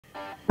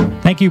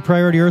Thank you,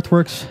 Priority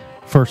Earthworks,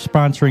 for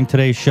sponsoring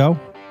today's show.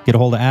 Get a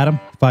hold of Adam,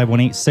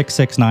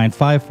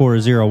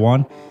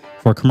 518-669-5401.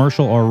 For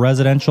commercial or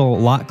residential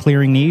lot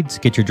clearing needs,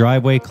 get your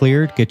driveway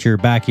cleared, get your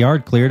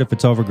backyard cleared if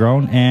it's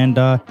overgrown, and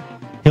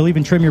he'll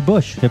even trim your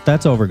bush if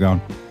that's overgrown.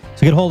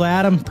 So get a hold of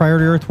Adam,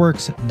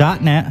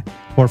 PriorityEarthworks.net,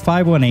 or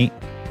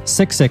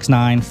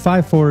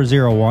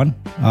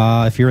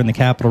 518-669-5401. If you're in the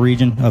capital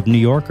region of New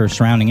York or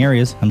surrounding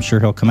areas, I'm sure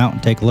he'll come out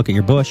and take a look at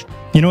your bush.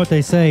 You know what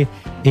they say?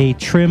 A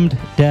trimmed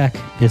deck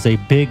is a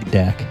big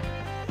deck.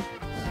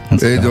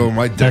 Hey, though,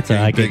 my deck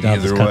ain't big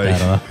either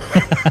way.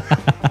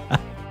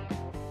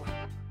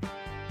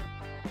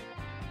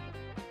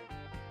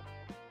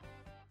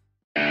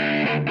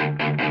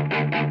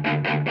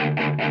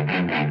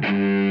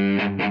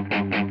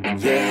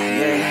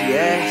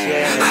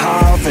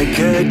 All the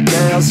good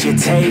girls you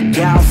take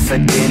out for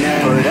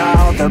dinner, but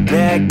all the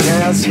bad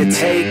girls you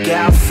take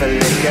out for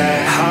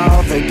liquor.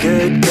 All the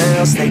good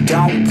girls, they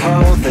don't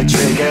pull the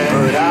trigger,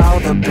 but all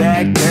the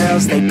bad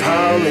girls, they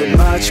pull it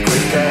much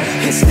quicker.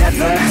 It's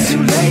never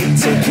too late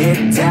to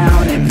get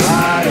down and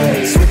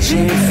party,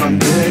 switching from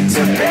good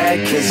to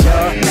bad, cause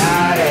you're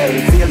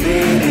naughty. Feel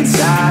it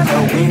inside,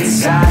 oh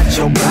inside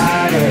your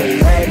body,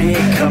 let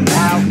it come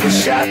out with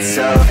shots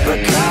of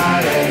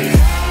Bacardi.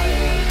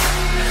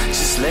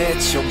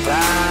 Let your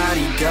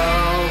body go,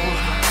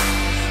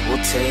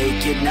 we'll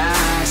take it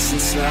nice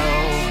and slow.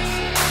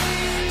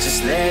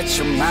 Just let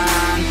your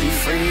mind be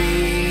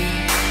free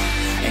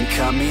and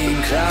come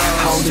in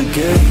close. All the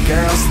good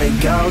girls, they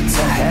go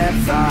to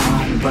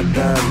heaven, but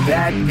the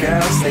bad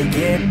girls, they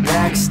get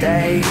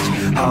backstage.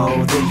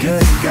 Oh, the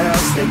good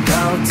girls, they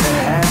go to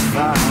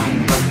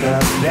heaven, but the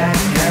bad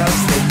girls,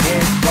 they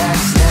get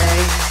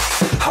backstage.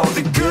 Oh,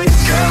 the good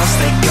girls,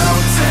 they go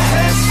to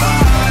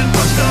heaven,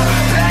 but the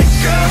bad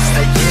girls,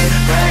 they get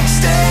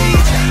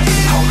backstage.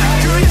 Oh, the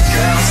good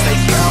girls, they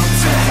go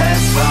to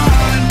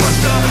heaven, but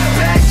the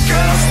bad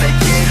girls, they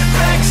get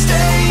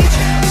backstage.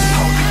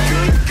 Oh, the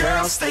good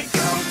girls, they go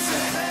to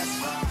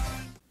heaven.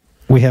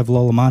 We have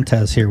Lola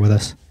Montez here with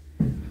us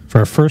for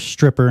our first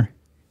stripper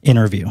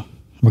interview.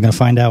 We're going to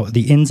find out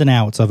the ins and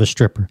outs of a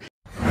stripper.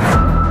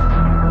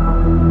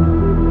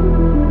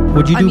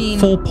 Would you do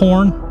full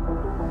porn?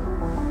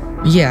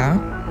 Yeah,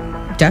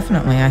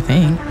 definitely, I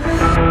think.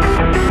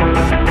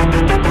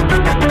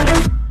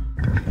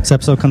 This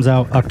episode comes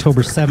out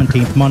October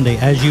 17th, Monday,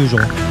 as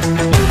usual.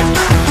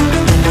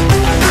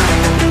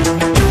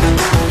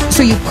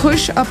 So you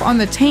push up on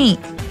the taint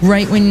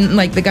right when,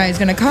 like, the guy's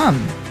gonna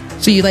come.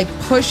 So you, like,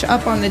 push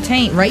up on the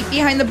taint right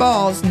behind the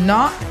balls,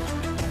 not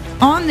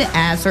on the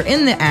ass or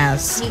in the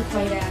ass.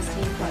 Taint-quite ass,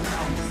 taint-quite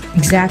balls.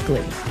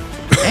 Exactly.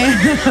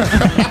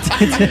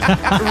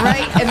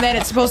 Right, and then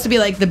it's supposed to be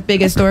like the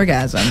biggest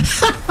orgasm.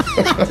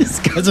 These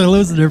guys are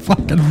losing their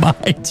fucking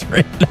minds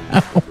right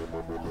now.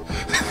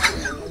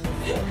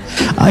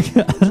 I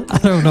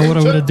don't know what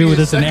I'm gonna do with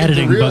this in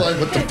editing. I realized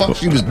what the fuck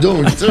she was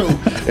doing too,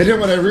 and then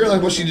when I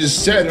realized what she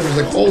just said, I was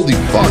like, "Holy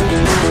fuck!"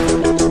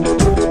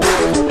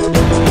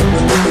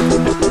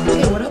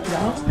 Hey, what up,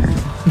 y'all?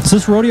 It's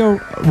this rodeo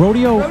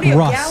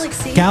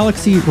Rusk.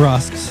 Galaxy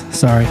Rusks.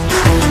 Sorry.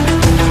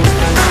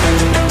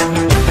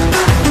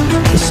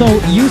 So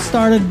you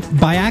started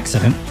by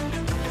accident,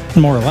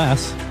 more or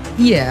less.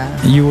 Yeah.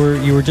 You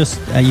were just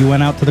you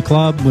went out to the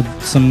club with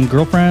some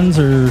girlfriends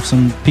or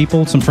some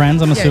people, some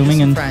friends, I'm assuming,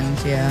 just and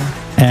friends, yeah.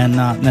 And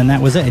that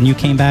was it. And you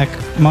came back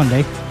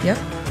Monday. Yep.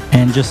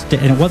 And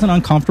it wasn't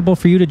uncomfortable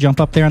for you to jump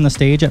up there on the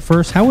stage at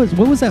first.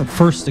 What was that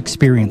first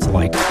experience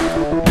like?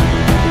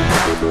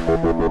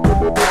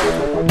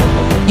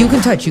 You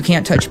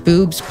can't touch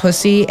boobs,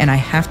 pussy, and I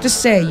have to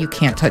say you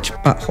can't touch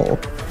butthole.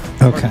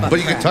 Okay. But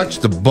you can touch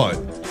the butt.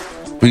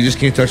 But you just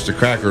can't touch the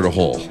crack or the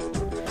hole.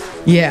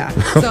 Yeah.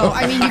 So,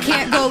 I mean, you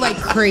can't go, like,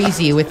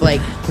 crazy with, like,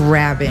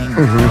 grabbing.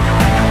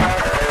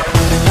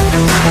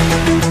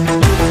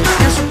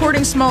 You're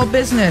supporting small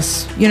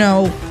business. You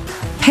know,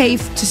 pay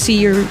to see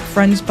your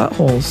friends'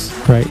 buttholes.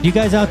 Right. You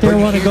guys out there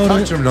want to go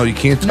touch them? No, you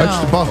can't touch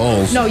the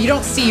buttholes. No, you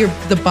don't see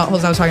the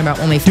buttholes I was talking about.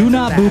 Only do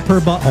not boop her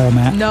butthole,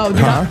 Matt. No, do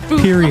not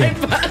boop Period.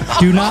 my butthole.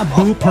 Do not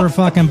boop her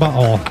fucking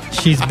butthole.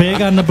 She's big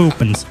on the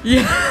boopins.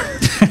 Yeah.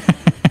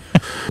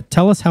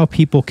 Tell us how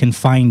people can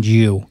find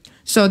you.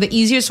 So the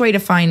easiest way to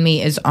find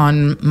me is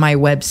on my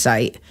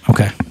website.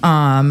 Okay.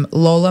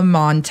 Lola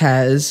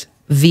Montez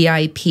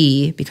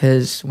VIP,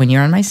 because when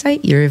you're on my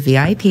site, you're a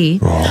VIP.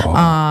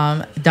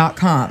 .com.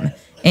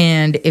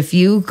 And if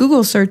you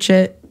Google search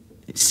it,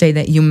 say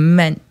that you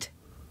meant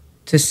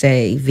to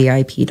say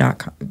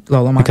VIP.com.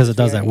 Lola Montez. Because it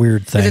does that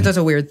weird thing. Because it does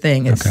a weird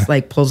thing. It's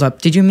like pulls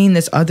up. Did you mean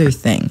this other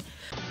thing?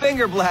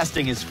 Finger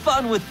blasting is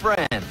fun with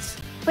friends.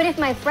 But if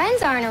my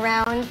friends aren't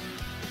around,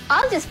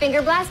 I'll just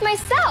finger blast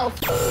myself.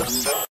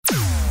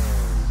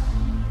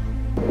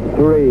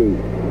 3,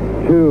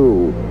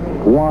 2,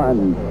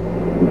 1,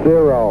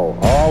 0.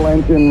 All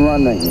engine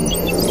running.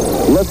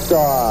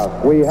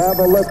 Liftoff. We have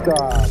a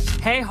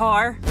liftoff. Hey,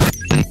 Har.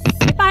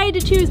 Bye, I had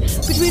to choose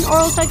between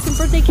oral sex and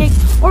birthday cake,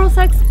 oral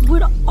sex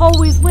would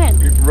always win.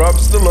 It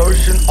rubs the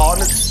lotion on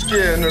its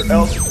skin or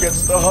else it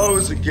gets the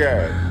hose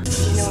again.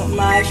 You know what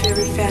my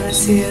favorite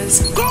fantasy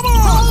is? Come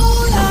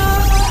on!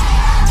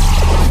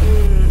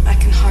 I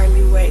can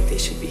hardly wait. They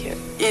should be here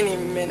any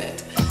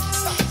minute.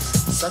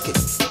 Suck it.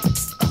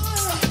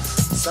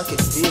 Suck it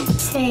deep.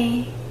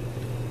 Hey,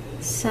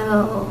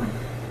 so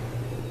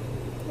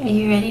are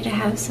you ready to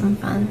have some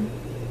fun?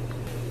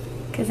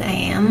 Because I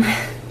am.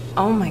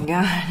 Oh my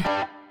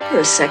god. You're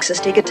a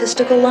sexist,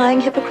 egotistical,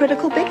 lying,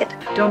 hypocritical bigot.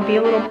 Don't be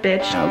a little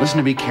bitch. Now listen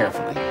to me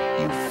carefully,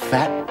 you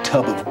fat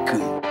tub of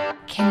goo.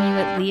 Can you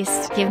at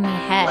least give me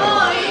head?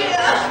 Oh,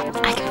 yeah!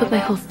 I can put my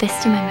whole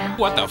fist in my mouth.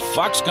 What the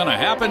fuck's gonna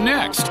happen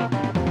next?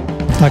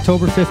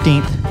 October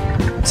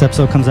 15th. This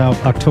episode comes out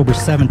October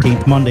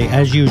 17th, Monday,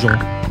 as usual,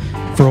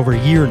 for over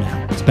a year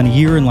now. It's been a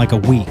year and like a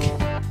week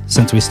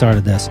since we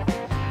started this.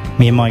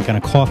 Me and Mike on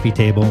a coffee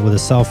table with a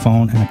cell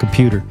phone and a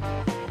computer.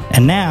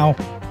 And now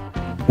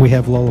we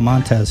have Lola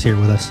Montez here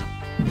with us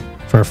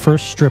for our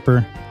first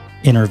stripper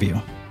interview.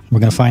 We're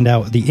going to find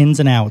out the ins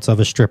and outs of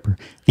a stripper,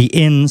 the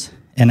ins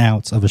and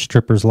outs of a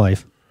stripper's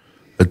life.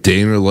 A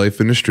day in her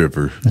life in a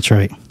stripper. That's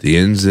right. The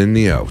ins and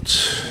the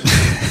outs.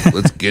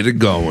 Let's get it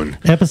going.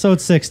 Episode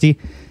 60.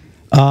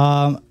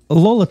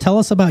 Lola, tell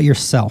us about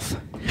yourself.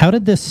 How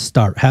did this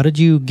start? How did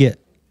you get,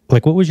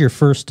 like, what was your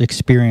first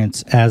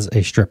experience as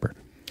a stripper?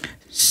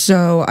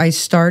 So I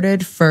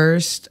started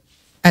first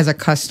as a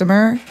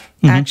customer,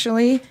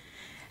 actually,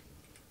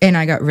 and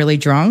I got really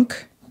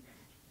drunk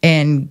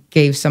and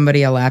gave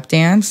somebody a lap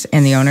dance,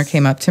 and the owner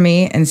came up to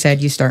me and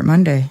said, "You start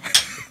Monday."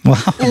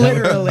 Wow.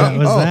 Literally. That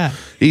was that.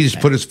 He just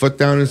put his foot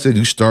down and said,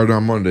 "You start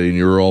on Monday," and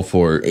you were all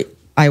for it.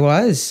 I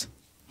was.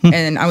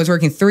 And I was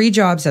working 3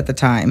 jobs at the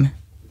time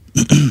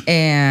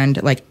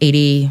and like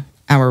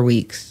 80-hour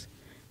weeks.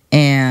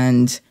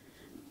 And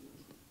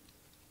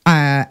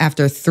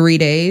after 3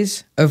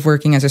 days of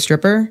working as a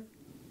stripper,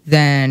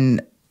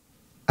 then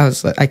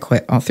I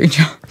quit all 3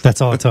 jobs. That's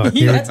all it took.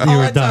 You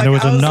were done. There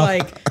was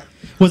enough.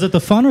 Was it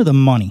the fun or the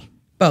money?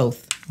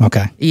 Both.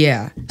 Okay.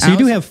 Yeah. So you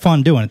do have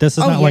fun doing it. This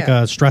is not like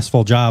a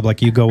stressful job,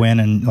 like you go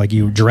in and like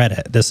you dread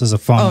it. This is a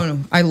fun. Oh,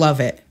 no, I love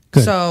it.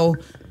 Good. So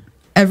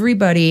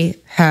everybody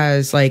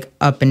has like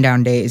up and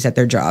down days at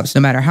their jobs,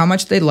 no matter how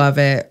much they love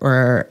it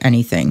or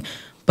anything.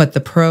 But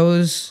the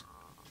pros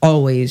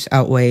always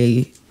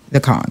outweigh the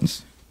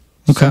cons.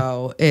 Okay.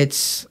 So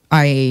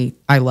I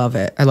love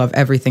it. I love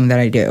everything that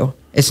I do.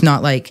 It's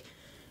not like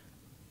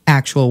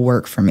actual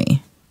work for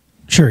me.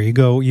 Sure,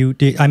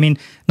 I mean,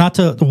 not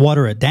to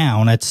water it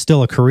down, it's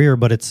still a career,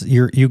 but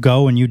you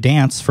go and you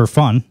dance for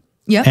fun.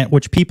 Yeah.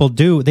 Which people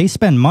do. They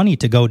spend money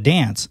to go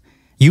dance.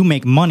 You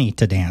make money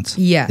to dance.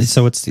 Yes.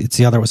 So it's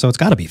the other way. So it's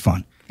got to be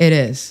fun. It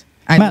is.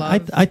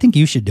 Matt, I think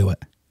you should do it.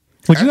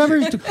 Would you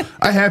ever?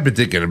 I have been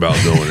thinking about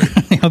doing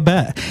it. I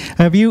bet.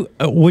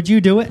 Would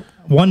you do it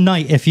one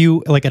night if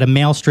you like at a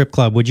male strip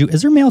club?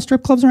 Is there male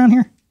strip clubs around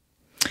here?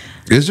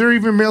 Is there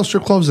even male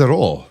strip clubs at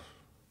all?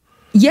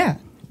 Yeah,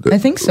 I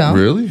think so.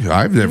 Really?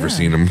 I've never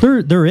seen them.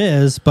 There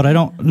is, but I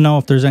don't know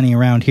if there's any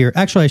around here.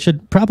 Actually, I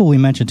should probably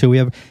mention too. We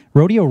have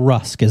Rodeo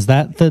Rusk. Rodeo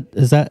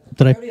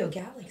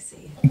Galaxy.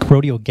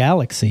 Rodeo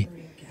Galaxy.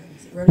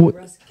 Rodeo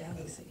Rusk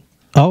Galaxy.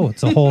 Oh,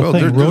 it's a whole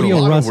thing.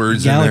 Rodeo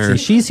Rusk Galaxy.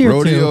 She's here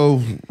Rodeo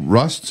too.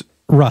 Rusk.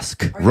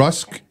 Rusk.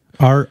 RUSK.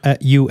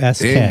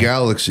 And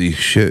Galaxy.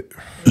 Shit.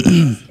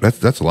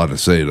 That's a lot to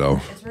say though.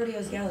 It's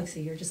Rodeo's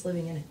Galaxy. You're just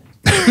living in it.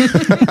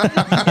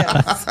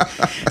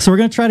 So we're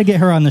going to try to get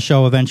her on the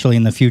show eventually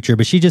in the future,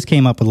 but she just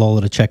came up with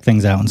Lola to check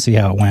things out and see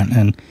how it went,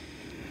 and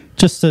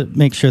just to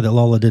make sure that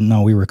Lola didn't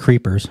know we were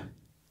creepers.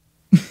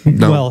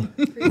 No.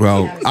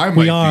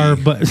 We are,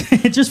 but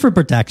just for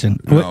protection.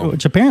 No.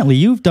 Which apparently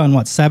you've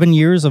done 7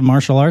 years of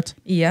martial arts?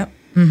 Yep.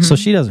 So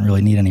she doesn't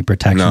really need any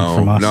protection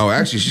from us. No,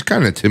 actually, she's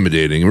kind of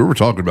intimidating. We were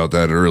talking about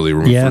that earlier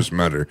when we first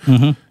met her.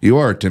 You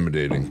are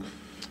intimidating,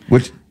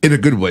 which in a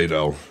good way,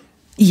 though.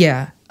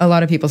 Yeah, a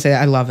lot of people say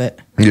that. I love it.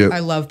 Yeah. I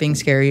love being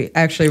scary.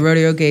 Actually,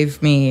 Rodeo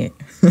gave me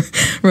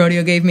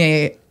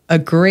a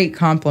great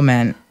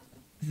compliment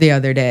the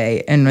other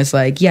day and was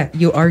like, "Yeah,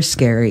 you are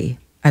scary.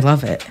 I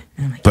love it."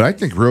 Like, but I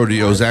think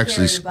Rodeo's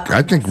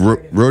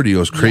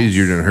Rodeo's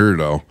crazier than her,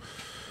 though.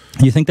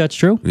 You think that's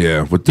true?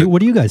 Yeah. What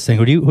do you guys think?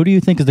 Who do you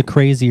think is the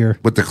crazier?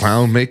 With the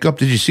clown makeup?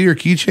 Did you see her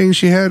keychain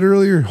she had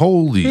earlier?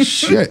 Holy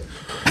shit.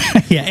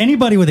 Yeah,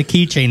 anybody with a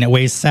keychain that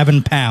weighs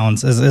 7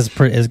 pounds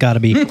has got to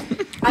be.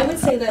 I would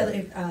say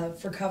that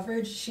for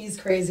coverage, she's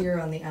crazier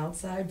on the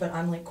outside, but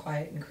I'm like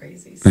quiet and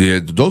crazy. So. Yeah,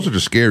 those are the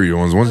scary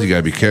ones. The ones you got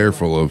to be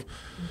careful of.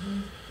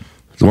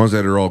 The ones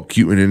that are all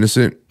cute and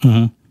innocent.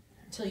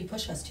 Until you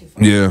push us too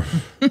far. Yeah.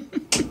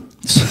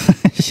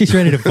 She's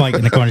ready to fight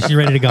in the corner. She's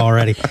ready to go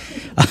already.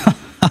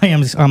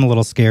 I'm a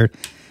little scared.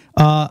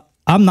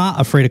 I'm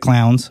not afraid of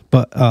clowns,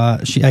 but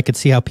I could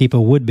see how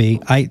people would be.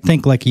 I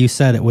think, like you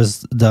said, it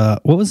was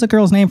what was the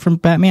girl's name from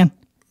Batman?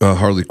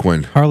 Harley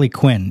Quinn. Harley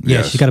Quinn. Yeah,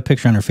 yes. She's got a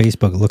picture on her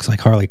Facebook. It looks like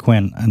Harley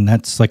Quinn, and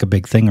that's like a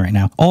big thing right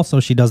now. Also,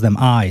 she does them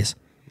eyes.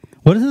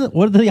 What is it?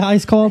 What are the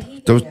eyes called?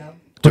 Those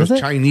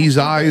Chinese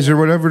eyes or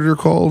whatever they're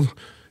called.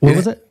 What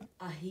was it?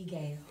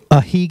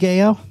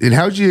 Ahigeo. And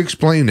how'd you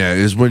explain that?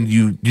 Is when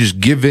you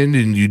just give in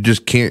and you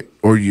just can't,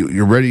 or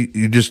you're ready,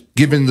 you just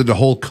give in to the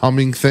whole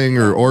coming thing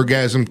or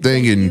orgasm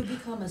thing, and you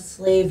become a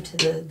slave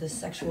to the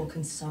sexual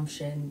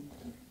consumption,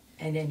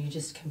 and then you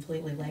just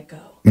completely let go.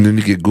 And then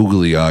you get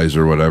googly eyes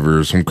or whatever,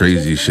 or some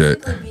crazy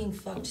shit. Being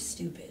fucked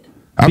stupid.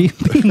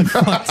 Being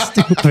fucked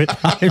stupid.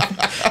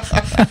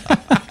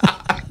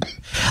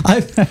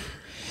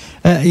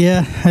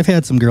 I've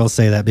had some girls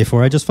say that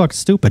before. I just fucked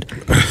stupid.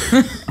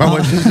 My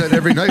wife says that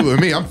every night with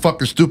me. I'm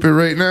fucking stupid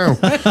right now. In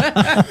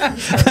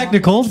fact,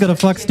 Nicole's gonna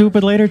fuck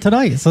stupid later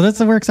tonight, so this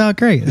works out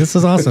great. This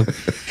is awesome.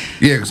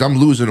 Yeah, because I'm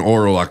losing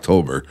oral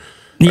October.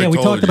 Yeah, we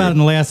talked about it in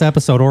the last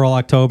episode, oral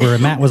October,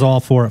 and Matt was all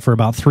for it for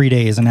about 3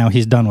 days, and now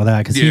he's done with that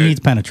because he needs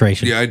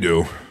penetration. Yeah, I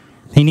do.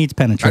 He needs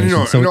penetration.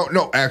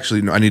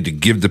 Actually, I need to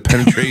give the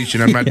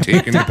penetration. I'm not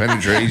taking the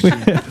penetration.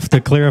 To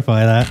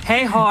clarify that.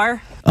 Hey,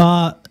 Har.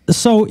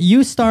 So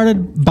you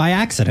started by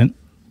accident,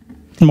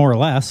 more or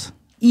less.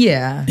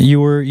 Yeah. You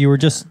were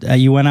just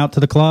you went out to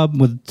the club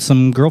with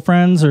some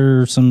girlfriends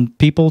or some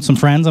people, some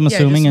friends, I'm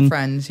assuming, just some and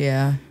friends,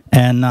 yeah.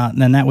 And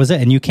then that was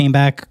it. And you came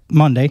back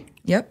Monday.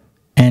 Yep.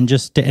 And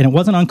it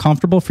wasn't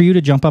uncomfortable for you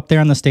to jump up there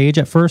on the stage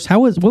at first.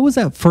 What was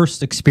that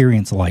first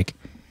experience like?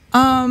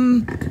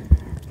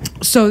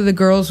 So the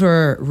girls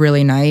were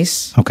really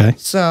nice. Okay.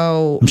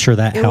 So I'm sure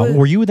that helped.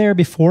 Were you there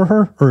before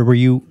her, or were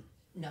you?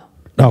 No.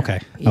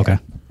 Okay. Yeah. Okay.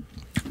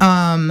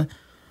 I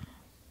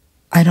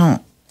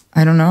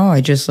don't know.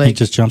 I just you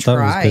just jumped up.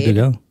 It was good to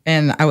go.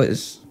 And I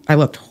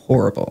looked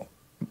horrible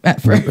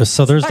at first.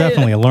 So there's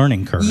definitely a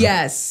learning curve.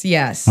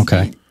 Yes.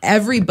 Okay.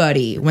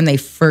 Everybody, when they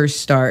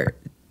first start.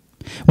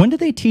 When did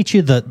they teach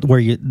you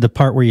the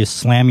part where you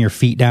slam your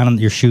feet down and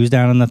your shoes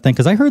down on the thing?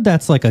 Because I heard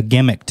that's like a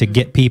gimmick to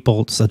get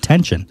people's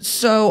attention.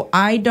 So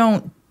I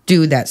don't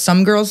do that.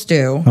 Some girls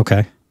do.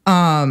 Okay.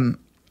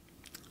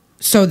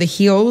 So the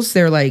heels,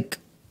 they're like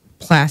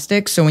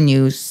plastic. So when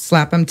you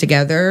slap them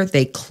together,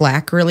 they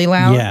clack really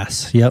loud.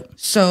 Yes. Yep.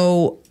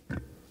 So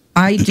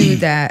I do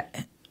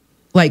that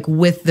like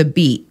with the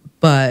beat,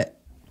 but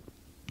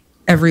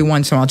every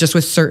once in a while, just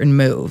with certain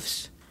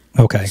moves.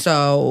 Okay.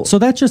 So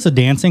that's just a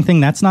dancing thing.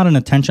 That's not an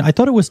attention. I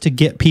thought it was to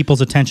get people's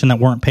attention that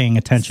weren't paying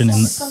attention.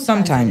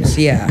 Sometimes,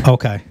 yeah.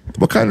 Okay.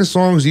 What kind of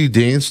songs do you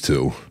dance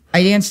to?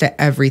 I dance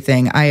to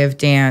everything. I have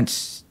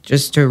danced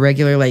just to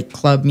regular like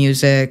club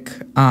music.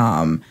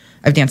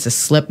 I've danced to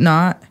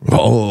Slipknot.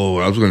 Oh,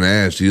 I was going to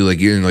ask, do you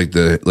you're in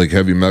the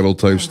heavy metal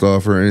type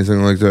stuff or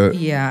anything like that?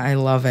 Yeah, I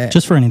love it.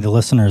 Just for any of the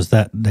listeners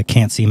that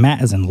can't see,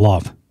 Matt is in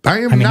love.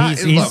 I am not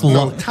in love.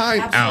 No,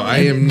 time out.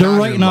 I am They're not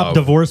writing in up love.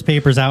 divorce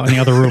papers out in the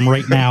other room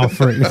right now.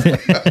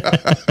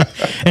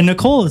 And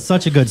Nicole is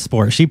such a good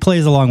sport. She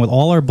plays along with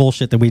all our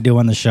bullshit that we do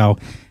on the show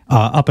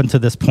up until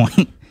this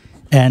point.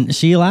 And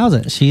she allows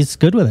it. She's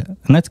good with it.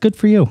 And that's good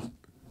for you.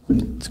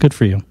 It's good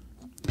for you.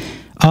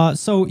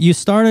 So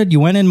you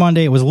went in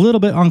Monday. It was a little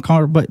bit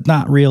uncomfortable, but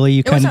not really.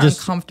 It wasn't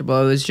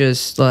uncomfortable. It was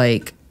just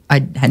like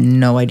I had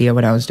no idea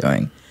what I was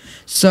doing.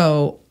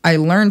 So I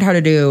learned how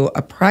to do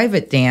a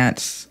private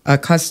dance. A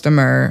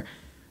customer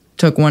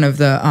took one of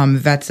the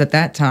vets at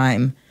that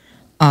time.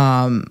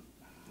 One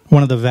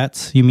of the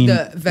vets? You mean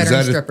the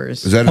veteran strippers?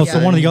 So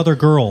one of the other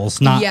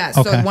girls, not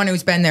so one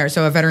who's been there.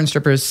 So a veteran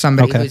stripper is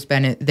somebody who's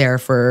been there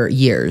for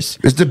years.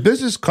 Is the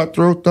business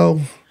cutthroat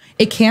though?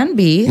 It can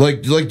be.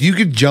 Like, do you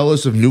get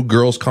jealous of new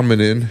girls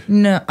coming in?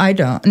 No, I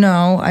don't.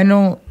 No, I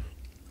don't.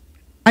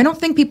 I don't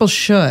think people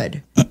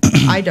should.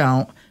 I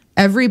don't.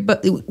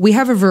 We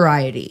have a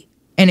variety.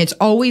 And it's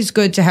always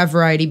good to have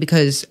variety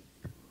because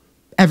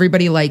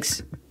everybody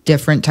likes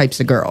different types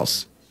of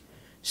girls.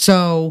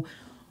 So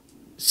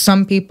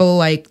some people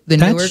like the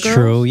newer girls. That's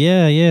true.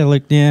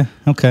 Yeah.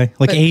 Okay.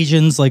 Like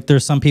Asians,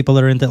 there's some people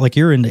that are into,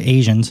 you're into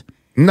Asians.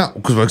 No,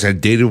 because I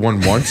dated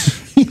one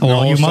once.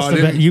 Well, you must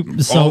have been.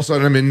 All of a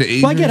sudden, I'm into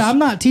Asians. Well, I get it. I'm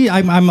not.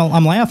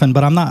 I'm laughing,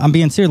 but I'm not. I'm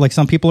being serious. Like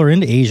some people are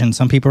into Asians.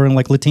 Some people are in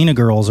Latina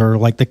girls or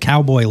the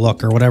cowboy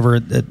look or whatever.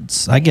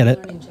 I get it.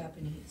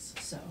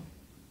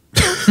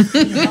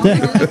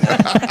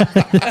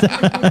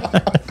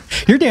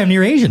 You're damn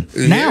near Asian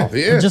now.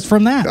 Yeah. Just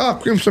from that. Oh,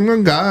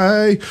 Crimson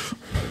guy.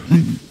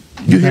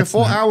 You here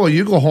for an hour?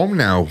 You go home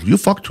now. You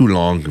fuck too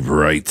long,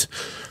 right?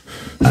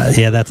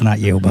 Yeah, that's not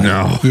you, but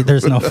no.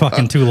 There's no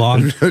fucking too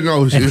long.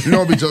 No, it's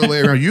the other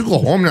way around. You go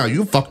home now.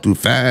 You fuck too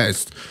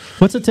fast.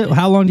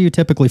 How long do you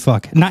typically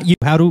fuck? Not you.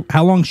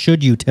 How long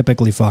should you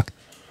typically fuck?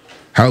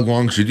 How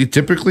long should you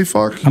typically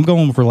fuck? I'm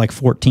going for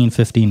 14,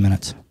 15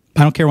 minutes.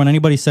 I don't care when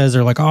anybody says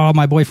they're like, oh,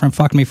 my boyfriend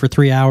fucked me for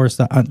 3 hours.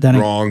 Then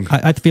wrong.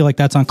 I feel like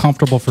that's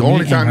uncomfortable for me. The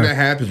only time that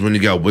happens when you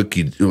got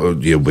whiskey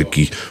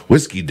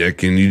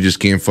dick and you just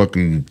can't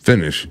fucking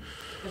finish.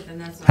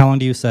 How long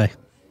do you say?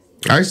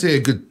 I say a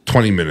good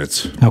 20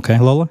 minutes. Okay,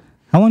 Lola,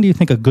 how long do you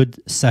think a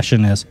good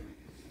session is?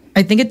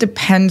 I think it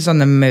depends on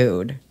the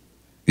mood.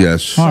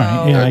 Yes. All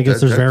right. Yeah, I guess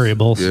there's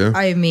variables. Yeah.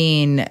 I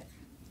mean,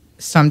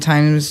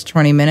 sometimes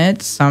 20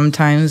 minutes,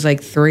 sometimes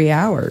 3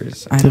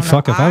 hours. I don't know.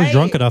 Fuck, if I was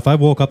drunk enough, I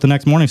woke up the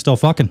next morning still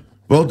fucking.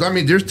 Well, I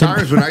mean, there's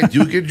times when I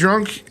do get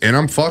drunk and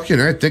I'm fucking.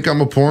 I think I'm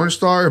a porn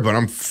star, but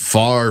I'm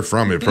far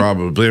from it.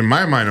 Probably in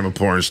my mind, I'm a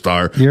porn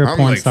star. You're a I'm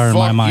porn star in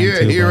my mind yeah,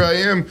 too. here bud. I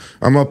am.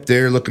 I'm up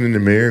there looking in the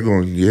mirror,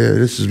 going, "Yeah,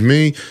 this is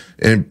me."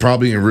 And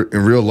probably in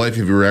real life,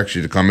 if you were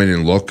actually to come in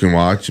and look and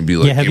watch and be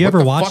like, yeah, have you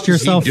ever watched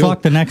yourself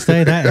fuck the next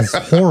day? That is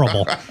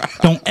horrible.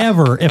 Don't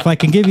ever, if I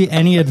can give you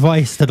any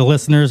advice to the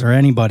listeners or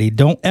anybody,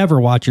 don't ever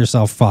watch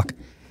yourself fuck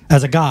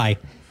as a guy.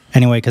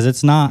 Anyway, because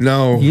it's not.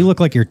 No, you look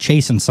like you're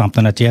chasing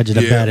something at the edge of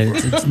the bed.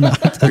 It's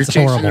not. It's You're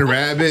chasing horrible. a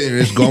rabbit and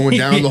it's going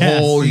down the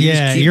hole. You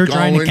just keep you're going.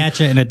 trying to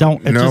catch it and it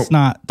don't. It's just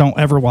not. Don't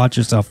ever watch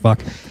yourself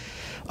fuck.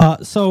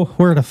 So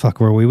where the fuck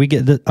were we? We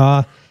get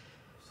the.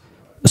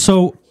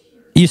 So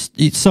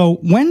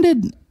when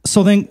did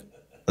then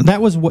that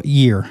was what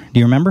year? Do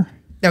you remember?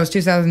 That was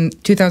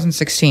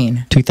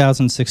 2016.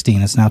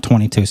 2016. It's now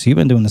 22. So you've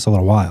been doing this a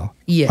little while.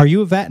 Yeah. Are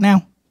you a vet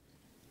now?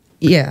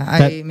 Yeah,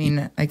 I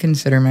mean, I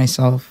consider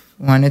myself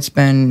one. It's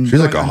been.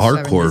 She's like a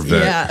hardcore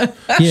vet.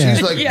 Yeah.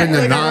 She's like been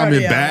the knob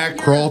and back,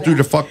 crawl through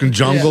the fucking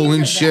jungle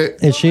and shit.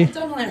 Is she?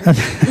 Don't let her.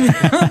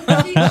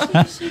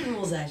 She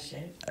rules that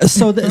shit.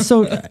 So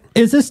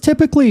is this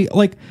typically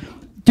like,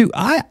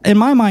 in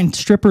my mind,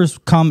 strippers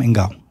come and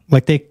go.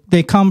 Like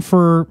they come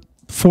for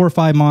 4 or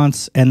 5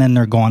 months and then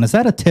they're gone. Is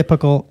that a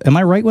typical? Am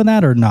I right with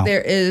that or no?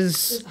 There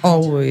is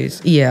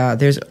always,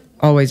 there's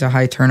always a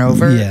high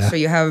turnover. Yeah. So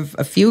you have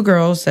a few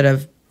girls that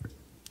have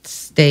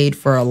stayed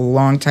for a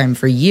long time,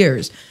 for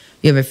years.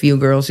 You have a few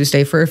girls who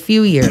stay for a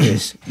few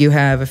years. You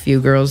have a few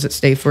girls that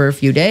stay for a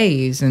few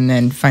days and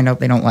then find out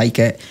they don't like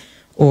it,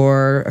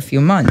 or a few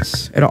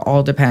months. It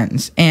all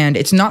depends, and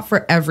it's not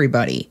for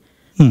everybody.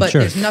 But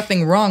sure. there's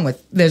nothing wrong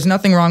with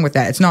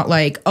that. It's not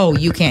like, oh,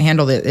 you can't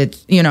handle it.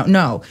 It's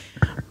no,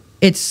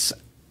 it's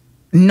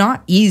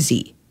not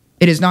easy.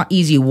 It is not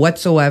easy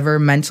whatsoever,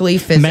 mentally,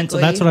 physically. Mental.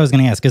 That's what I was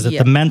going to ask. Is it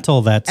the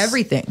mental that's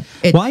everything?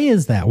 Why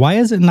is that? Why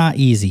is it not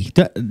easy?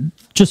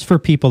 Just for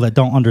people that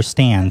don't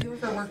understand. Have you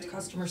ever worked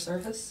customer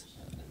service?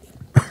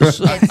 It's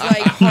like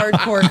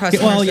hardcore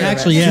customer well, service.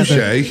 actually, yeah.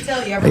 Can you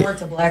tell you ever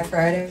worked a Black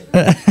Friday?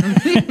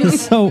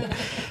 So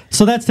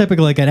that's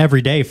typically like an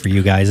everyday for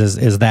you guys.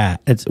 Is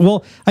that? It's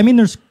I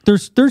mean,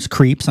 there's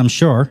creeps. I'm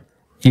sure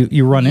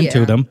you run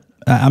into them.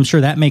 I'm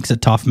sure that makes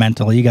it tough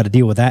mentally. You got to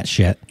deal with that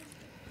shit.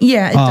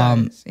 Yeah, it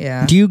does.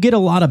 Yeah. Do you get a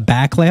lot of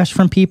backlash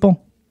from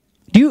people?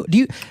 Do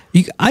you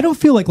I don't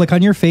feel like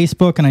on your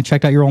Facebook, and I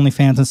checked out your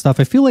OnlyFans and stuff,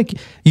 I feel like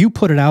you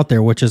put it out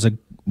there, which is a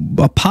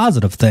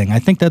positive thing. I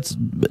think that's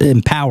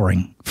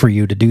empowering for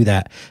you to do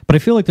that. But I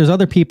feel like there's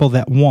other people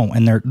that won't,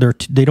 and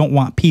they don't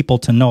want people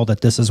to know that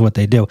this is what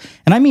they do.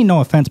 And I mean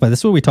no offense, but this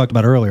is what we talked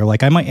about earlier.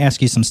 Like I might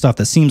ask you some stuff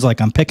that seems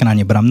like I'm picking on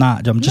you, but I'm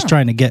not. I'm just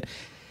trying to get.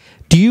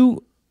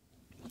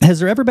 Has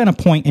there ever been a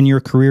point in your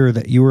career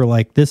that you were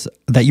like this,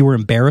 that you were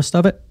embarrassed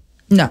of it?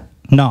 No.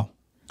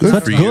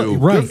 Good for you.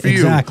 Right, Good for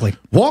exactly.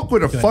 You. Walk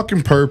with a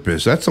fucking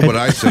purpose. That's what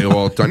I say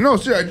all the time. No,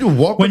 see, I do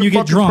walk when with you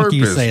a get fucking drunk, purpose.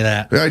 you say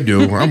that. I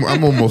do.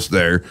 I'm almost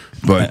there,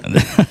 but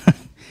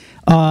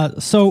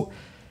so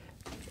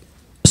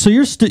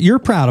you're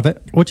proud of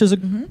it, which is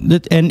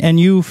and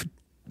you've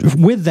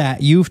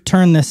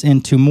turned this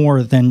into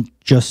more than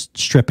just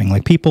stripping.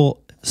 Like people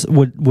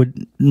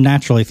would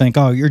naturally think,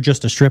 oh, you're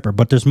just a stripper,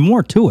 but there's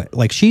more to it.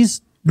 Like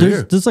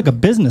there's like a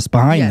business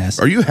behind this.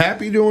 Are you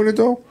happy doing it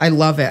though? I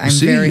love it. I'm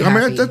very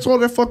happy. I mean, that's all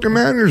that fucking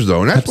matters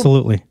though. And that's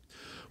absolutely.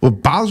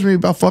 What bothers me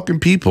about fucking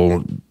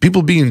people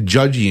being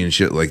judgy and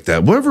shit like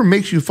that. Whatever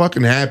makes you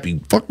fucking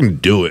happy, fucking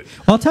do it.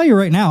 Well, I'll tell you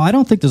right now, I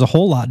don't think there's a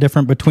whole lot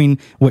different between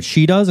what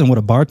she does and what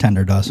a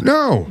bartender does.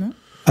 No.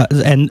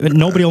 And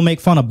nobody will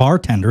make fun of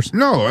bartenders.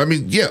 No, I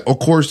mean, yeah, of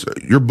course,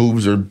 your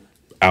boobs are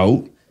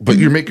out, but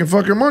you're making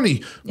fucking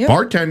money. Yep.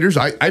 Bartenders,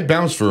 I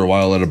bounced for a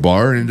while at a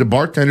bar, and the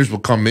bartenders will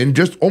come in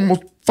just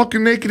almost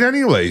fucking naked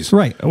anyways.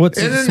 Right. What's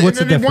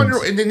the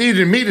difference? And they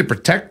needed me to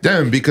protect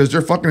them because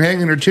they're fucking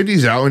hanging their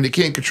titties out and they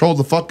can't control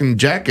the fucking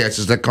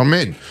jackasses that come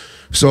in.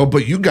 So,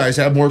 but you guys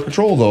have more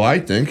control, though, I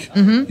think.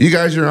 You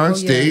guys are on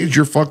stage.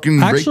 You're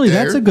fucking actually, right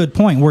there. That's a good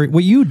point. Where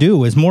what you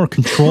do is more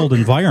controlled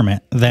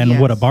environment than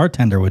what a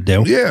bartender would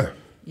do. Yeah.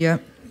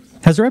 Yep.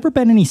 Has there ever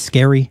been any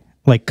scary,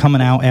 like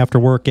coming out after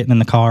work, getting in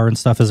the car and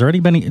stuff? Has there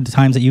been any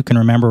times that you can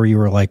remember where you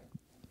were like,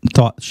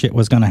 thought shit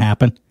was going to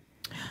happen?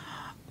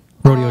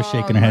 Rodeo's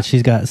shaking her head.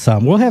 She's got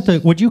some. We'll have to.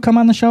 Would you come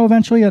on the show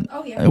eventually?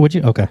 Oh yeah. Would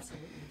you? Okay.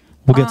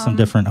 We'll get some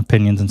different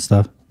opinions and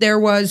stuff. There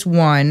was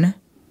one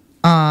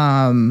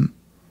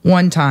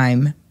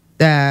time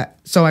that.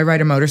 So I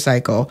ride a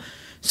motorcycle.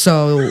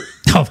 So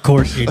of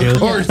course you do. Of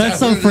course, that's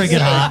so friggin'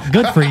 hot.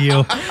 Good for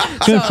you.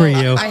 Good for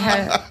you.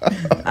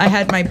 I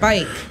had my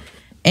bike,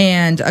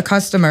 and a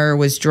customer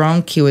was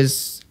drunk. He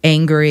was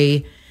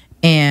angry,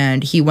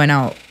 and he went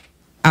out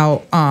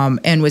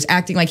and was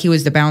acting like he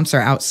was the bouncer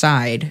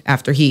outside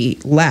after he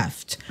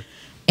left.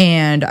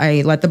 And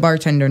I let the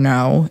bartender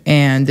know,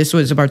 and this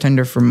was a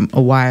bartender from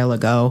a while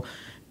ago,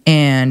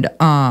 and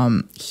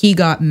he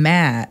got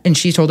mad, and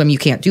she told him, you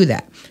can't do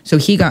that. So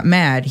he got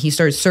mad. He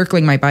started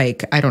circling my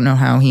bike. I don't know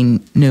how he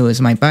knew it was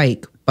my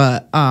bike,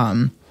 but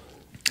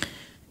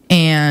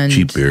and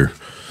cheap beer.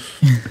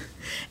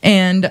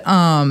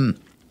 And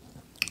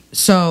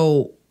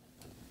so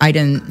I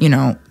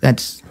didn't,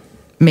 that's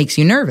makes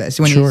you nervous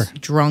when Sure. he's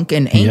drunk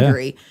and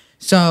angry. Yeah.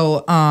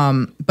 So,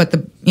 but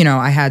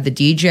I had the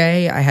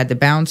DJ, I had the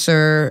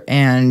bouncer,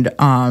 and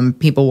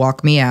people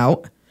walk me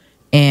out.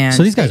 And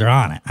so these guys are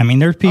on it. I mean,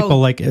 there's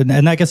people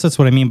and I guess that's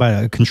what I mean by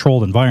a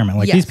controlled environment.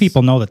 Like these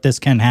people know that this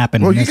can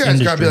happen. Well, in you this guys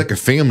industry. got to be like a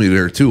family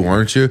there too,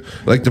 aren't you?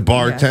 Like the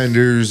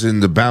bartenders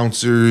and the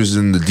bouncers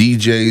and the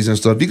DJs and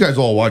stuff. You guys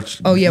all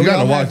watch. Oh yeah, you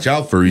got to watch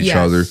out for each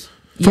other.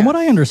 From what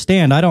I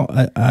understand,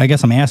 I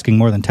guess I'm asking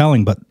more than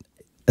telling, but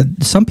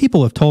some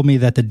people have told me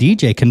that the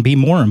DJ can be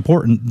more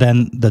important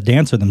than the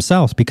dancer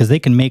themselves because they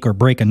can make or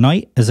break a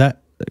night. Is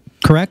that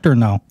correct or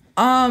no?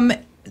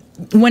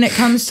 When it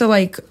comes to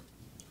like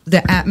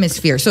the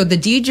atmosphere, so the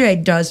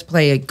DJ does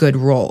play a good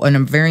role and a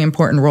very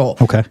important role.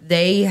 Okay.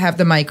 They have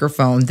the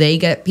microphone. They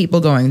get people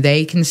going.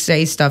 They can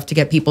say stuff to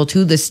get people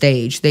to the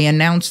stage. They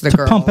announce the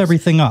girls. Pump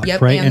everything up,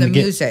 yep, right? And the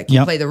music.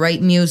 You play the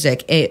right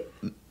music.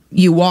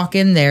 You walk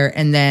in there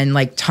and then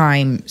like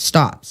time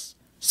stops.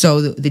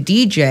 So the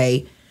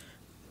DJ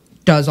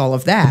does all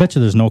of that. I bet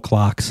you there's no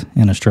clocks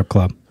in a strip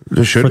club.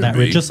 There shouldn't for that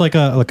be. Just like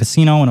a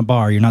casino and a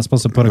bar, you're not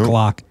supposed to put a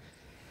clock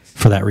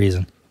for that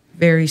reason.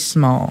 Very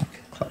small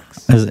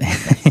clocks. Yeah,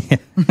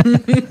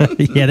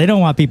 they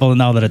don't want people to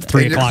know that it's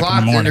 3 o'clock in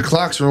the morning. And the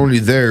clocks are only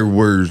there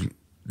where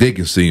they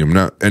can see them,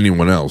 not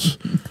anyone else.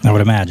 I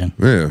would imagine.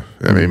 Yeah,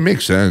 I mean, it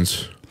makes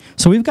sense.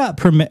 So we've got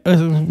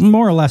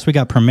more or less we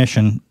got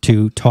permission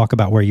to talk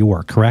about where you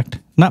work, correct?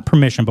 Not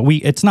permission, but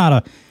it's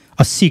not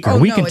a secret.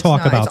 We can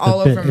talk about it's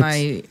all over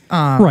my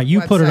right.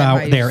 You put it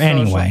out there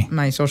anyway.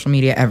 My social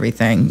media,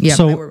 everything. Yeah.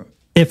 So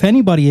if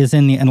anybody is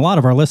and a lot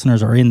of our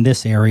listeners are in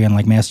this area and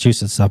like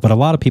Massachusetts stuff, but a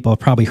lot of people have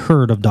probably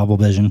heard of Double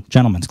Vision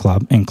Gentlemen's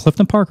Club in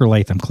Clifton Park or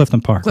Latham?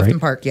 Clifton Park, Clifton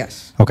right? Park,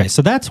 yes. Okay,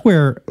 so that's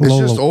where It's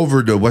just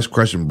over the West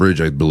Crescent Bridge,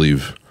 I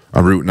believe,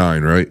 on Route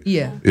 9, right?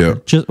 Yeah. Yeah.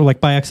 Just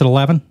like by exit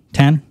 11,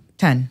 10.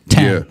 10.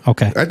 Yeah.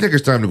 Okay. I think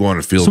it's time to go on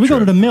a field So we trip.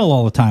 go to the mill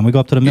all the time. We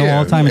go up to the mill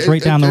all the time. It's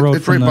right down the road.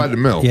 It's right by the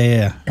mill.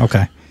 Yeah.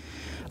 Okay.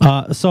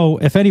 So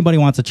if anybody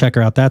wants to check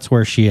her out, that's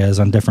where she is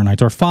on different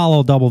nights. Or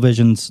follow Double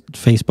Vision's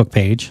Facebook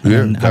page.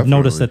 Yeah, and I've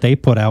noticed that they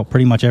put out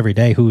pretty much every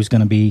day who's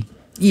going to be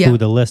who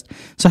the list.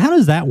 So how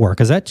does that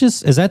work? Is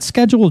that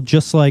scheduled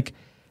just like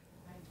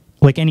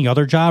any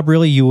other job?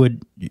 Really,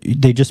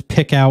 they just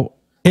pick out.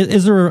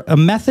 Is there a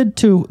method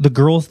to the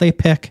girls they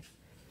pick?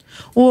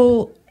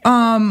 Well,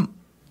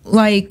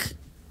 like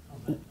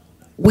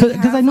we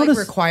have I noticed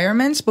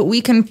requirements, but we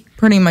can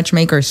pretty much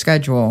make our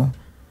schedule.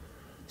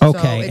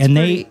 Okay,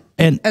 so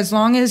as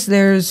long as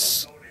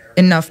there's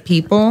enough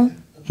people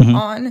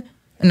on,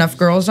 enough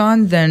girls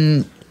on,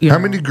 then How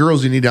many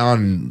girls you need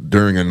on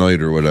during a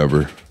night or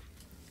whatever?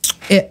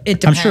 It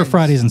depends. I'm sure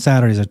Fridays and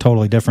Saturdays are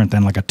totally different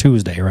than like a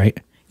Tuesday, right?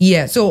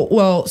 Yeah. So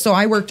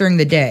I work during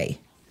the day.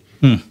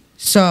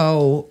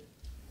 So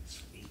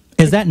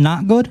is that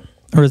not good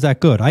or is that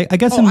good? I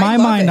guess in my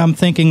mind I'm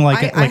thinking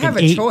like an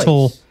 8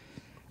 till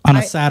on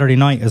a Saturday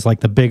night is like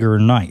the bigger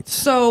nights.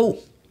 So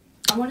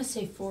I want to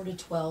say 4 to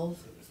 12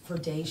 for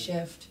day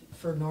shift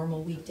for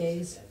normal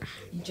weekdays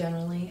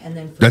generally, and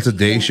then for That's a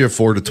day shift,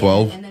 4 to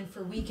 12. Yeah, and then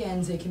for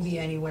weekends it can be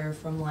anywhere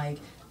from like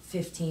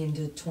 15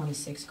 to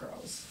 26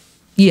 girls.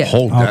 Yeah.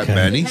 Hold that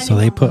many? So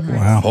they put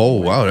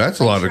Oh wow, that's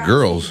a lot of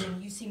girls.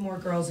 You see more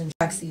girls in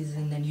track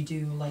season than you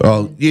do like.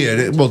 Oh yeah,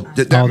 that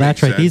that's makes right.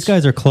 sense. These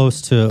guys are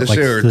close to the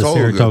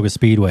Saratoga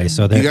Speedway.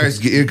 So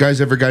you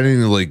guys ever got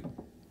any like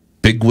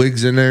big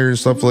wigs in there and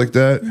stuff like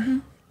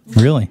that?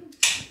 Really?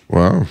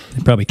 Wow.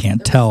 They probably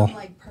can't tell.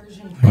 Like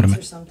Persian Prince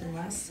or something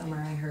last summer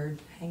I heard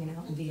hanging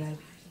out in VIP.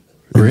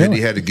 And then he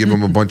had to give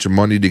him a bunch of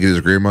money to get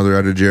his grandmother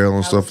out of jail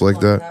and stuff like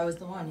that. That was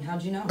the one.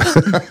 How'd you know?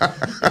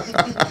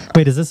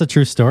 Wait, is this a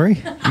true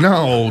story?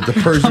 No, the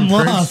Persian I'm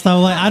Prince. lost.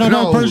 I'm like, I don't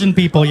know Persian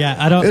people yet.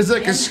 I don't. It's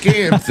like a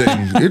scam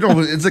thing.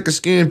 It's like a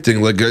scam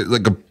thing. Like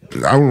a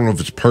I don't know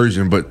if it's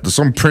Persian, but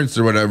some prince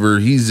or whatever.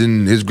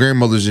 His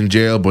grandmother's in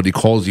jail, but he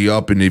calls you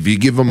up, and if you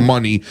give him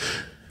money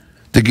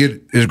to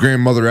get his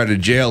grandmother out of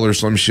jail or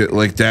some shit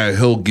like that,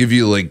 he'll give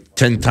you like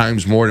 10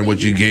 times more than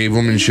what you gave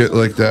him and shit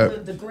like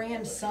that. The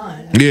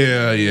grandson.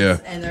 Yeah.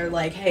 And they're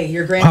like, hey,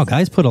 your Wow, grandson.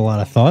 guys put a lot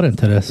of thought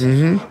into this.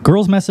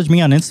 Girls message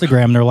me on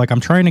Instagram. They're like,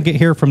 I'm trying to get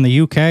here from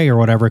the UK or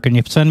whatever. Can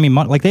you send me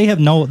money? Like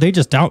they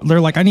just doubt. They're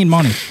like, I need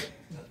money.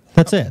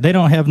 That's it. They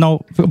don't have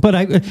no.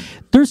 But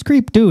there's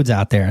creep dudes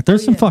out there.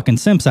 There's some fucking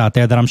simps out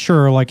there that I'm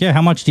sure are like, yeah,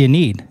 how much do you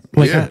need?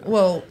 Like,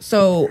 well,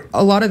 so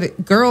a lot of the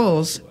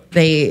girls,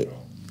 they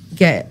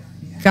get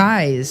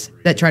guys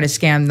that try to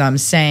scam them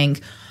saying,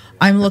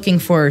 I'm looking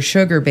for a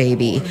sugar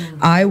baby.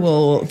 I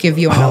will give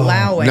you an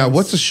allowance. Now,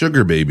 what's a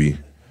sugar baby?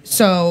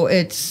 So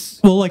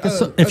it's like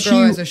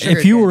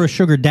if you were a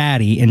sugar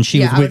daddy and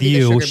she was with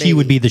you, she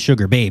would be the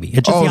sugar baby.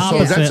 It's just the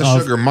opposite. So that's a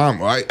sugar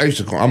mom. I used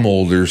to call. I'm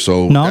older,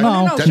 so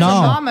no. Sugar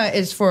mama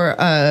is for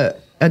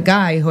a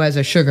guy who has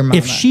a sugar mama.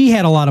 If she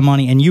had a lot of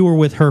money and you were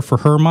with her for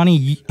her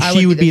money,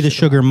 she would be the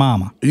sugar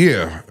mama.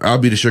 Yeah, I'll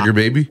be the sugar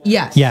baby.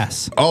 Yes.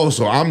 Yes. Oh,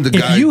 so I'm the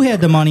guy. If you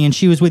had the money and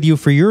she was with you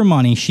for your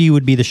money, she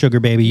would be the sugar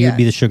baby. You'd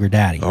be the sugar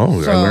daddy.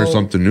 Oh, I learned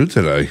something new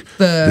today.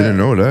 Didn't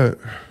know that.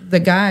 The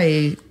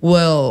guy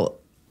will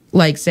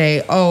like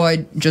say, "Oh,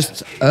 I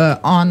just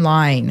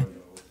online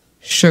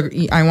sugar.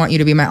 I want you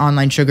to be my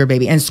online sugar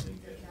baby," and it's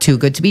too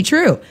good to be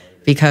true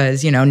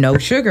because no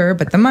sugar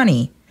but the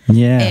money.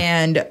 Yeah.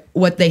 And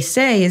what they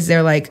say is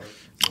they're like,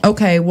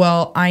 "Okay,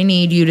 well, I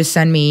need you to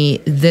send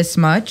me this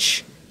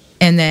much,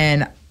 and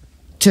then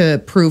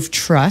to prove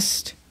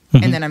trust,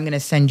 and then I'm going to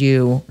send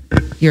you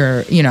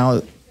your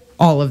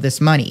all of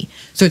this money."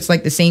 So it's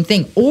like the same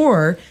thing,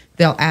 or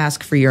they'll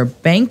ask for your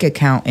bank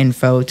account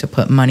info to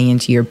put money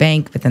into your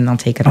bank, but then they'll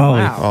take it all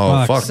out.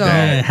 Oh, fuck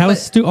that.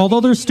 Although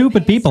there's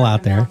stupid people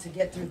out there. To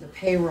get through the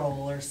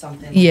payroll or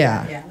something.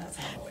 Yeah. Yeah, that's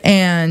how it works.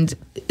 And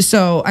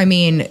so, I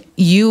mean,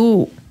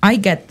 I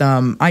get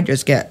them. I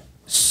just get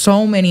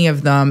so many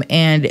of them,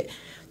 and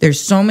there's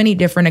so many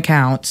different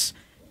accounts,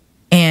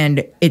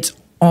 and it's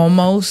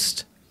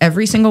almost,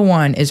 every single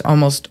one is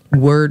almost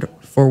word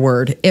for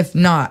word, if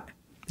not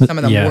some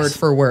of them word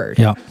for word.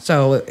 Yeah.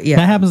 So yeah,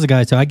 that happens to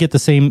guys too. I get the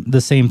same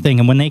thing,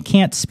 and when they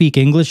can't speak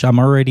English, I'm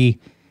already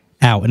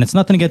out. And it's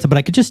nothing against it, but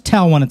I could just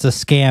tell when it's a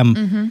scam.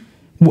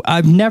 Mm-hmm.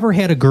 I've never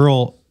had a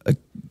girl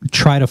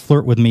try to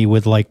flirt with me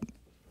with like,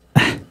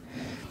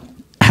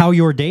 "How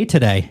your day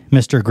today,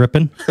 Mr.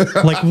 Grippin?"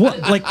 Like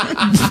what? Like,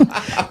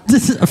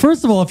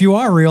 first of all, if you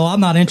are real, I'm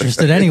not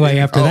interested anyway.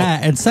 After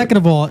that, and second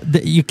of all,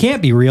 you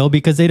can't be real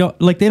because they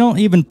don't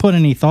even put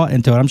any thought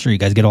into it. I'm sure you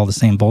guys get all the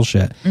same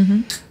bullshit.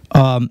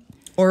 Mm-hmm.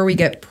 Or we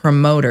get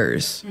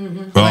promoters.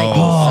 Mm-hmm.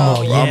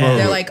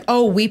 They're like,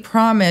 "Oh, we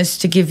promise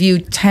to give you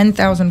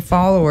 10,000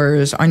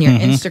 followers on your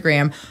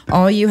Instagram.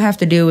 All you have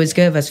to do is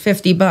give us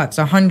 $50,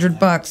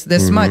 $100,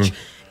 this much,"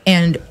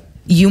 and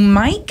you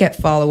might get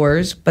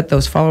followers, but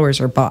those followers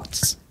are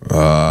bots.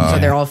 So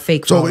they're all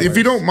fake followers. So if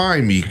you don't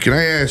mind me, can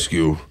I ask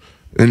you,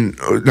 and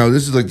now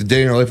this is like the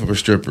day in the life of a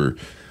stripper.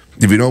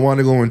 If you don't want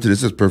to go into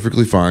this, that's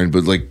perfectly fine.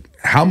 But like,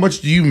 how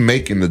much do you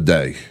make in the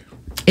day?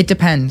 It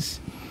depends.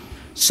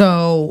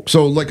 So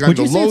like, on would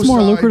you say it's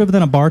more lucrative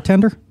than a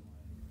bartender?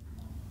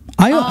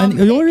 And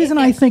the only reason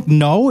I think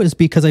no is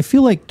because I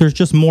feel like there's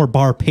just more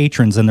bar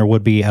patrons than there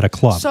would be at a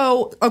club.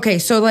 So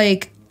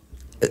like,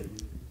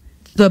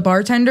 the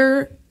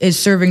bartender is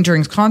serving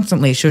drinks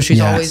constantly, so she's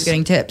always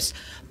getting tips.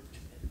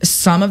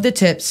 Some of the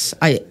tips,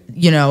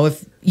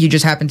 if you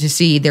just happen to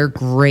see, they're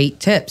great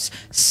tips.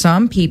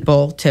 Some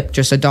people tip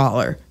just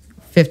 $1,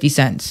 50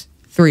 cents,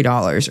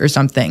 $3 or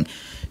something.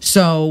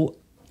 So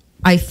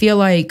I feel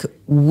like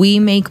we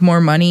make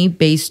more money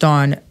based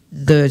on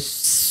the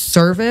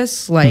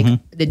service. Like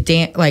the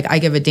dance, like I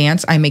give a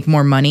dance, I make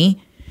more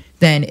money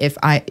than if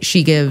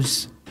she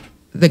gives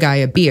the guy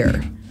a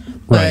beer.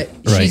 But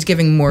she's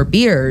giving more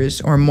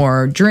beers or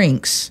more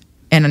drinks,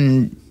 and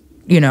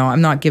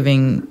I'm not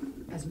giving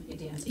as many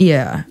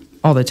dances.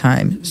 all the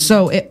time.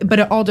 So but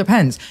it all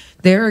depends.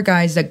 There are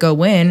guys that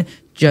go in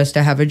just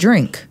to have a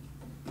drink.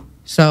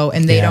 So,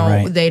 and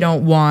they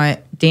don't want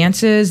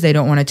dances. They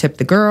don't want to tip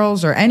the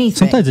girls or anything.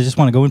 Sometimes they just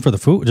want to go in for the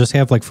food, just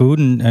have like food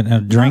and a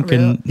drink.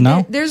 Really. And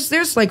no,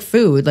 there's like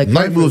food. Like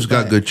Night Move's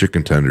got good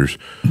chicken tenders,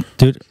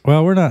 dude.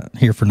 Well, we're not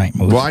here for Night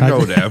Moves. Well, I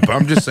know that, but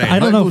I'm just saying. I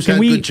don't Night know. Move's got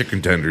good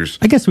chicken tenders.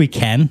 I guess we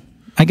can.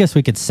 I guess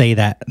we could say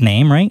that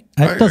name, right?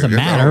 It doesn't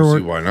matter. I don't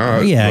see why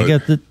not. Yeah, I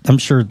guess I'm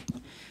sure.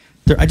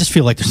 I just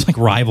feel like there's like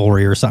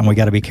rivalry or something. We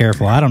got to be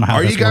careful. I don't know how.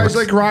 Are you guys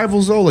like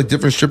rivals though? Like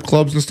different strip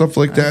clubs and stuff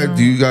like that?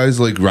 Do you guys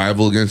like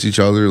rival against each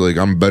other? Like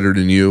I'm better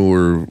than you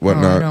or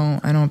whatnot? No,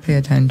 I don't pay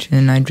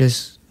attention. You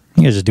guys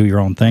just do your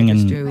own thing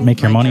and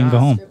make your money and go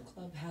home. Strip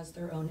club has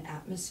their own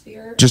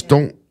atmosphere. Just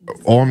don't.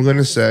 All I'm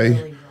gonna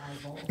say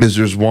is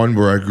there's one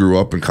where I grew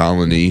up in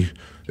Colony.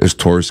 It's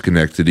towards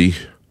Schenectady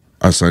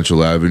on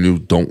Central Avenue.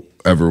 Don't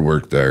ever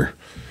work there.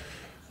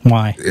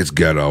 Why? It's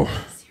ghetto.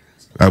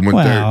 I went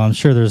there. I'm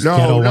sure there's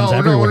ghetto ones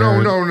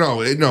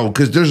everywhere. No,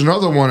 because there's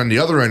another one on the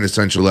other end of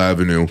Central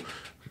Avenue.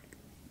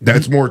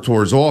 That's more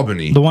towards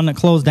Albany. The one that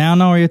closed down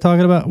now, are you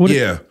talking about? What are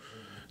you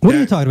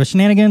talking about?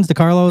 Shenanigans,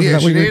 DeCarlos? Yeah,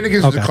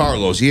 Shenanigans,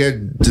 DeCarlos. He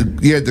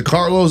had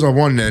DeCarlos on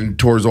one end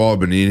towards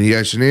Albany, and he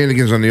had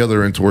Shenanigans on the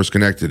other end towards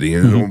Schenectady.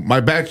 And my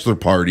bachelor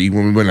party,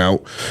 when we went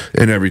out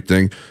and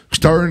everything,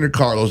 started in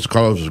DeCarlos.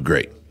 DeCarlos was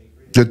great.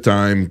 Good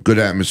time, good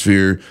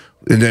atmosphere.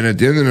 And then at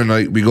the end of the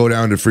night, we go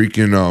down to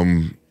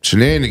freaking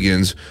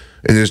Shenanigans,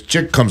 and this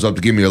chick comes up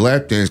to give me a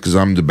lap dance because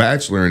I'm the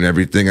bachelor and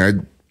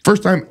everything.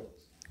 First time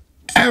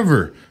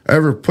ever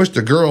pushed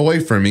a girl away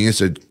from me and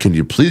said, "Can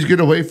you please get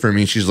away from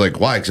me?" And she's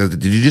like, "Why?" Because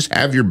did you just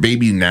have your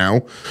baby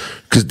now?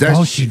 Because that's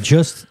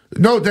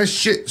that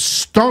shit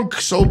stunk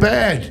so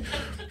bad,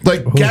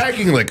 like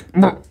gagging, like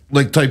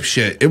type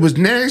shit. It was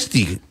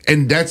nasty,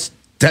 and that's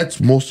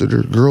most of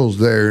their girls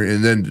there,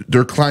 and then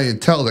their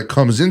clientele that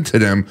comes into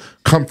them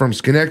come from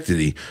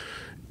Schenectady.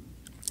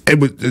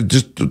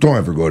 Just don't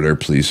ever go there,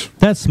 please.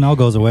 That smell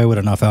goes away with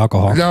enough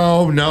alcohol.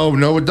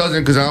 No, it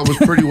doesn't, because I was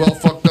pretty well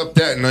fucked up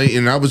that night,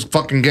 and I was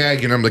fucking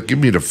gagging. I'm like, get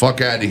me the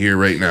fuck out of here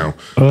right now.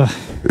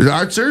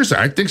 Seriously,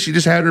 I think she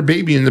just had her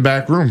baby in the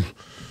back room,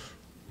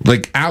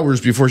 like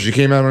hours before she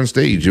came out on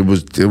stage. It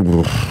was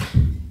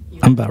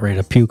I'm about ready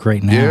to puke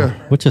right now. Yeah.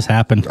 What just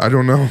happened? I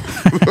don't know.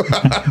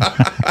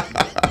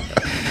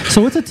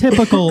 So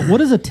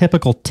what is a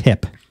typical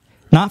tip?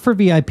 Not for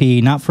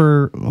VIP, not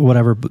for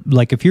whatever. But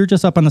like if you're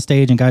just up on the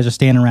stage and guys are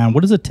standing around,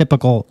 what is a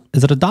typical?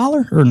 Is it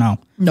 $1 or no?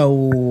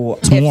 No.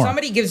 It's if more.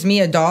 somebody gives me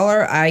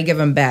 $1, I give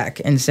them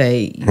back and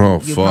say, Oh,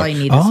 you fuck. probably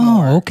need this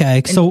more. Okay.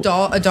 And So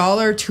 $1,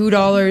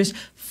 $2,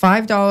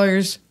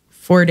 $5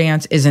 for a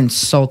dance is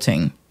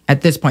insulting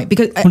at this point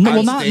because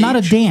not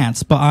a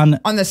dance, but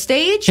on the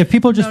stage. If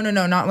people just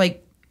no, not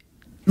like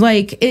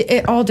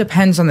it all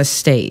depends on the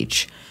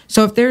stage.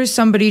 So if there's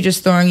somebody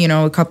just throwing,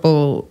 a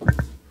couple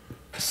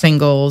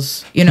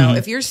singles,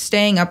 if you're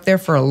staying up there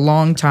for a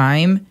long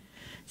time,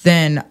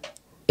 then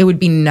it would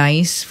be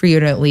nice for you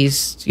to at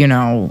least,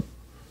 So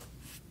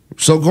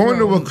going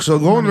to a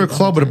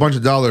club with a bunch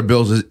of dollar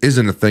bills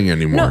isn't a thing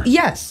anymore. No,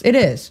 yes, it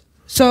is.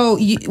 So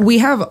we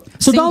have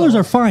dollars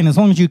are fine as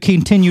long as you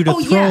continue to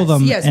throw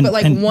them. Yes, but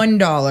like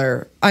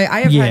 $1.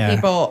 I have had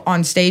people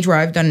on stage where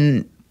I've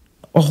done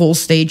a whole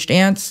stage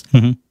dance,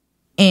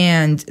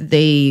 and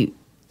the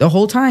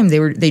whole time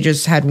they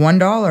just had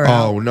 $1 out.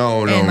 Oh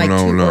no, no.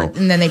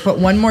 And then they put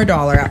one more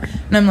 $1 out,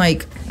 and I'm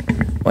like,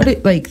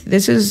 what?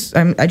 This is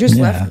I just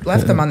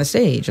left them on the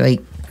stage.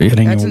 Like it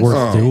ain't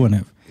worth doing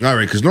it. All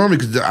right, because normally,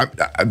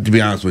 to be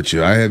honest with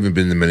you, I haven't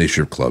been to many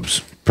strip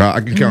clubs. I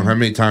can count how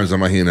many times on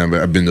my hand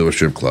I've been to a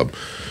strip club,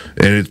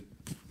 and it's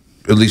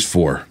at least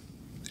 4.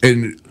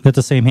 And that's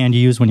the same hand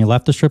you used when you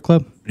left the strip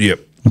club? Yep.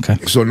 Okay.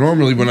 So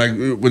normally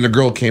when the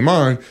girl came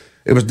on,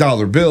 it was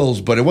dollar bills,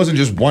 but it wasn't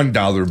just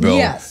 $1 bill.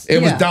 Yes.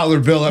 It was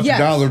dollar bill after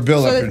dollar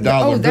bill after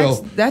dollar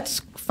bill. That's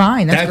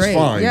fine. That's great.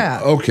 Fine.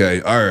 Yeah.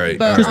 Okay. All right.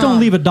 But, just don't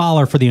leave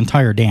 $1 for the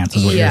entire dance,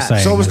 is what you're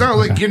saying. So it's not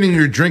like getting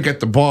your drink at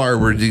the bar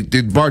where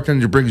the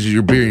bartender brings you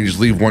your beer and you just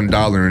leave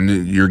 $1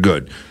 and you're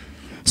good.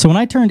 So when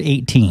I turned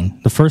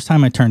 18, the first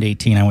time I turned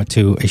 18, I went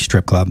to a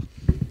strip club,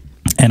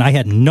 and I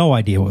had no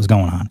idea what was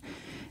going on.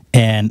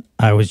 And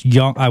I was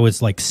young. I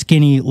was like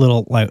skinny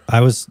little.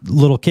 I was a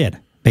little kid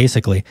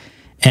basically.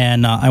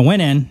 And I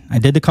went in. I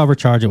did the cover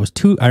charge. It was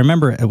 2. I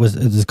remember it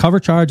was a cover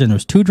charge, and there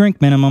was 2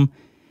 drink minimum.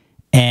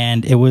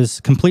 And it was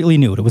completely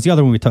nude. It was the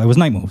other one we talked. It was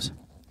Night Moves.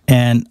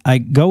 And I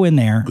go in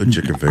there. Good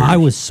chicken fingers. I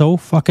was so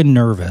fucking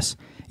nervous.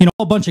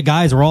 A bunch of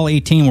guys were all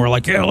 18. We're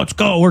like, yeah, let's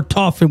go. We're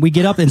tough. And we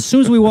get up. And as soon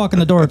as we walk in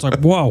the door, it's like,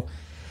 whoa,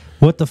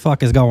 what the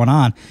fuck is going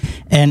on?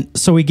 And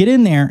so we get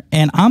in there,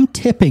 and I'm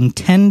tipping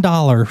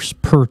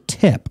 $10 per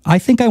tip. I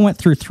think I went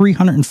through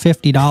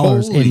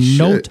 $350 in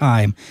no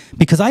time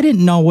because I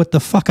didn't know what the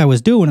fuck I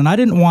was doing. And I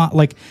didn't want,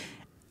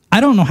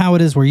 I don't know how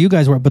it is where you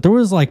guys were, but there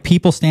was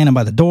people standing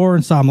by the door,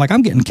 and so I'm like,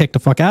 I'm getting kicked the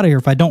fuck out of here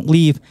if I don't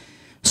leave.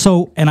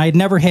 So, and I'd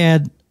never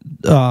had,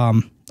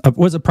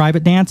 was it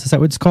private dance? Is that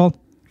what it's called?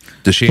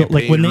 The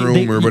champagne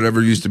room or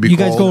whatever it used to be called.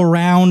 You guys go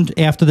around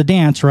after the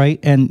dance, right?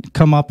 And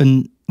come up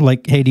and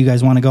hey, do you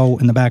guys want to go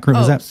in the back room?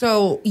 Oh,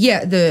 so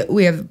yeah,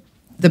 we have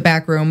the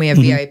back room, we have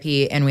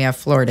VIP, and we have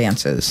floor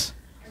dances.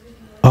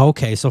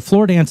 Okay, so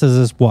floor dances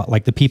is what?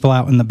 Like the people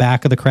out in the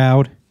back of the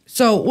crowd?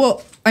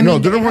 So, I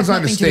mean, they're the ones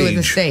on the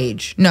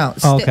stage. No,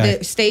 okay.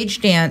 The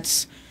stage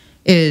dance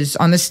is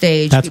on the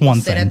stage. That's people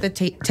one sit thing. at the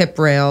tip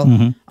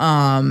rail,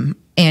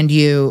 and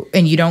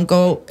you don't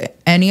go.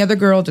 Any other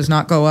girl does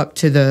not go up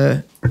to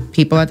the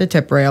people at the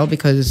tip rail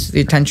because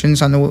the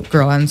attention's on the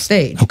girl on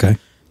stage. Okay.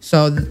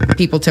 So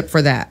people tip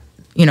for that.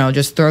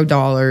 Just throw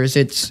dollars.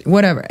 It's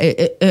whatever.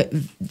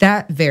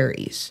 That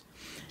varies.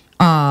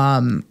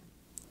 When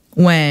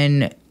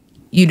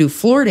you do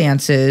floor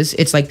dances,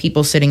 it's like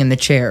people sitting in the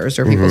chairs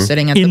or people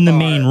sitting at the bar.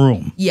 Main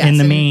room. Yes, in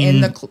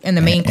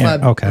the main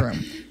club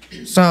room.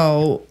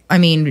 So I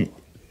mean,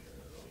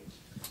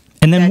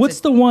 and then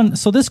what's the one?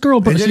 So this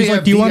girl, but she's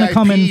like, "Do you want to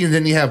come in?" And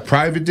then you have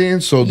private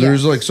dance. So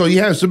there's so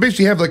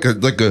basically you have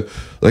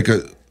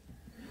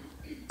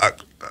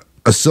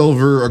a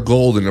silver, a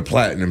gold, and a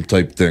platinum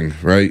type thing,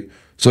 right?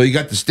 So you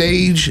got the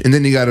stage, and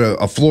then you got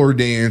a floor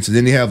dance, and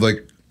then you have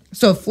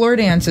So floor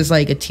dance is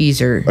like a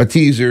teaser. and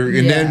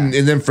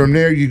then from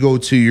there you go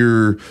to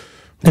your.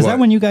 Is that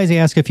when you guys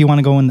ask if you want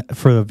to go in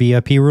for the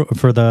VIP room,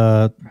 for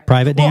the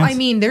private dance? Well, I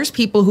mean, there's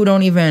people who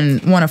don't even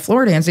want a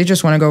floor dance; they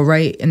just want to go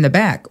right in the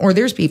back. Or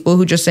there's people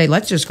who just say,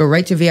 "Let's just go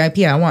right to VIP.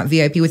 I want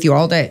VIP with you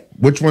all day."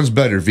 Which one's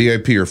better,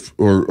 VIP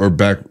or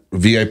back?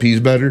 VIP is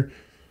better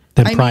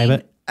than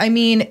private. I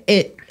mean,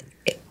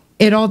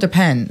 it all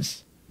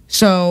depends.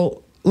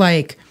 So,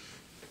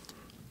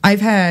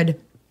 I've had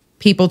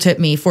people tip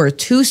me for a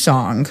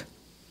 2-song.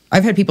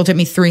 I've had people tip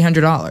me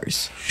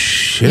 $300.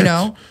 Shit.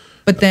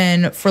 But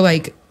then for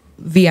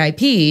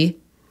VIP,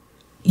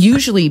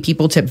 usually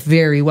people tip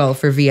very well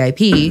for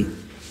VIP.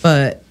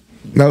 But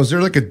now, is there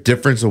a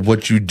difference of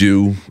what you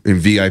do in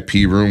VIP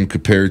room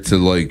compared to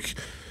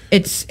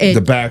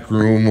the back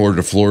room or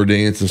the floor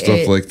dance and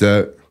stuff like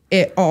that?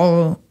 It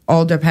all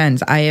all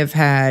depends. I've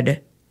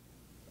had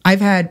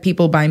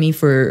people buy me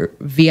for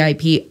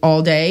VIP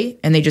all day,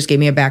 and they just gave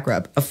me a back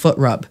rub, a foot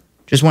rub.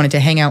 Just wanted to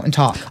hang out and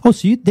talk. Oh,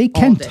 so they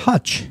can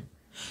touch.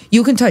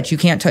 You can touch. You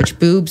can't touch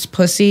boobs,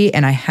 pussy,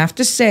 and I have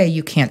to say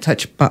you can't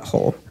touch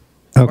butthole.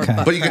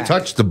 Okay. But you can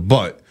touch the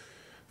butt,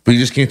 but you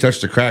just can't touch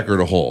the crack or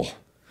the hole.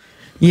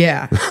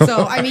 Yeah.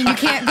 So, I mean, you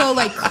can't go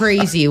like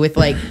crazy with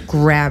like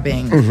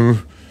grabbing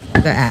the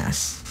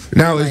ass.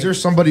 Now, is there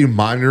somebody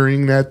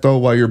monitoring that though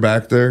while you're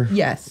back there?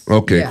 Yes.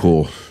 Okay, Yeah.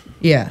 cool.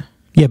 Yeah.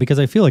 Yeah, because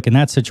I feel like in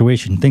that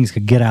situation, things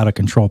could get out of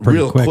control pretty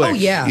Real quick. quick. Oh,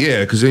 yeah.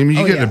 Yeah, because I mean,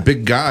 you get a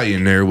big guy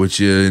in there with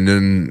you, and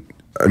then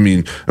I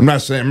mean, I'm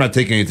not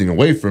taking anything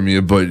away from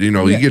you, but you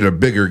know, you get a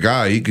bigger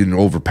guy, he can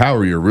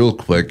overpower you real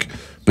quick.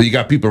 But you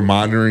got people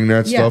monitoring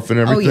that stuff and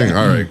everything.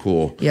 All right,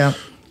 cool. Yeah.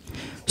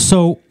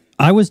 So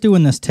I was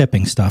doing this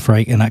tipping stuff,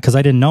 right? And because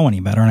I didn't know any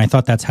better, and I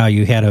thought that's how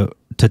you had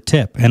to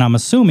tip. And I'm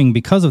assuming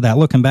because of that,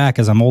 looking back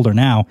as I'm older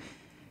now,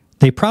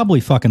 they probably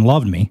fucking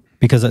loved me.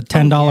 Because at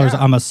 $10,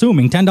 I'm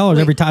assuming $10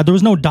 every time. There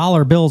was no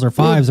dollar bills or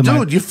fives. Well,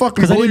 dude, you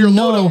fucking blow your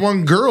load on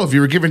one girl if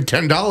you were giving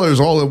 $10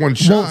 all at one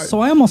shot. Well, so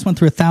I almost went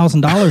through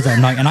 $1,000 that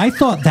night, and I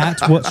thought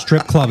that's what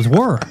strip clubs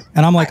were.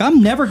 And I'm like,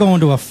 I'm never going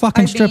to a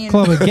fucking strip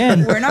club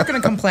again. We're not going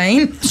to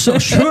complain. So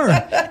sure.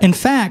 In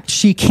fact,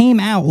 she came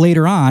out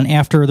later on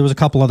after there was a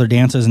couple other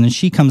dances, and then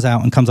she comes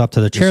out and comes up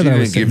to the chair that I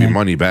was didn't sitting give you in.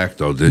 money back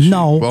though, did she?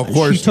 No, well, of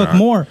course she took not.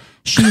 more.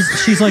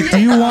 She's like, do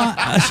you want?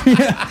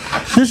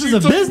 This is a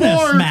business,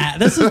 more.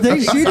 Matt.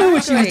 She knew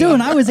what she was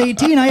doing. I was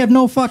 18. I had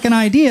no fucking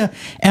idea,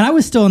 and I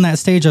was still in that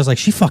stage. I was like,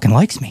 she fucking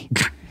likes me.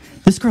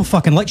 This girl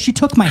fucking like. She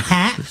took my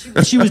hat.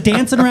 She was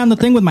dancing around the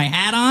thing with my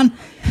hat on.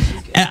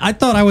 And I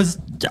thought I was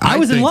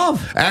in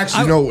love.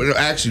 Actually, no.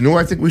 You know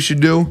what I think we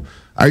should do?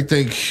 I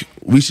think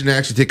we should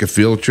actually take a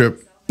field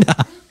trip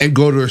and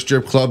go to a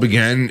strip club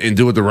again and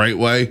do it the right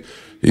way.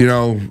 You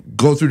know,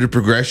 go through the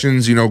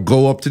progressions, you know,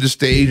 go up to the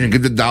stage and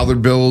get the dollar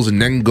bills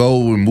and then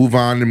go and move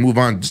on and move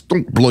on. Just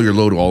don't blow your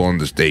load all on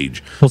the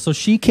stage. Well, so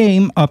she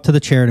came up to the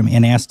chair to me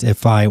and asked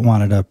if I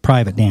wanted a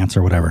private dance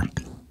or whatever.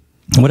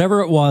 Whatever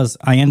it was,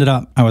 I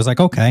was like,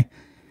 okay.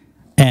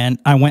 And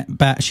I went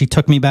back. She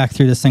took me back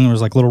through this thing. There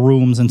was like little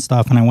rooms and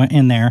stuff. And I went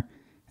in there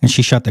and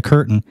she shut the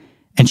curtain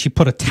and she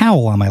put a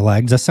towel on my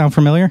leg. Does that sound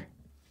familiar?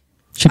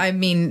 I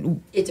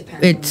mean, it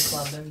depends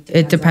on the club.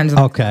 It depends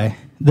on okay.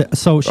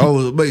 So she,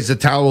 but is the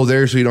towel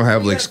there so you don't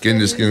have like skin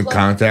to skin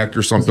contact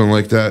or something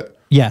like that?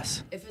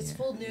 Yes. If it's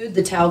full nude,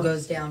 the towel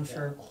goes down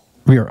for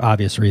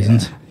obvious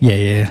reasons.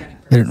 Yeah.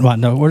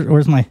 No,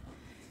 where's my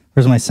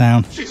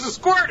sound? She's a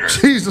squirter.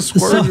 She's a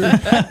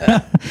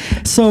squirter.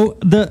 So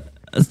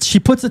she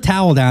puts a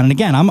towel down, and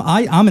again,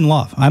 I'm in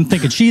love. I'm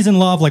thinking she's in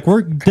love. Like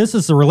this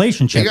is a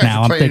relationship you guys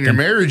now. were I'm planning thinking your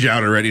marriage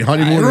out already,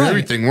 honeymoon and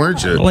everything,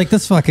 weren't you? Like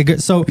this fucking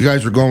good. So you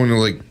guys were going to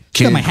like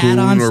got my hat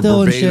on Cancun or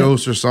still and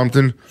Barbados or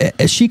something.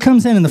 She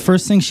comes in, and the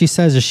first thing she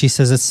says it's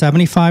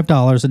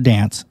 $75 a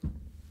dance,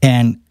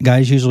 and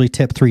guys usually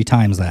tip 3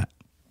 times that.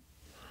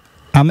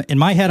 In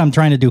my head, I'm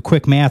trying to do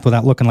quick math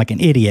without looking like an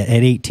idiot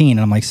at 18, and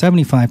I'm like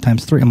 75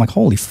 times 3. I'm like,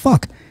 holy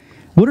fuck.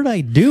 What did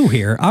I do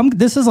here?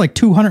 This is like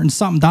 $200 and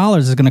something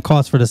is going to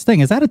cost for this thing.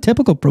 Is that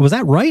was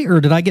that right,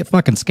 or did I get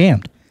fucking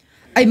scammed?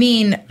 I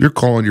mean, you're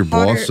calling your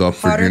boss up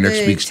for your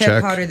next week's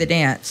check. Hotter the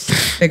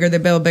dance, bigger the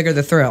bill, bigger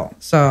the thrill.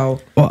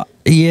 So, well,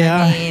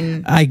 yeah, I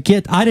mean, I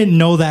didn't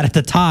know that at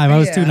the time. I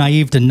was too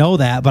naive to know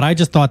that, but I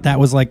just thought that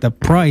was like the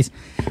price.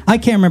 I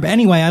can't remember.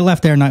 Anyway, I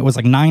left there and it was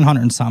like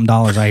 $900 and something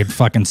I had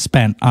fucking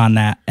spent on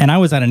that, and I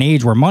was at an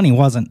age where money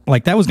wasn't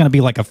like that was going to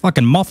be like a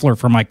fucking muffler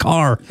for my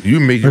car. You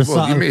made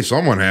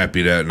someone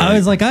happy that night. I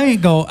was like, I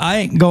ain't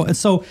go.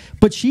 So,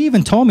 but she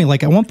even told me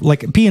like I want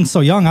like being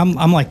so young,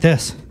 I'm like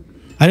this.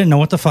 I didn't know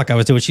what the fuck I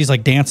was doing. She's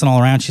like dancing all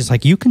around. She's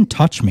like, you can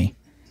touch me.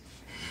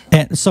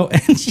 And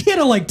she had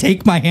to like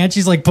take my hand.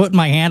 She's like putting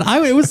my hand.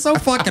 It was so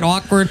fucking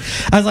awkward.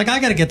 I was like, I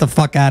got to get the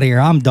fuck out of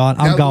here. I'm done.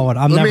 I'm going.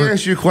 Let me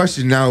ask you a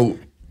question now.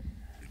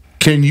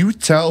 Can you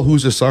tell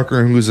who's a sucker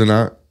and who's a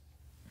not?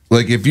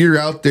 Like if you're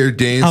out there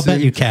dancing. I'll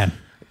bet you can.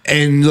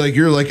 And like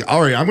you're like,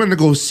 all right, I'm going to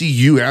go see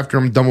you after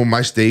I'm done with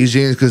my stage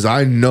dance because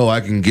I know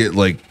I can get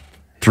like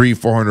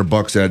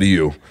 $300-400 out of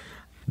you.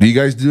 Do you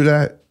guys do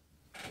that?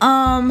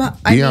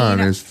 Be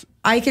honest.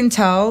 I can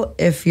tell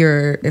if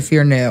you're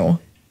new.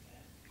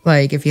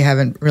 Like if you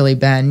haven't really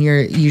been,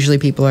 usually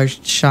people are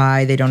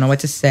shy, they don't know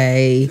what to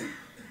say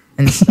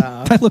and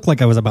stuff. I looked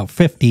like I was about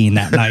 15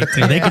 that night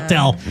too. They could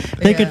tell.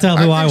 They could tell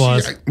who I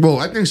was.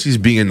 I think she's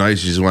being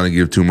nice. She doesn't want to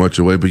give too much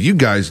away, but you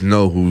guys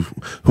know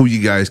who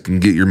you guys can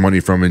get your money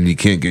from and you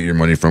can't get your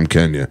money from,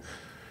 can you?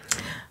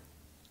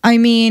 I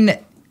mean,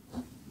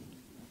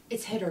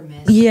 it's hit or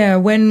miss. Yeah,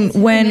 when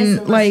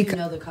like you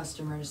know the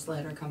customers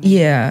that are coming.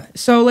 Yeah.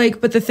 So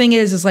like, but the thing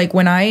is like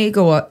when I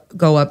go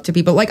up to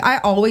people, like I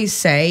always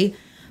say,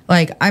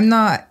 like I'm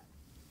not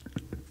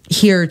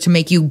here to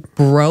make you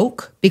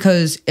broke,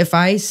 because if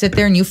I sit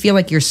there and you feel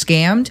like you're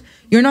scammed,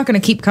 you're not going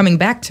to keep coming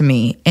back to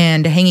me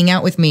and hanging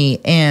out with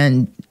me,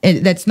 and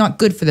that's not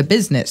good for the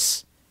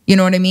business. You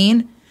know what I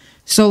mean?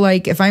 So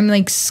like if I'm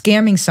like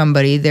scamming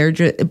somebody,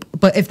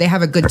 but if they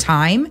have a good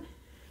time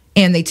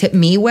and they tip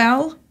me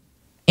well,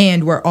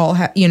 and we're all,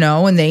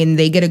 and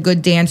they get a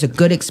good dance, a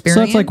good experience.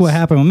 So that's like what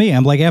happened with me.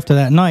 I'm like, after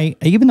that night,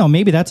 even though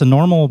maybe that's a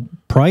normal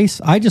price,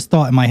 I just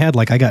thought in my head,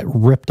 like, I got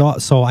ripped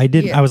off. So I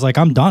didn't, I was like,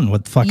 I'm done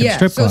with fucking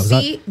strip clubs. So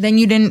see, then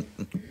you didn't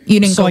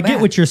so go I back.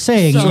 get what you're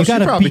saying. So you got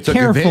to be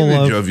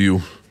careful of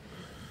you.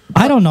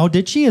 I don't know.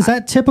 Did she? Is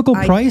that typical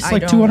price?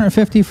 Like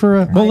 $250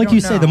 for a? Well, like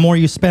you say, the more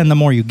you spend, the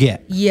more you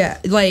get. Yeah,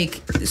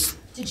 like.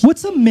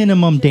 What's the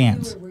minimum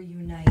dance? Were you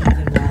naive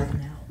and wild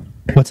and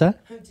out? What's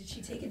that? Did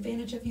she take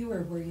advantage of you,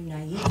 or were you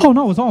naive? Oh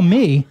no, it was all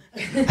me.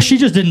 She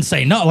just didn't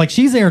say no. Like,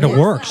 she's there to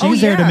work.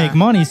 She's there to make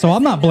money. So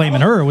I'm not blaming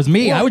her. It was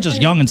me. I was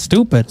just young and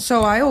stupid.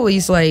 So I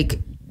always like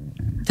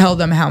tell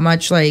them how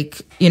much,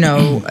 like,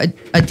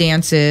 a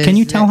dance is. Can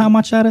you tell how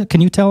much that is? Can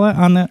you tell that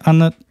on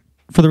the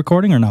for the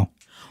recording or no?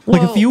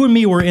 Like, if you and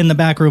me were in the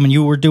back room and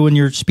you were doing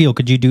your spiel,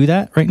 could you do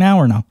that right now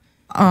or no?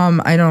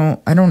 I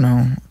don't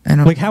know.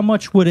 Like, how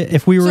much would it,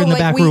 if we were in the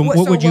back room,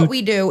 what would you? What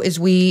we do is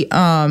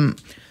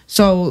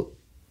so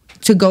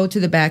to go to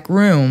the back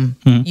room,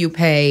 you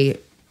pay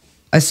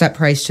a set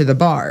price to the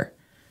bar.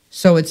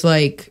 So it's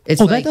like,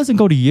 that doesn't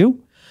go to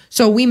you?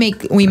 So we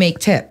make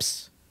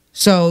tips.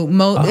 So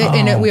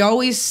and we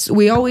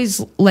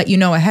always let you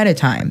know ahead of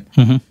time.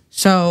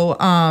 So,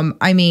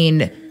 I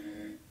mean,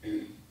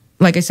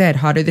 like I said,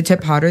 hotter the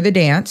tip, hotter the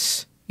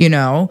dance.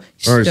 All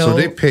right, so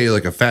they pay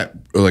like a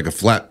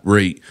flat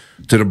rate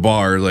to the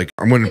bar. Like,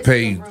 I'm going to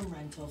pay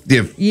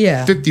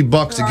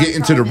 $50 to get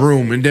into the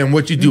room, and then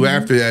what you do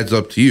after that's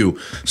up to you.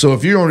 So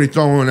if you're only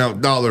throwing out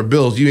dollar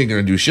bills, you ain't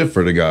going to do shit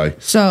for the guy.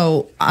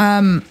 So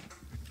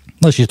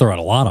unless you throw out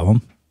a lot of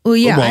them. Well,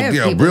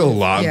 yeah, real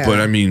lot. Yeah.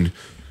 But I mean,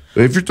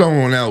 if you're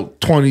throwing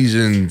out 20s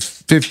and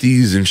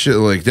 50s and shit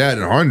like that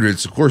and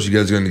hundreds, of course you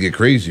guys are going to get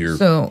crazier.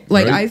 So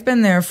like, right? I've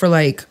been there for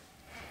like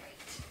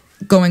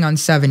going on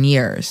 7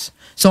 years.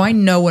 So I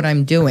know what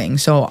I'm doing.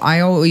 So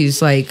I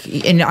always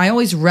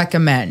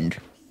recommend,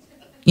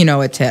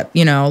 a tip,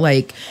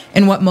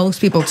 and what most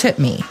people tip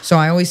me. So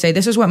I always say,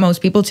 this is what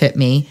most people tip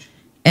me.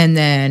 And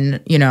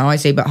then, I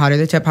say, but hotter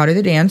the tip, hotter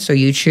the dance. So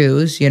you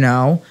choose,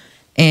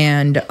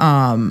 and,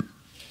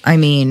 I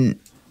mean,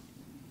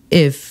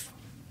 if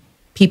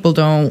people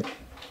don't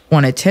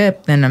want to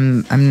tip, then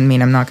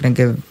I'm not going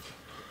to give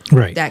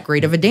that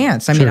great of a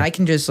dance. I mean, I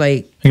can just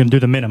like, you can do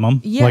the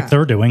minimum, like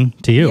they're doing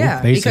to you,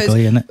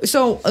 basically.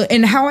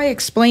 And how I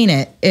explain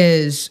it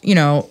is,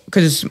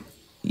 because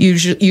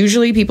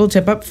usually people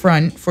tip up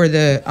front for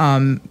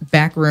the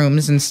back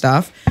rooms and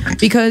stuff,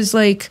 because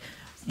like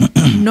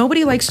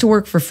nobody likes to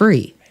work for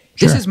free.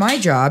 This is my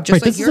job. Just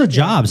like this is a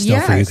job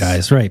still for you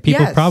guys, right?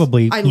 People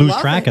probably lose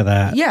track of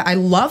that. Yeah, I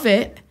love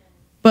it,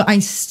 but I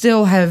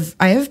still have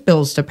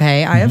bills to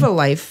pay. I have a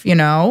life,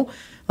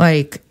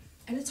 like.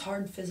 And it's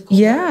hard physical.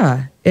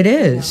 Yeah, it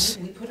is.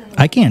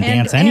 I can't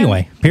dance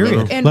anyway,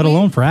 period, let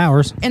alone for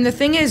hours. And the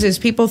thing is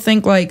people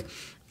think like,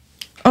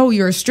 oh,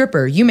 you're a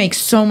stripper, you make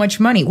so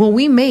much money. Well,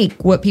 we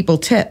make what people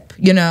tip,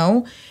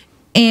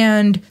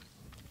 And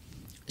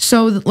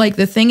so like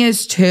the thing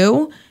is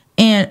too,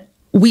 and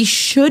we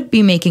should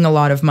be making a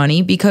lot of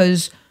money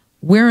because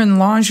we're in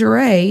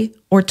lingerie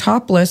or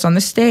topless on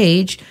the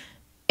stage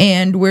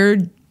and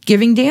we're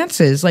giving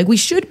dances. Like, we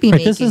should be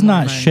making this is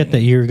not money. Shit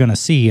that you're going to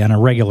see on a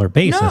regular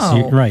basis.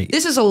 No.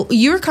 This is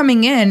you're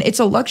coming in, it's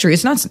a luxury.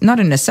 It's not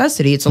a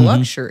necessity, it's a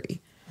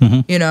luxury.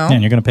 And you're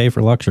going to pay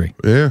for luxury.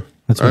 Yeah.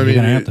 That's what you're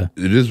going to have to.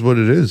 It is what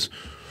it is.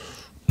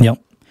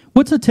 Yep.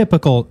 What's a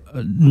typical,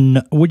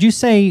 would you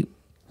say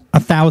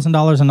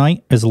 $1,000 a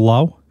night is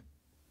low?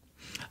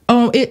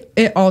 Oh,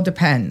 it all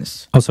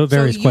depends. Oh, so it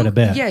varies quite a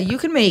bit. Yeah, you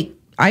can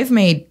I've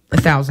made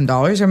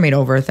 $1,000. I've made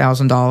over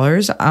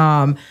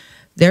 $1,000.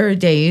 There are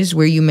days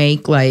where you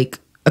make like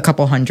a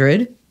couple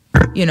hundred.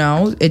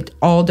 It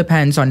all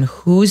depends on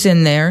who's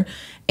in there.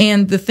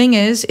 And the thing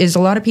is a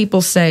lot of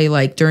people say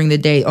like during the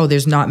day, oh,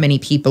 there's not many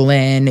people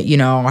in.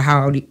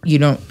 How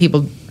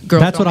people.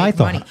 Girls That's what I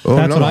thought. Money.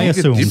 That's what I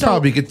assumed. You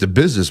probably get the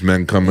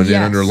businesmen coming in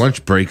on their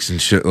lunch breaks and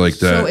shit like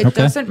that. So it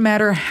doesn't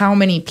matter how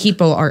many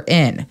people are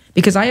in,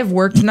 because I have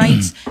worked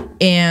nights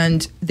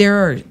and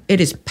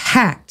it is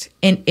packed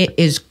and it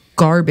is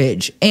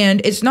garbage. And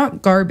it's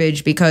not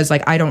garbage because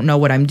like I don't know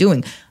what I'm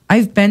doing.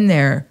 I've been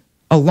there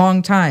a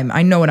long time.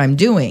 I know what I'm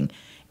doing.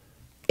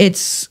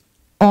 It's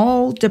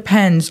all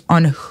depends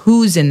on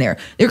who's in there.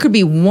 There could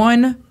be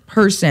one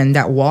person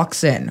that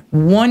walks in,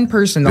 one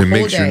person the whole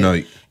makes day. Your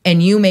night.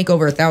 And you make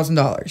over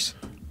 $1,000.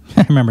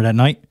 I remember that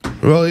night.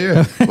 Well,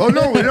 yeah. Well,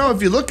 no,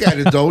 if you look at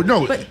it though,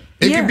 no,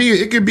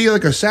 it could be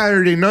like a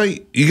Saturday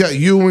night. You got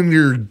you and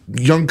your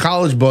young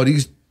college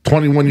buddies,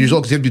 21 years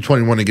old, because you have to be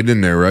 21 to get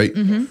in there, right?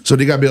 So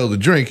they got to be able to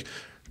drink.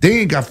 They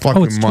ain't got fucking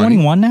money. Oh, it's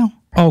 21 now?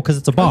 Oh, because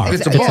it's a bar.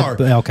 It's a bar.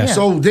 Okay.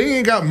 So they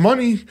ain't got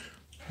money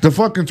to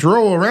fucking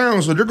throw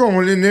around, so they're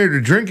going in there to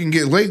drink and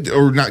get laid,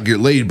 or not get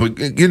laid, but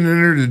getting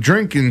in there to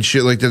drink and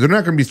shit like that. They're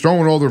not going to be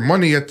throwing all their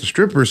money at the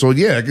stripper. So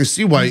yeah, I can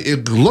see why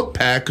it look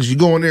packed, because you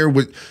go in there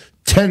with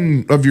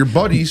 10 of your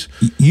buddies.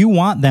 You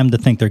want them to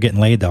think they're getting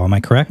laid, though. Am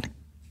I correct?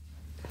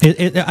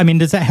 I mean,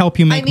 does that help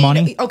you make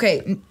money?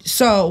 Okay,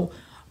 so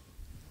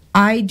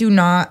I do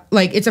not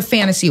like. It's a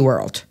fantasy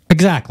world.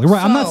 Exactly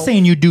right. I'm not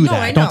saying you do that.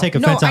 I know. Don't take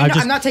offense. No,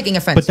 I'm not taking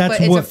offense. But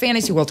it's a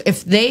fantasy world.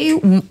 If they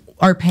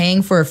are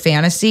paying for a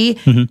fantasy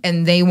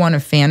and they want a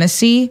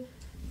fantasy,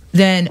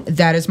 then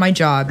that is my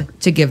job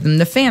to give them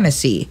the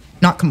fantasy.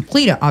 Not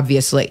complete it,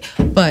 obviously,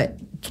 but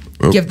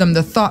give them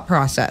the thought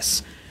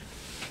process.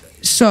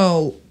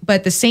 So, but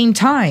at the same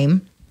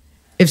time,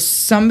 if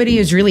somebody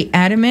is really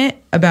adamant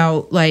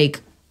about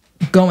like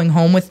going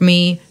home with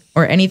me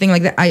or anything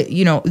like that,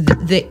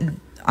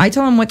 I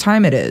tell them what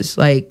time it is.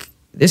 Like,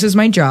 this is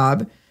my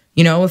job.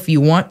 You know, if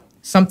you want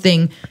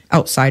something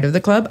outside of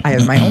the club, I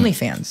have my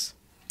OnlyFans.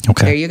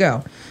 Okay. There you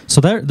go.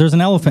 So there's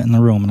an elephant in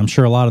the room, and I'm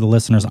sure a lot of the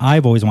listeners,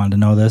 I've always wanted to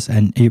know this,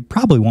 and you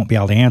probably won't be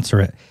able to answer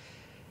it.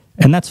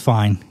 And that's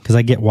fine, because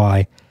I get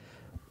why.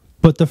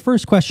 But the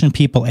first question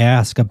people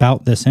ask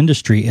about this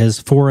industry is,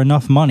 for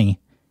enough money,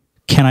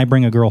 can I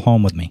bring a girl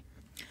home with me?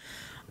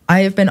 I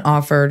have been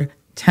offered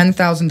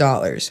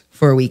 $10,000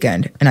 for a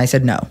weekend, and I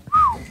said no.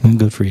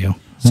 Good for you.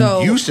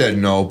 So you said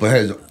no, but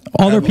has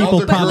other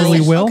people probably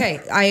girls? will. Okay,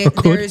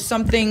 there is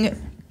something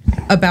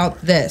about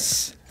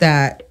this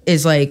that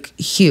is like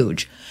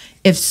huge.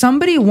 If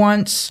somebody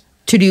wants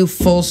to do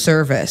full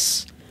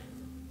service,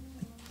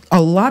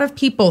 a lot of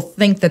people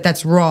think that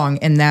that's wrong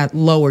and that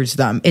lowers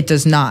them. It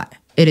does not.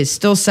 It is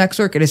still sex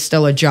work. It is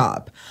still a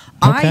job.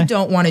 Okay. I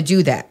don't want to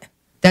do that.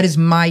 That is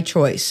my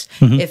choice.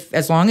 If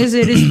as long as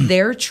it is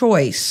their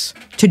choice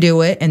to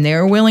do it and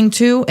they're willing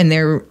to and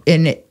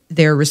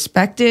they're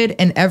respected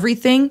and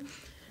everything,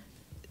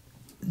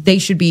 they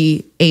should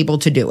be able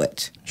to do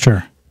it.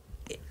 Sure.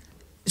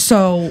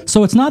 So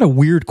it's not a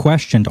weird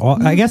question.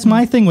 I guess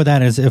my thing with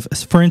that is, if,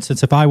 for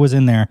instance, if I was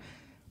in there,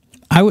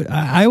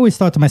 I always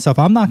thought to myself,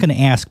 I'm not going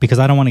to ask because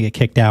I don't want to get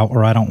kicked out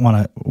or I don't want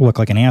to look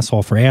like an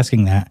asshole for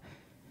asking that.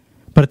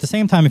 But at the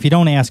same time, if you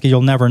don't ask it,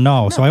 you'll never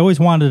know. No. So I always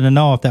wanted to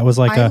know if that was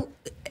like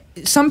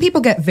some people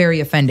get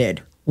very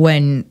offended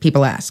when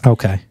people ask.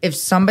 Okay. If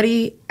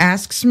somebody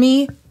asks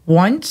me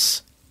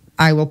once,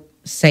 I will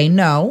say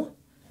no.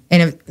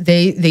 And if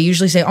they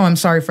usually say, "Oh, I'm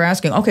sorry for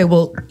asking." Okay,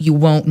 well, you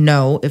won't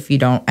know if you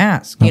don't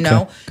ask, you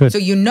know? Good. So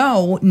you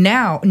know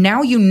now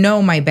you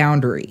know my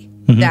boundary.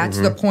 That's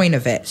the point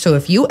of it. So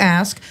if you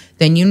ask,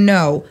 then you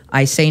know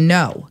I say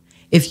no.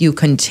 If you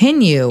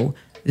continue,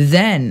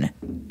 then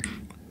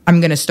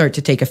I'm going to start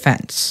to take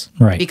offense.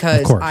 Right.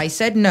 Because I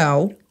said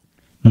no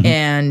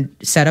and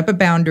set up a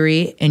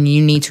boundary, and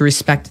you need to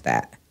respect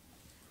that.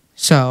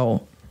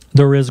 So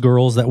there is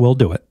girls that will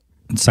do it.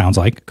 It sounds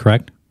like,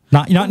 correct?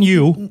 Not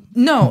you.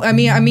 No, I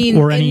mean,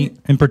 or any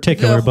in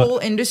particular, the whole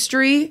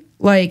industry.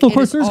 Like, of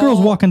course, there's girls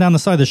walking down the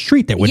side of the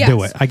street that would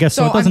do it. I guess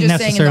so. It doesn't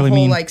necessarily mean, in the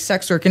whole, mean like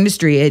sex work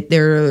industry.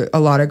 There are a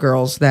lot of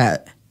girls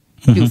that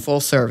do full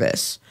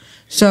service.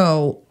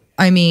 So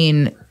I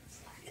mean,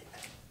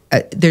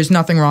 there's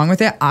nothing wrong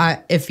with it.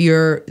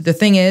 The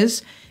thing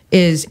is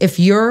if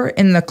you're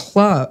in the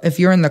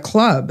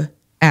club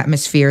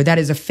atmosphere, that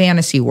is a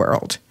fantasy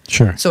world.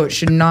 Sure. So it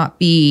should not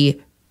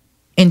be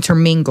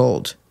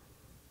intermingled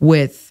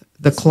with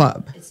the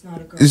club. It's not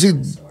a girl. Is it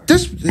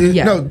this?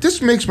 No,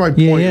 this makes my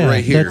point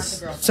right here.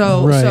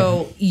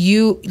 So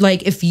you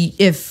like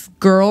if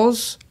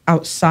girls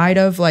outside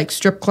of like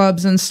strip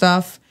clubs and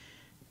stuff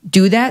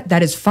do that,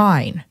 that is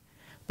fine.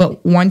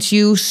 But once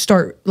you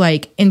start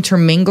like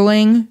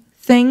intermingling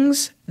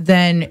things,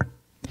 then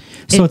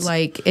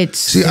it's.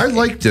 See, I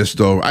like this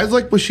though. I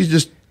like what she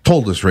just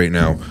told us right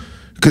now,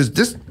 because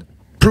this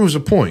proves a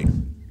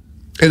point.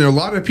 And a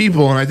lot of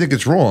people, and I think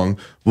it's wrong,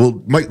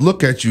 might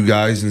look at you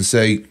guys and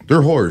say,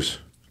 they're whores.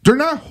 They're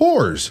not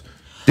whores.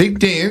 They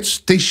dance,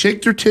 they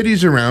shake their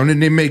titties around,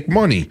 and they make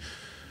money.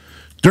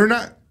 They're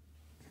not.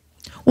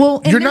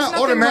 Well, you're not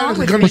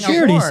automatically going to. She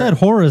already said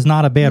whore is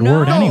not a bad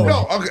word anyway.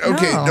 No,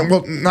 okay. No.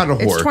 Well, not a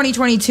whore. It's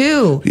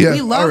 2022. Yeah,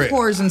 we love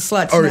whores and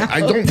sluts. All right, now.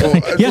 I don't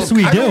know. Yes,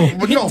 we do.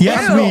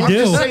 Yes, we do. I'm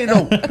just saying,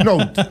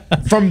 no.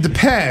 From the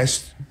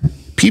past,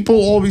 people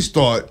always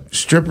thought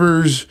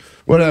strippers,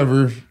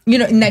 whatever,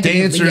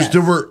 dancers,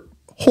 there were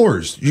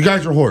whores. You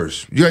guys are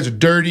whores. You guys are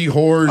dirty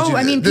whores. Oh,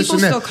 I mean, people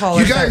still call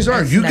you us guys that.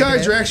 aren't. You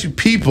guys are actually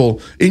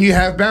people, and you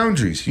have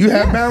boundaries. You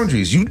have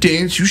boundaries. You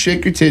dance, you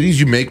shake your titties,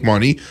 you make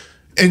money,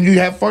 and you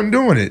have fun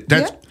doing it.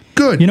 That's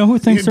good. You know who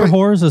thinks they're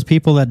whores is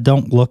people that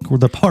don't look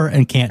the part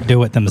and can't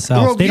do it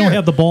themselves. Well, they don't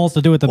have the balls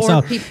to do it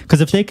themselves. Because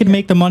if they could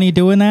make the money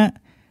doing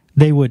that,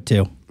 they would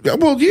too.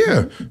 Well,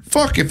 yeah.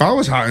 Fuck, if I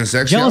was hot and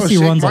sexy, jealousy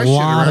runs a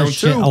lot of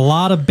shit, a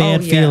lot of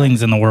bad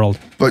feelings in the world.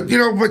 But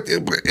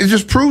it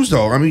just proves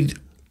though. I mean,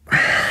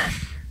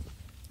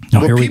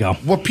 here we go.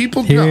 What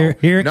people know.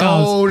 Here it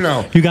comes.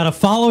 No. You got to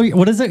follow.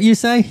 What is it you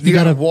say? You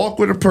got to walk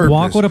with a purpose.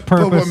 Walk with a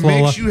purpose. But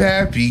what makes you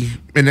happy,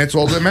 and that's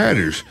all that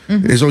matters.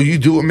 And so you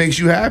do what makes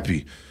you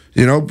happy.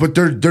 But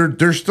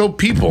they're still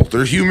people.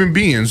 They're human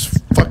beings.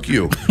 Fuck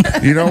you.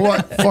 You know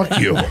what? Fuck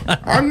you.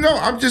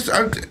 I'm just.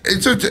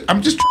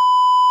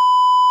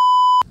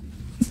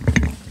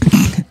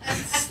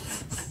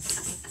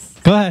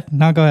 Go ahead.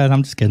 No, go ahead.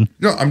 I'm just kidding.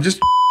 No, I'm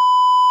just.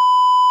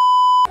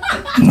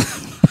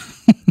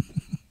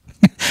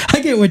 I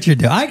get what you're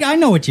doing. I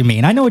know what you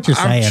mean. I know what you're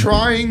saying. I'm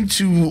trying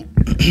to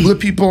let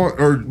people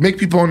or make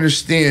people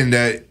understand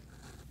that.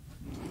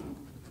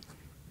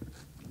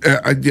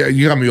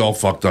 You got me all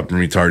fucked up and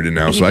retarded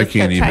now, so I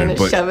can't even. Trying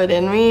to shove it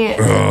in me.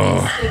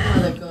 Stigma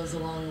that goes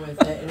along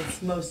with it, and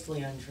it's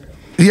mostly untrue.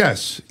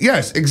 Yes,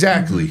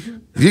 exactly.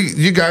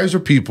 You guys are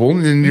people,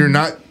 and you're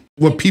not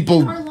what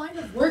people. Our line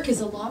of work is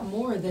a lot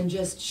more than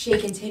just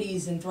shaking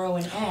titties and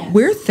throwing ass.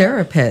 We're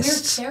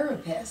therapists. We're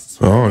therapists.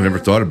 Oh, I never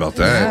thought about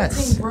that.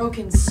 Helping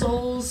broken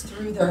souls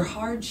through their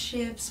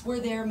hardships. We're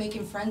there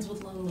making friends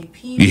with lonely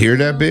people. You hear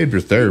that, babe?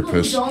 You're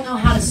therapists. People who don't know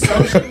how to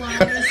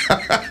socialize.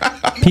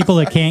 People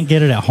that can't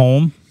get it at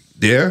home.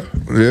 Yeah.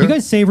 You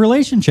guys save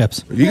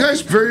relationships. You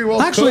guys very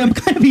well. Actually, I'm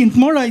kind of being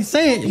more. I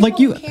say it like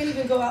you can't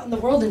even go out in the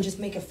world and just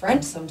make a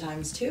friend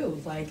sometimes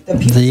too. Like the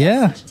people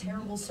have such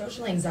terrible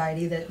social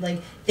anxiety that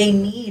like they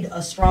need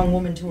a strong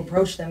woman to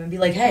approach them and be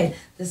like, "Hey,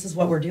 this is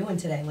what we're doing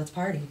today. Let's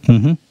party."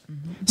 Mm-hmm.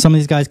 Some of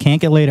these guys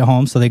can't get laid at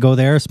home, so they go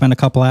there, spend a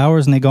couple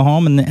hours, and they go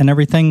home, and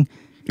everything.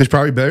 It's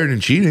probably better than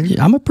cheating.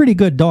 I'm a pretty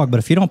good dog, but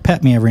if you don't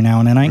pet me every now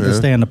and then, I ain't gonna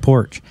stay on the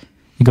porch.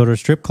 You go to a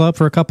strip club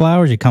for a couple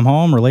hours, you come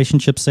home,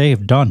 relationship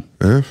saved, done.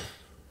 Yeah.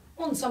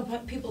 Well, and some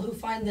people who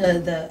find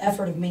the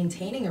effort of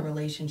maintaining a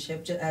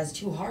relationship as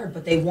too hard,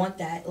 but they want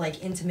that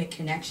like intimate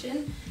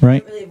connection.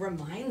 Right. It really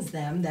reminds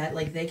them that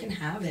like they can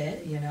have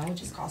it. You know, it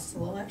just costs a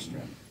little extra.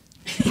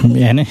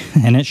 and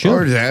it should.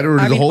 Or that, or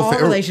the whole all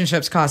thing.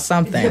 relationships cost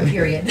something.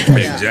 Period.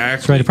 Exactly.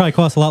 That's right. It probably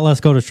costs a lot less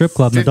to go to a strip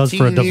club than it does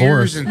for a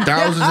divorce. And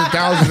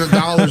thousands of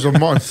dollars a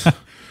month.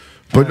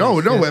 But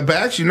but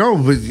actually,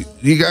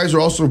 but you guys are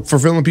also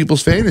fulfilling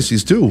people's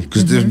fantasies too,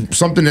 because there's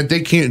something that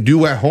they can't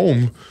do at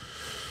home,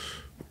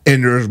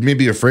 and they're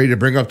maybe afraid to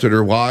bring up to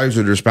their wives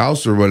or their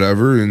spouse or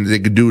whatever, and they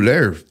could do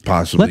there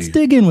possibly. Let's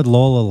dig in with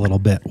Lola a little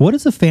bit. What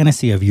is a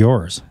fantasy of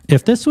yours?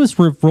 If this was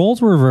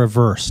roles were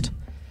reversed,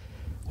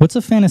 what's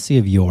a fantasy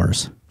of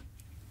yours?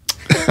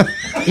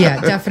 Yeah,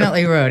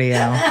 definitely rodeo.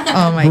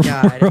 Oh my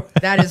god,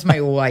 that is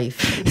my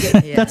wife.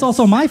 Yes. That's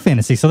also my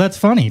fantasy, so that's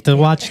funny to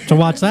watch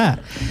that.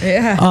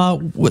 Yeah.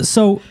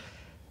 So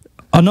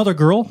another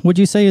girl, would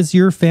you say is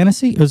your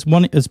fantasy?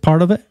 Is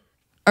part of it?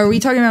 Are we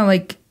talking about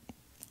like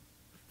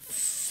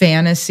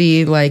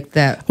fantasy like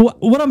that?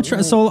 What I'm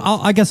trying. So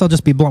I guess I'll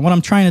just be blunt. What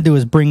I'm trying to do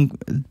is bring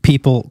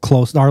people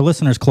close, our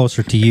listeners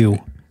closer to you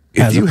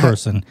as a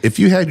person. If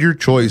you had your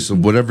choice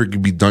of whatever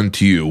could be done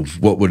to you,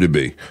 what would it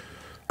be?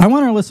 I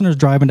want our listeners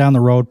driving down the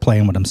road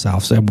playing with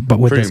themselves, but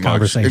with this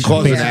conversation,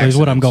 basically, is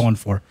what I'm going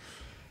for.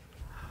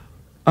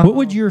 What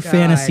would your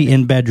fantasy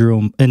in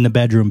the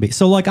bedroom be?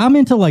 So, like, I'm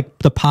into like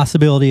the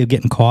possibility of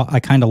getting caught. I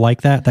kind of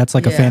like that. That's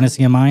like a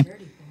fantasy of mine.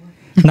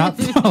 Not.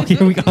 Oh,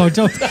 here we go.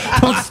 Don't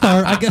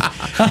start.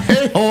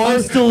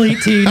 I'm still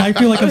 18. I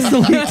feel like I'm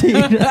still 18.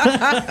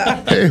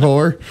 Hey,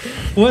 whore.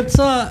 What's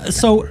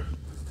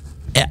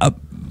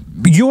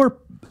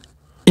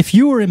if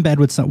you were in bed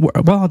with someone,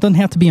 well, it doesn't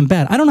have to be in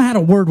bed. I don't know how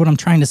to word what I'm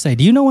trying to say.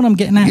 Do you know what I'm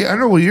getting at? Yeah, I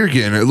know what you're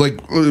getting at. Like,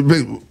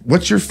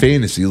 what's your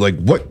fantasy? Like,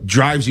 what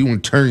drives you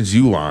and turns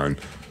you on?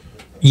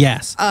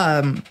 Yes.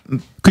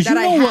 Because you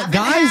know what,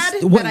 guys?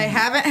 That I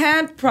haven't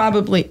had,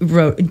 probably,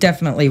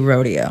 definitely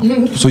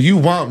rodeo. So you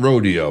want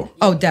rodeo?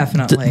 Oh,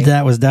 definitely.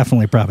 That was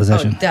definitely a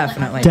proposition. Oh,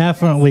 definitely.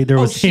 Definitely. There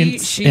was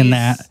hints in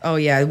that. Oh,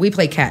 yeah. We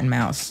play cat and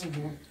mouse.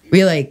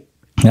 We like...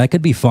 That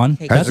could be fun.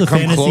 That's a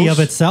fantasy of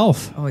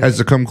itself. Oh, yeah. Has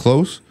it come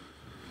close?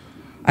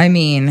 I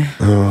mean,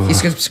 if you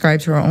subscribe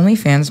to our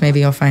OnlyFans, maybe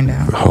you'll find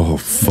out. Oh,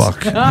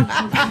 fuck.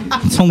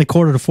 It's only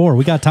 3:45.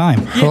 We got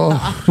time.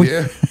 Oh,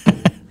 yeah.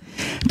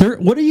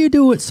 What do you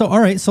do? So,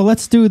 all right. So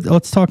let's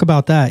talk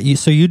about that.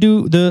 You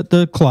do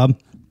the club.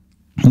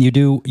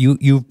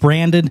 You've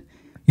branded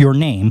your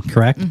name,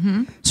 correct?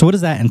 Mm-hmm. So what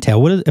does that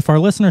entail? If our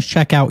listeners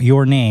check out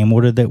your name,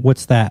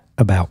 what's that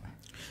about?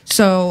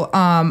 So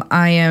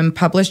I am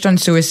published on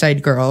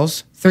Suicide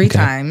Girls 3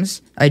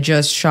 times. I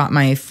just shot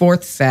my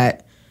 4th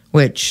set,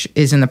 which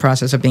is in the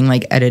process of being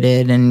like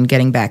edited and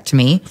getting back to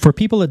me. For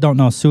people that don't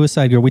know,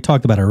 Suicide Girl, we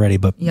talked about it already,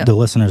 but the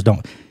listeners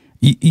don't.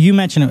 You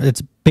mentioned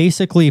it's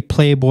basically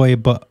Playboy,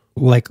 but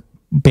like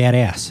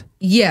badass.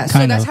 Yeah,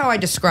 so that's how I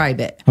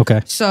describe it.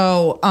 Okay.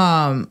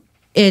 So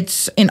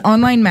it's an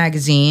online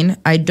magazine.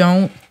 I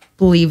don't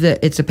believe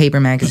that it's a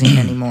paper magazine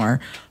anymore,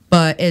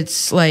 but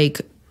it's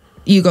like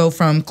you go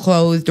from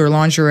clothed or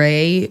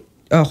lingerie,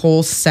 a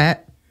whole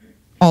set,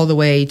 all the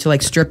way to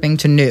like stripping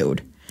to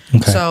nude.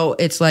 Okay. So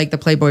it's like the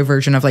Playboy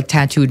version of like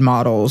tattooed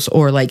models,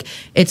 or like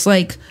it's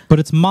like. But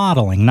it's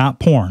modeling, not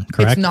porn,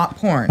 correct? It's not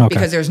porn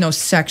because there's no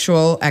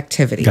sexual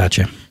activity.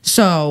 Gotcha.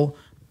 So,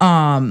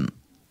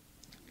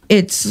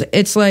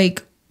 it's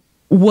like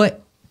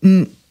what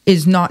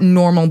is not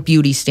normal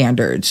beauty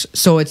standards.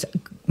 So it's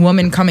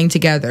women coming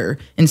together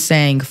and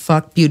saying,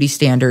 "Fuck beauty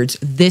standards.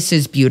 This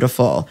is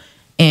beautiful,"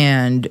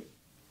 and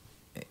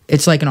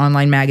it's like an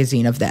online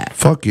magazine of that.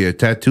 Fuck yeah,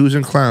 tattoos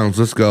and clowns.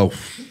 Let's go.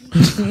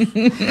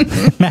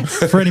 Matt,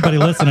 for anybody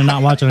listening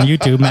not watching on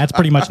YouTube, Matt's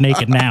pretty much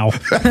naked now.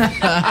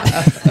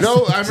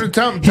 No, I'm gonna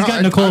tell him. He's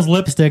got Nicole's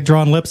lipstick,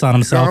 drawing lips on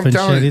himself. I'm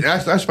telling you,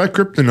 that's my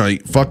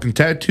kryptonite. Fucking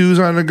tattoos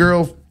on a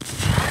girl.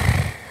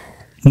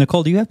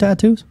 Nicole, do you have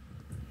tattoos?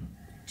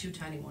 2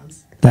 tiny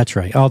ones. That's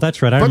right. Oh,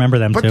 that's right. I remember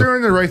them but too. But they're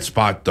in the right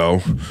spot,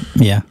 though.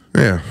 Yeah.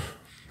 Yeah.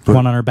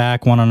 One on her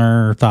back, one on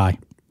her thigh.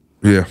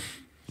 Yeah.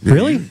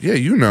 Really? Yeah,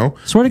 you know.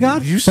 Swear to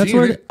God? You seen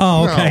it?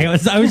 Oh, okay. No.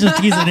 I was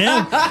just teasing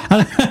him.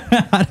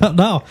 I don't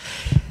know.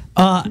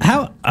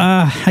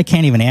 I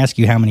can't even ask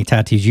you how many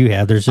tattoos you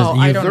have. There's just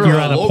you're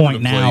at a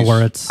point now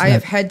where it's. I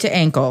have head to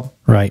ankle.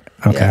 Right.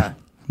 Okay. Yeah.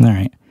 All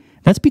right.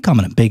 That's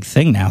becoming a big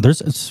thing now.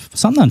 There's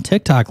something on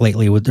TikTok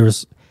lately.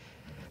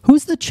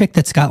 Who's the chick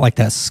that's got like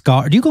that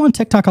scar? Do you go on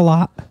TikTok a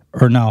lot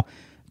or no?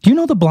 Do you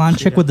know the blonde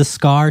chick with the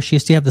scar? She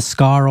used to have the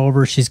scar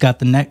over. She's got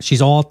the neck.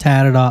 She's all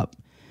tatted up.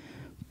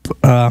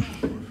 Well,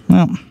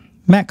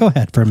 Matt, go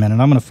ahead for a minute.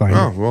 I'm going to find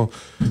it.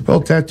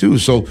 Well,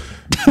 tattoos. So,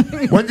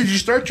 when did you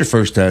start your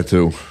first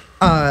tattoo?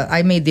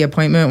 I made the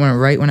appointment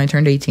right when I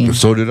turned 18.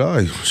 So did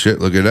I. Shit,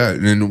 look at that.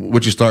 And then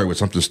what'd you start with?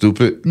 Something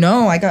stupid?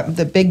 No, I got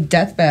the big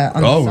death bat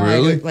on the side.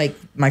 Really? Like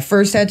my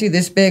first tattoo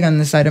this big on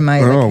the side of my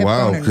hip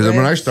wow. Because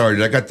when I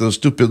started, I got those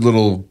stupid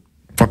little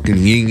fucking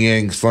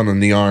yin-yang sun on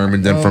the arm,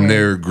 and then from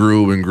there it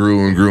grew and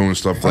grew and grew and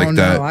stuff like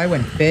that. I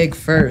went big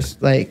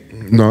first. Like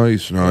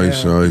Nice.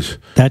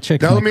 That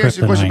chick. Now let me ask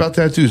you a question about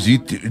tattoos. Do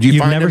you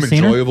find them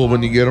enjoyable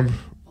when you get them?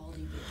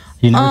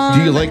 Do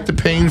you like the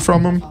pain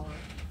from them?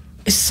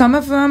 Some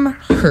of them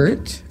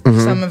hurt.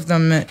 Some of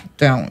them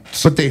don't.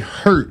 But they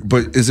hurt.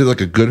 But is it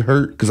like a good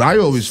hurt? Because I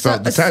always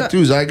felt the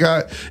tattoos I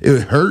got,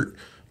 it hurt,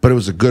 but it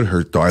was a good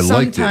hurt though. I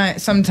liked it.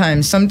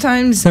 Sometimes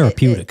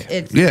therapeutic.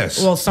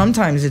 Yes. Well,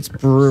 sometimes it's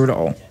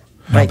brutal.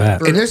 Like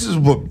that. And this is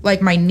what,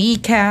 like my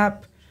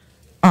kneecap,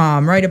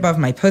 right above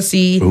my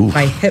pussy,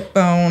 my hip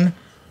bone,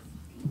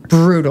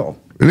 brutal.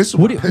 And this is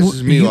what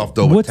pisses me off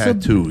though with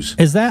tattoos.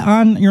 Is that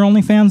on your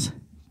OnlyFans?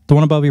 The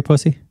one above your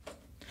pussy?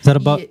 Is that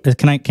above?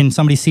 Can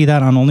somebody see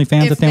that on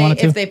OnlyFans if they wanted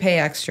to? If they pay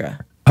extra.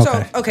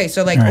 Okay.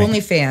 So like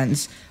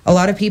OnlyFans, a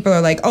lot of people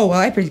are like, oh, well,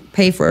 I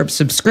pay for a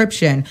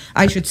subscription.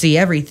 I should see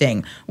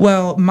everything.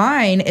 Well,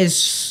 mine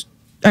is,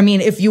 I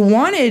mean, if you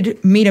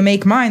wanted me to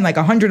make mine like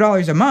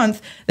 $100 a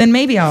month, then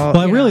maybe I'll.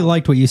 Well, I really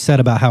liked what you said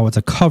about how it's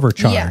a cover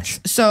charge. Yes.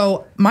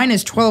 So mine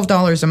is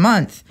 $12 a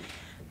month,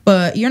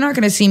 but you're not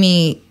going to see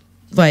me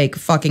like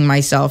fucking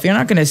myself. You're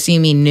not going to see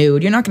me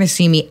nude. You're not going to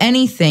see me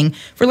anything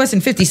for less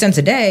than 50 cents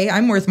a day.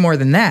 I'm worth more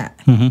than that.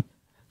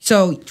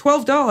 So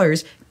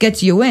 $12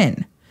 gets you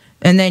in.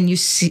 And then you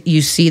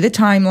see the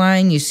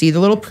timeline, you see the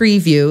little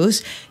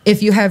previews.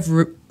 If you have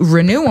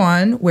renew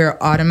on, where it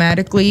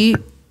automatically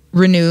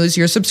renews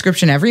your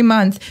subscription every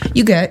month,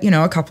 you get,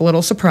 a couple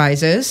little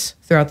surprises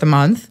throughout the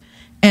month.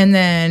 And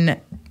then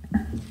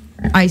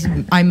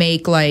I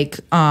make like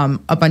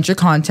a bunch of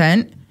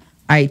content.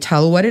 I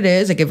tell what it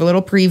is, I give a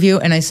little preview,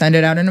 and I send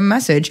it out in a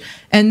message.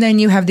 And then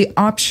you have the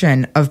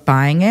option of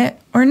buying it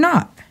or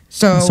not.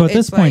 So at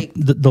this point,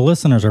 the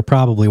listeners are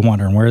probably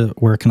wondering,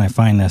 where can I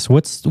find this?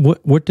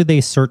 What do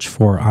they search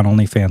for on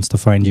OnlyFans to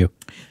find you?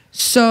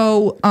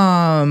 So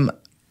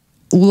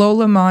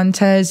Lola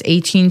Montez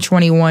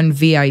 1821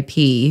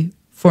 VIP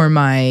for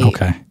my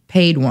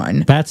paid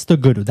one. That's the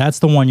good. That's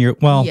the one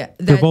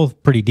they're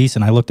both pretty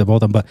decent. I looked at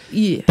both of them, but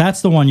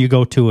that's the one you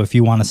go to if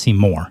you want to see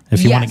more.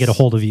 If you want to get a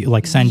hold of you,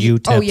 like send you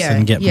tips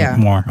and get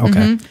more.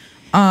 Okay.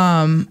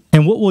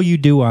 And what will you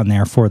do on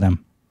there for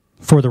them?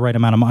 For the right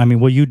amount of money? I mean,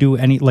 will you do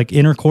any like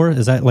intercourse?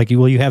 Is that like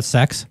will you have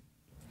sex?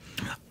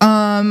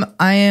 I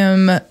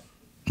am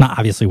not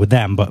obviously with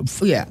them, but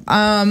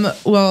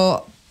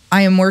well,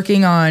 I am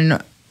working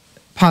on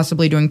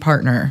possibly doing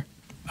partner.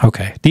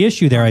 Okay. The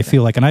issue there, I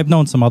feel like, and I've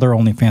known some other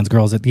OnlyFans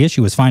girls, that the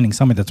issue is finding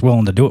somebody that's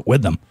willing to do it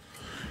with them.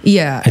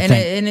 Yeah,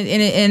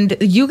 and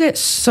you get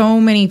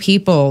so many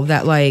people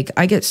that like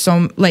I get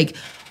so like.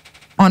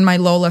 On my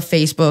Lola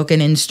Facebook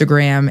and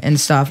Instagram and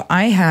stuff,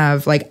 I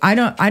have like I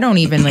don't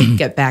even like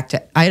get back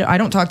to I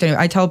don't talk to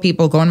anyone. I tell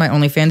people go on my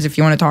OnlyFans if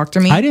you want to talk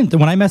to me.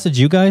 When I messaged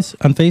you guys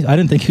on Facebook, I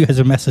didn't think you guys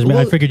would message me.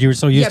 I figured you were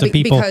so used to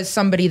people because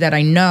somebody that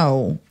I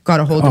know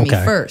got a hold of me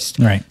first.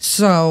 Right.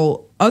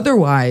 So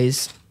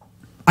otherwise,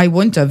 I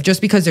wouldn't have,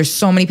 just because there's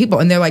so many people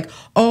and they're like,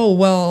 oh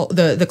well,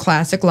 the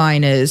classic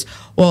line is,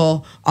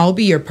 well, I'll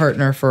be your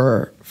partner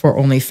for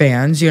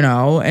OnlyFans,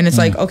 and it's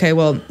like, okay,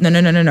 well, no.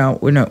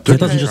 It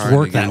doesn't just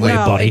work that way,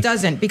 buddy. No, it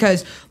doesn't,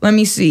 because let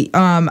me see,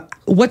 how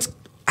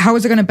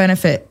is it going to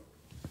benefit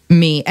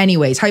me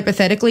anyways?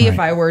 Hypothetically, if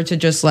I were to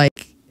just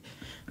like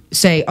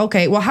say,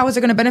 okay, well, how is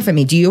it going to benefit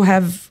me? Do you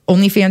have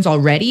OnlyFans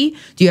already?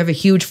 Do you have a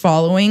huge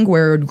following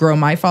where it would grow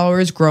my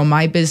followers, grow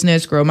my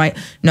business,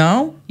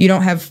 no?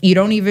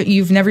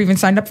 You've never even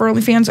signed up for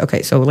OnlyFans?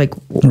 Okay, so like,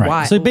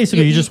 why? So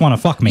basically you just want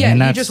to fuck me. Yeah,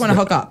 and you just want to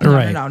hook up. No.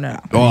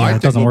 Oh, I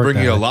think it'll bring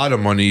you a lot of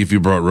money if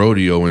you brought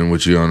Rodeo in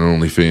with you on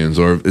OnlyFans,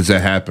 or has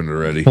that happened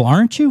already? Well,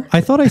 aren't you?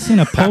 I thought I seen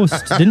a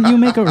post. Didn't you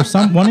make one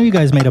of you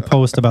guys made a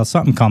post about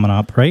something coming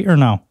up, right? Or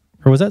no?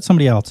 Or was that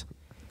somebody else?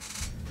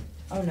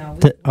 Oh no!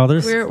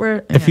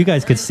 If you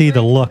guys could see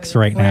the looks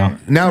right now.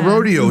 Now,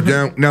 Rodeo.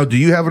 Now, do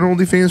you have an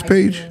OnlyFans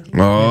page?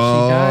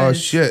 Oh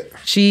shit!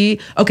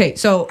 Okay.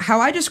 So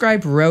how I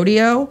describe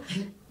Rodeo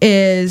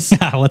is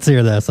let's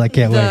hear this. I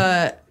can't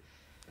wait.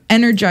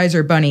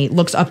 Energizer Bunny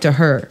looks up to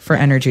her for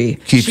energy.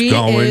 Keeps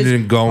going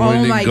and going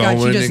Oh my and God,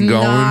 going she does and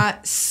going.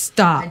 not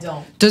stop. I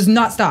don't. Does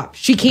not stop.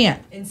 She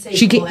can't.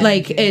 She can't.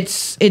 Like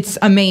it's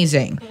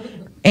amazing.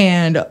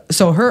 And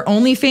so her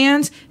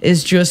OnlyFans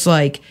is just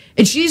like,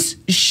 and she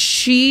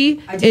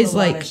is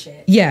like,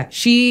 yeah,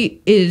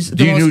 she is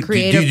the most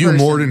creative. Do you do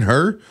more than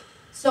her?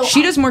 So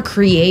she does more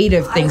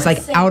creative things,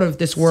 like out of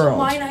this world. So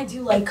mine, I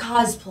do like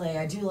cosplay.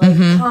 I do like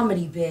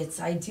comedy bits.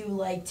 I do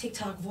like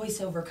TikTok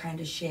voiceover kind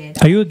of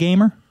shit. Are you a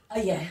gamer?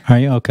 Yeah. Are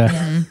you? Okay.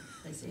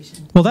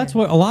 Well, that's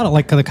what a lot of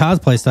like the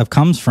cosplay stuff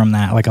comes from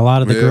that. Like a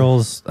lot of the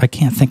girls, I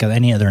can't think of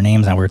any of their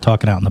names that we were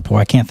talking out in the pool.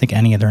 I can't think of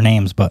any of their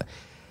names, but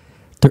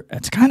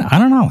it's kind of, I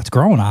don't know, it's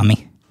growing on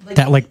me.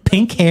 That like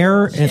pink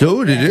hair.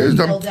 Dude, it is.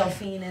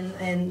 Delphine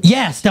and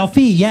yes,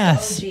 Delphine,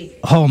 yes.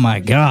 Oh my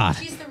God.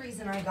 She's the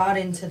reason I got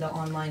into the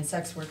online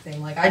sex work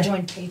thing. Like I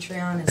joined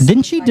Patreon. And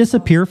Didn't she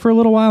disappear for a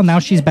little while? Now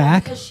she's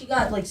back? Because she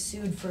got like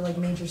sued for like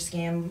major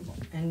scam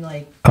and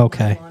like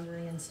okay.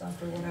 laundering and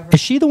stuff or whatever. Is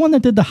she the one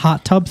that did the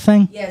hot tub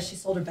thing? Yeah, she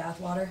sold her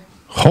bathwater.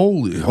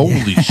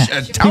 Holy shit.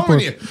 I'm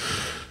telling you.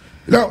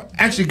 No,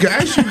 actually, can I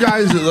ask you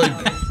guys, like,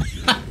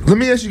 let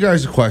me ask you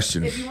guys a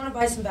question. If you want to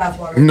buy some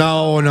bathwater.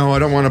 No, I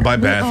don't want to buy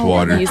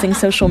bathwater. Using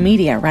social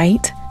media,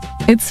 right?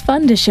 It's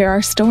fun to share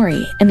our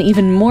story, and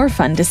even more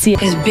fun to see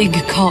his big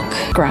cock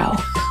grow.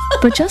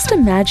 But just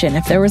imagine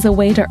if there was a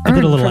way to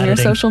earn from your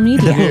social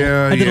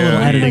media. I did a little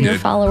editing. Your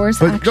followers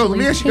but no, let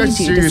me ask you guys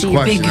a serious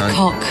question.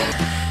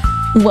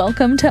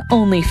 Welcome to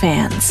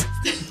OnlyFans.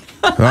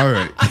 All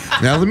right.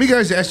 Now, let me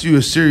guys ask you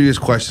a serious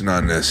question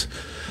on this.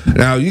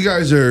 Now, you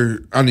guys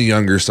are on the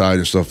younger side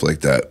and stuff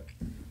like that.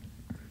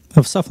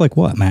 Of stuff like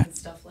what, Matt?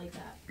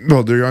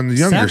 No, they're on the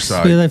younger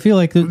side. Because I feel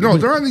like no,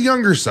 they're on the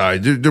younger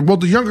side. They're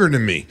younger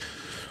than me.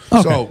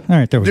 Okay. So all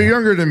right, there we they're go.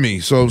 younger than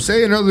me. So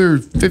say another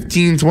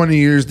 15, 20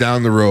 years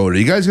down the road, are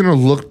you guys gonna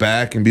look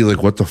back and be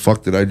like, "What the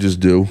fuck did I just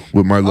do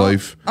with my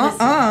life?"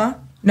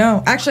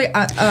 No, actually,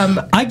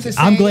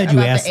 I'm glad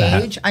you asked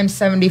that. Age, I'm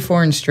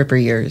 74 in stripper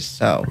years,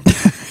 so.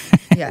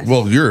 Yes.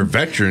 Well, you're a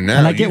veteran now.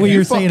 And I get what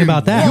you're saying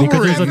about that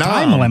because there's a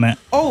time limit.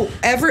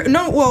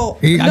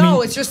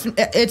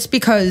 It's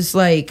because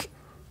like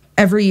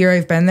every year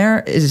I've been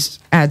there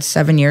adds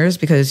 7 years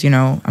because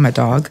I'm a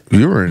dog.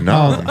 You were a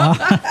nom.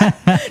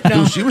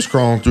 Dude, she was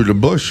crawling through the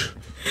bush.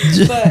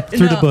 Through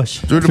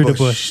the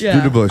bush.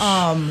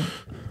 Yeah.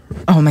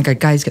 Oh my God,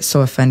 guys get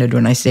so offended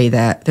when I say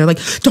that. They're like,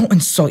 "Don't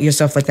insult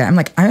yourself like that." I'm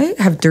like, I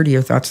have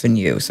dirtier thoughts than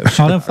you. So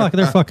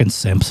they're fucking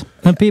simps.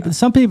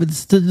 Some people,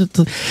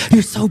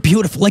 you're so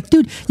beautiful. Like,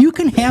 dude, you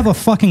can have a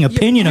fucking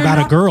opinion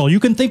about a girl.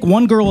 You can think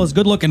one girl is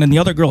good looking and the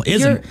other girl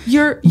isn't.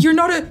 You're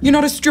not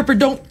a stripper.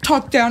 Don't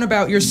talk down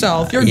about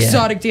yourself. You're an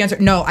exotic dancer.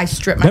 No, I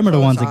strip my Them are the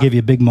ones off. that give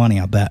you big money,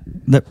 I bet.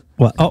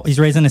 What? Oh, he's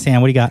raising his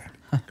hand. What do you got?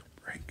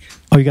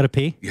 Oh, you got to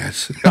pee?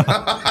 Yes.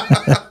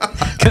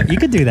 You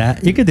could do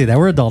that.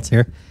 We're adults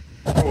here.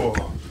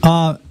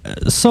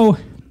 So, I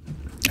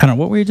don't know.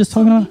 What were you just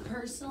talking about?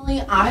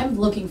 Personally, I'm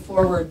looking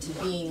forward to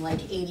being like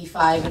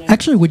 85. And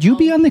actually, would you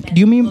be on the? Do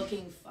you mean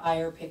looking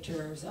fire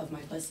pictures of my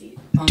pussy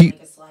on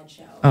like a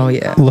slideshow? Oh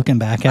yeah. Looking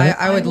back at it,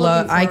 I would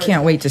love. I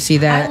can't wait to see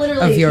that I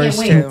literally of yours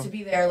can't wait too. to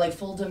be there, like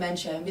full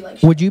dementia, and be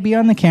like. Would you be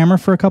on the camera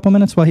for a couple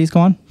minutes while he's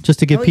gone, just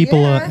to give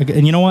people?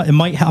 And you know what? It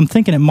might. I'm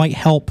thinking it might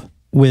help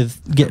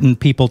with getting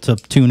people to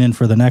tune in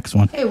for the next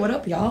one. Hey, what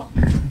up, y'all?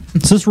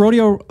 It's this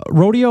Rodeo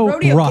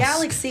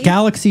Rusk.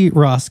 Galaxy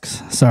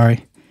Rusks.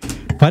 Sorry.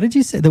 Why did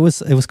you say that?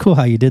 It was cool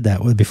how you did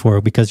that before,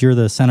 because you're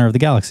the center of the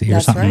galaxy or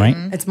something, right?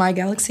 It's my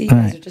galaxy. You All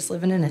guys right. are just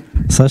living in it.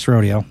 So that's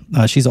Rodeo.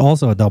 She's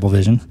also a double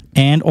vision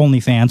and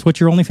OnlyFans. What's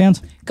your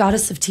OnlyFans?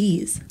 Goddess of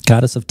Teas.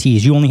 Goddess of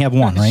Teas. You only have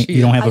one, right?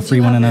 You don't have a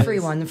free one and a free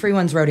one. The free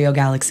one's Rodeo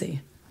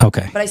Galaxy.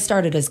 Okay. But I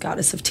started as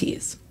Goddess of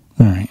Teas.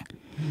 All right.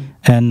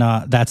 And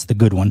that's the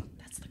good one.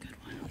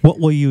 What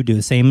will you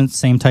do? Same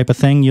type of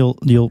thing. You'll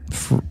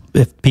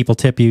if people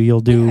tip you,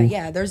 you'll do.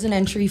 Yeah. There's an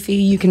entry fee.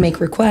 You can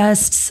make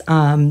requests.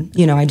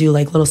 I do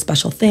like little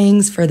special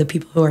things for the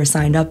people who are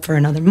signed up for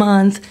another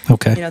month.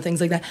 Okay.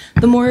 Things like that.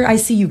 The more I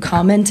see you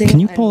commenting,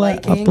 can you pull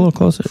that up a little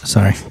closer?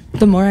 Sorry.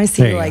 The more I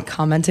see you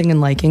commenting and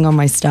liking on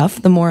my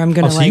stuff, the more I'm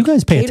gonna. So you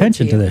guys pay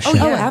attention to this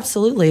shit. Oh,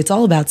 absolutely. It's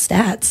all about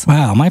stats.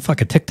 Wow, my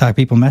fucking TikTok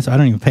people mess. I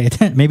don't even pay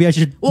attention. Maybe I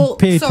should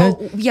pay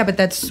attention. Yeah,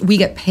 but we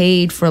get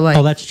paid for like.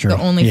 Oh, that's true. The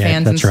OnlyFans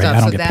and that's stuff. Right. I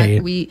don't so get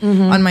paid. We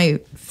on my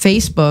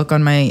Facebook,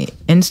 on my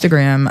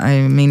Instagram.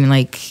 I mean,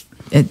 like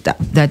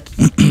that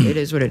it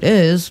is what it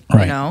is.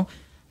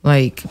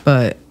 Right.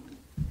 But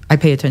I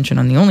pay attention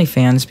on the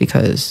OnlyFans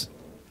because.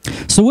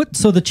 So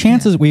the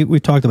chances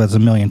we've talked about this a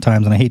million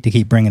times, and I hate to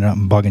keep bringing it up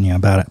and bugging you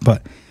about it,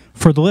 but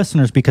for the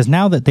listeners, because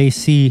now that they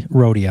see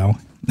Rodeo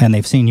and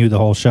they've seen you the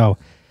whole show,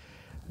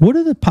 what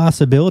are the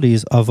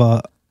possibilities of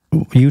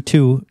you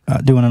two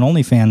doing an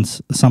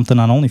OnlyFans, something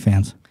on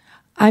OnlyFans?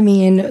 I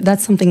mean,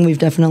 that's something we've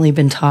definitely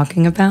been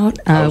talking about.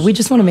 We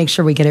just want to make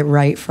sure we get it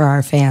right for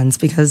our fans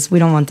because we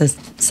don't want to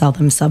sell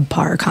them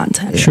subpar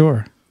content.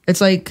 Sure.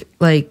 It's like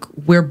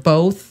we're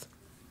both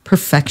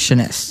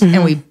perfectionists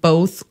and we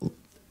both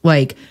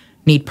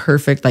need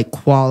perfect like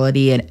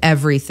quality and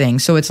everything.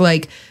 So it's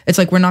like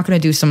we're not going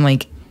to do some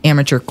like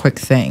amateur quick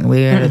thing.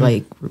 We gotta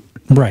like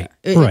right.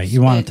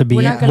 You want it to be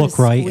look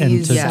right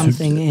and to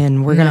something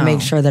in. We're gonna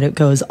make sure that it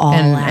goes all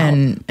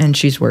out, and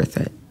she's worth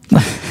it.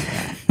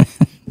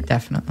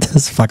 Definitely.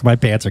 My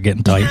pants are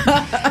getting tight.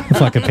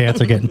 Fucking pants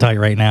are getting tight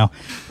right now.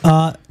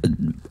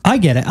 I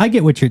get it. I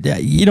get what you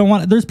don't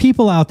want. There's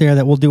people out there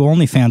that will do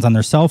OnlyFans on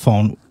their cell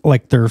phone,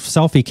 like their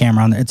selfie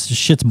camera on.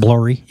 Shit's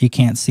blurry. You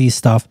can't see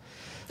stuff.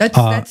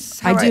 That's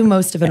how I do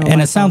most of it.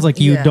 And it sounds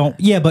like you don't.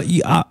 Yeah, but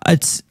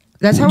it's.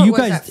 That's how you it was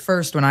guys, at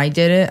first when I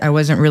did it. I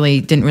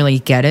didn't really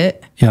get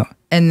it. Yeah.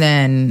 And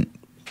then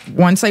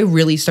once I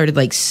really started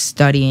like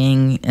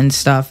studying and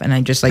stuff, and I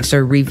just like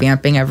started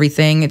revamping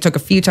everything. It took a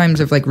few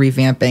times of like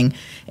revamping,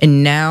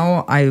 and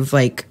now I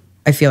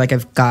feel like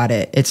I've got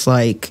it. It's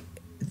like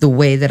the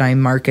way that I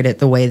market it,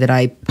 the way that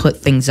I put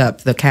things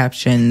up, the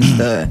captions,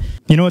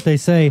 You know what they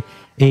say?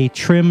 A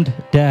trimmed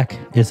deck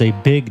is a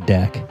big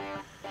deck.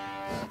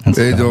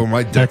 They do.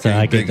 My deck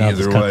ain't big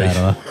either way.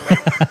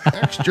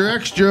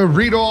 Extra.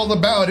 Read all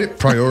about it.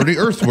 Priority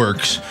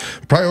Earthworks.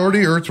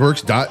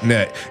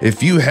 PriorityEarthworks.net.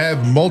 If you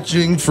have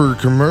mulching for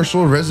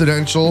commercial,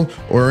 residential,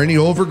 or any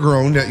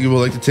overgrown that you would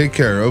like to take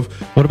care of.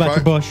 What about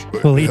your bush?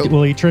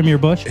 Will he trim your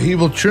bush? He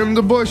will trim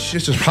the bush.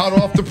 It's just hot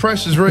off the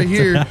presses right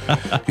here.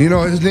 You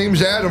know, his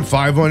name's Adam,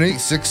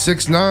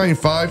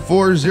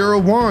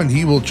 518-669-5401.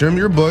 He will trim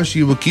your bush.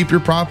 He will keep your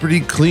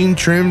property clean,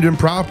 trimmed, and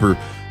proper.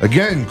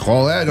 Again,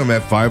 call Adam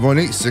at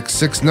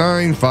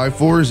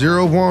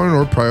 518-669-5401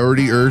 or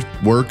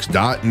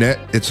PriorityEarthworks.net.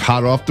 It's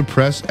hot off the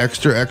press,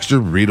 extra.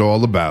 Read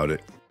all about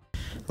it.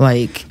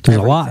 Like there's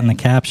a lot in the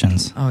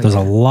captions. There's a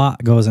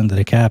lot goes into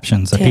the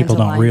captions that people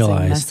don't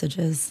realize.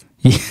 Messages.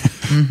 Yeah.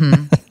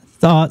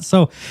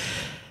 Do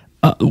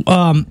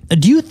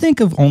you think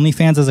of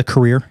OnlyFans as a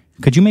career?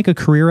 Could you make a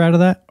career out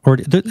of that? Or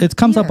it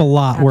comes up a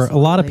lot where a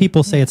lot of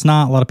people say it's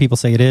not, a lot of people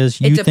say it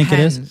is. You think it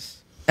is?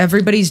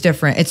 Everybody's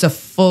different. It's a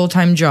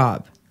full-time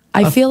job.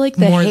 I feel like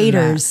the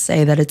haters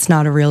say that it's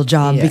not a real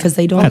job because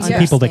they don't understand.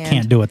 That's the people that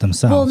can't do it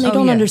themselves. Well, and they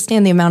don't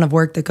understand the amount of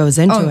work that goes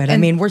into it. I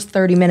mean, we're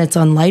 30 minutes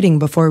on lighting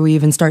before we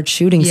even start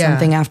shooting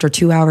something after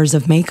 2 hours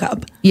of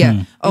makeup.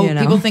 Yeah.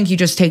 People think you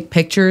just take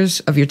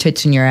pictures of your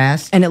tits and your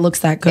ass. And it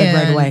looks that good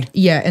right away.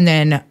 Yeah, and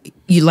then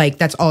you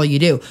that's all you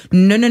do.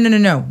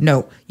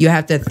 No. You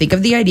have to think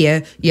of the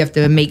idea. You have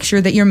to make sure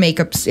that your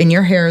makeup's and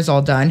your hair is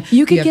all done.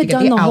 You could get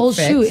done the whole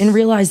shoot and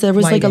realize there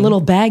was like a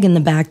little bag in the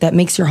back that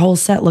makes your whole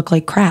set look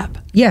like crap.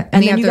 Yeah.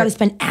 And then you got to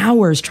spend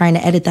hours trying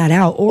to edit that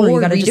out, or you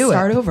got to just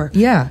start over.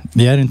 Yeah.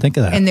 Yeah, I didn't think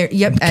of that. And there,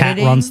 the cat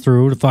runs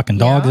through, the fucking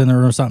dog's in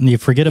there or something. You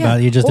forget about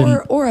it. You just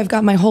didn't. Or I've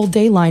got my whole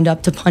day lined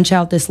up to punch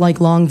out this like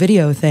long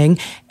video thing,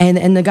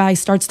 and the guy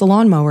starts the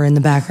lawnmower in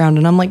the background,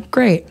 and I'm like,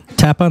 great.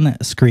 Tap on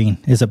that screen.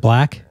 Is it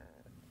black?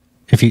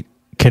 If you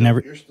can never.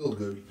 You're still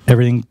good.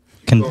 Everything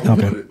can.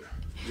 Okay.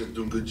 You're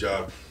doing a good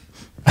job.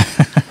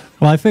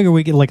 Well, I figure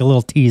we get like a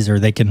little teaser.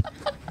 They can.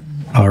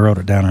 Oh, I wrote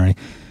it down already.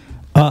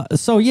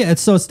 So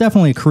it's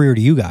definitely a career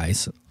to you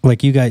guys.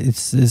 Like you guys,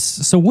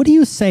 so what do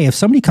you say if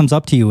somebody comes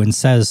up to you and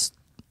says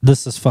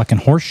this is fucking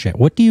horse shit?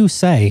 What do you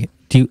say?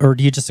 Or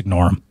do you just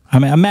ignore them? I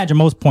mean, I imagine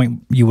most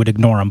point you would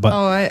ignore them, but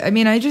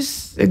I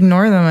just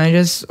ignore them. I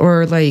guess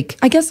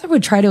I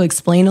would try to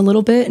explain a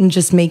little bit and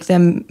just make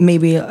them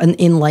maybe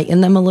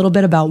enlighten them a little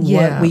bit about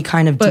what we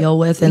kind of deal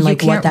with and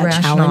like what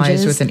that challenge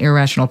is with an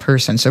irrational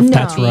person. So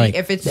that's right.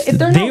 If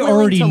they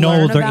already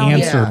know their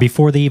answer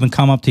before they even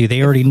come up to you.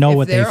 They already know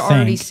what they think. They're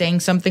already saying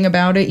something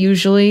about it.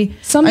 Usually,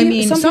 some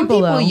people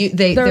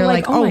they're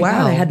like, oh wow,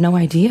 God, I had no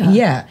idea.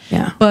 Yeah.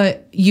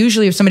 But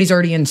usually, if somebody's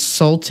already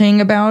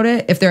insulting about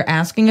it, if they're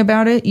asking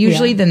about it,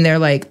 usually then they're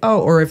like,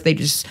 oh, or if they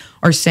just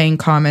are saying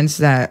comments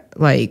that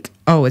like,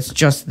 oh, it's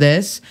just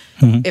this.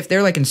 Mm-hmm. If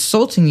they're like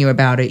insulting you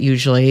about it,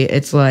 usually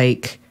it's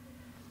like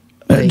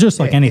just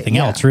like anything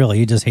else, really.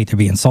 You just hate to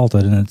be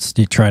insulted, and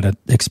you try to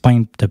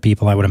explain to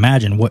people. I would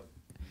imagine what.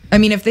 I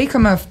mean, if they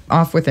come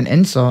off with an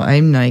insult,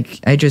 I'm like,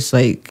 I just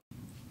like.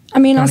 I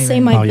mean, I'll say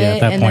my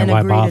bit and then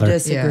agree to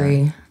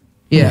disagree.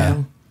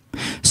 Yeah.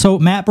 So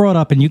Matt brought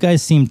up, and you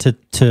guys seem to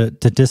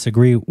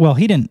disagree. Well,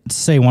 he didn't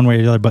say one way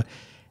or the other, but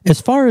as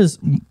far as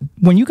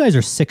when you guys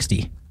are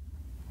 60,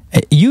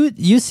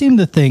 you seem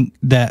to think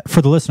that,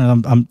 for the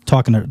listener, I'm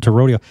talking to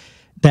Rodeo,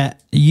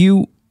 that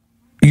you're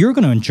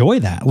going to enjoy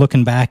that,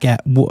 looking back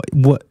at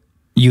what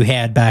you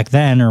had back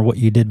then or what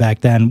you did back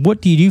then.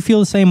 Do you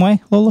feel the same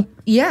way, Lola?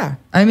 Yeah.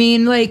 I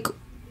mean, like,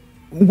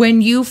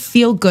 when you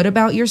feel good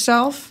about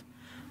yourself,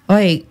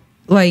 like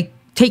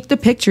take the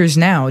pictures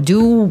now.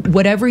 Do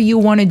whatever you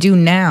want to do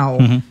now.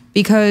 Mm-hmm.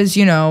 Because,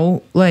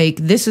 like,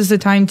 this is the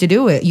time to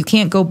do it. You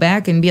can't go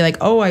back and be like,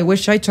 oh, I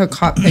wish I took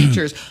hot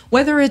pictures.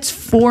 Whether it's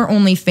for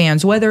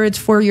OnlyFans, whether it's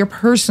for your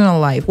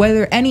personal life,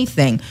 whether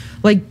anything.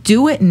 Like,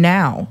 do it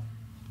now.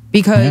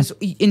 Because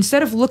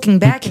instead of looking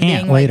back and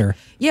being later. Like,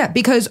 yeah,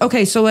 because,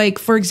 okay, so, like,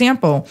 for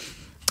example,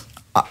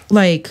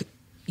 like,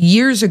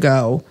 years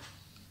ago,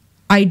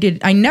 I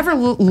never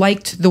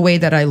liked the way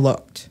that I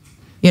looked,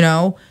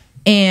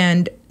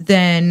 and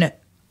then,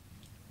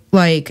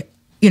 like,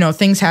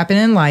 things happen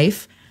in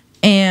life.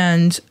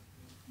 And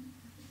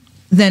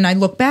then I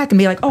look back and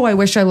be like, oh, I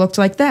wish I looked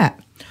like that.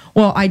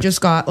 Well, I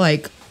just got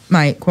like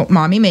my quote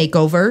mommy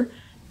makeover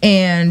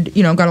and,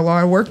 you know, got a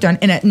lot of work done.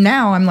 And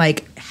now I'm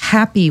like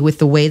happy with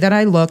the way that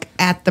I look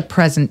at the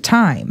present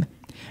time.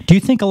 Do you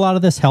think a lot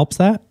of this helps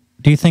that?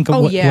 Do you think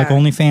like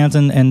OnlyFans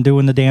and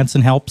doing the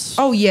dancing helps?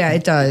 Oh, yeah,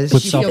 it does.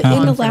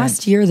 In the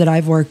last year that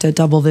I've worked at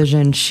Double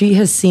Vision, she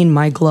has seen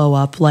my glow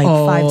up like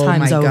 5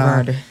 times over.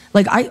 God.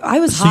 Like I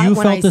was hot when I started. So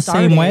you felt the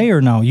same way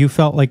or no? You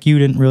felt like you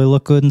didn't really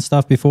look good and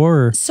stuff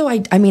before? Or? So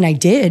I mean, I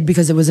did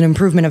because it was an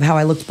improvement of how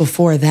I looked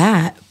before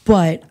that.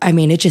 But I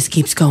mean, it just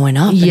keeps going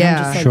up. Yeah. And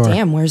I'm just like,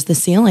 damn, where's the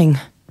ceiling?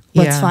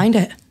 Let's find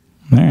it.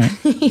 All right.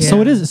 So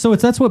it is. So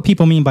that's what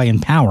people mean by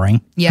empowering.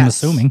 Yes. I'm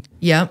assuming.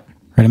 Yep.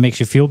 Right, it makes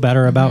you feel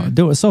better about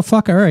doing it. So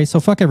fuck. All right. So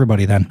fuck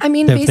everybody then. I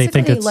mean,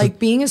 basically, like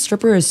being a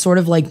stripper is sort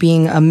of like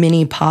being a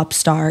mini pop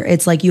star.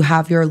 It's like you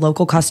have your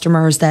local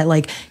customers that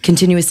like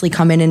continuously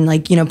come in and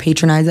like, you know,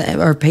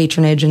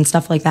 patronage and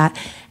stuff like that.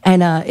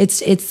 And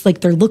it's like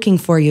they're looking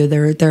for you.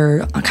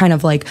 They're kind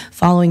of like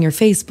following your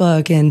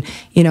Facebook and,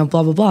 you know,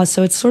 blah blah blah.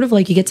 So it's sort of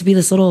like you get to be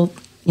this little,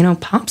 you know,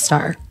 pop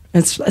star.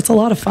 It's a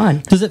lot of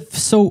fun. Does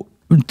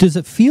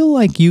it feel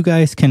like you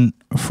guys can,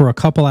 for a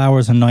couple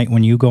hours a night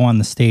when you go on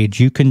the stage,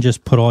 you can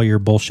just put all your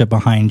bullshit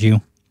behind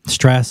you,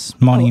 stress,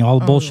 money,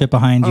 all the bullshit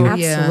behind you,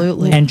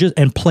 absolutely,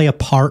 and play a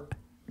part?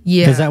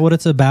 Yeah, is that what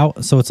it's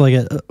about? So it's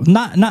like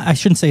not. I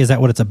shouldn't say is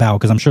that what it's about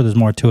because I'm sure there's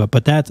more to it,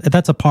 but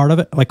that's a part of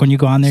it. Like when you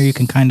go on there, you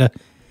can kind of.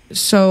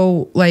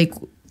 So like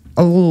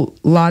a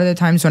lot of the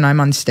times when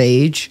I'm on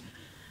stage,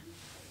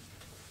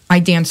 I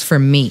dance for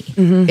me.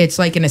 It's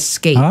like an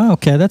escape. Oh,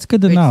 okay, that's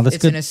good to know. That's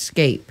it's good. An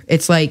escape.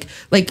 It's like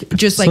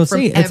just like so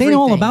from it ain't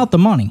all about the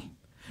money.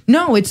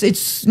 No,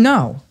 it's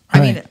no. I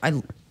mean, I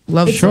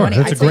love money.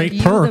 It's a great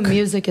perk. The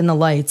music and the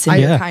lights,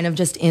 and you're kind of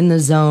just in the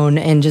zone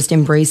and just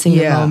embracing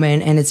the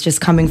moment, and it's just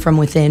coming from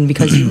within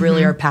because you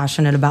really are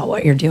passionate about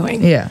what you're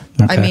doing. Yeah,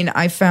 I mean,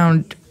 I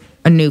found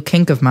a new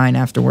kink of mine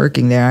after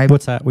working there.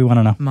 What's that? We want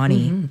to know.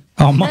 Money.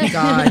 Oh my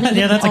God!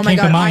 Yeah, that's a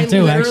kink of mine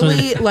too.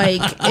 Actually,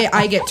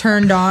 I get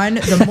turned on.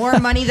 The more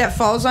money that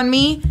falls on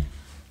me,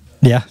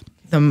 I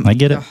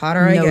get it. The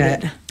hotter I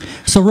get.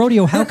 So,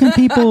 Rodeo, how can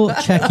people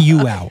check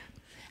you out?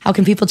 How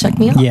can people check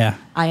me out? Yeah.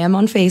 I am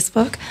on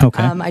Facebook.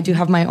 Okay. I do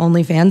have my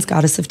OnlyFans,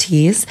 Goddess of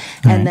Teas.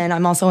 And then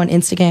I'm also on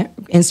Instagram,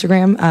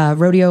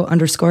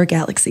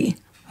 rodeo_galaxy.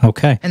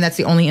 Okay. And that's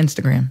the only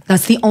Instagram.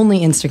 That's the only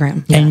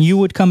Instagram. Yes. And you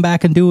would come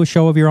back and do a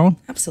show of your own?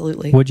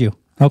 Absolutely. Would you?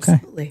 Okay.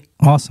 Absolutely.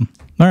 Awesome.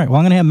 All right. Well,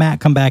 I'm going to have Matt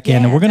come back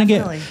in, and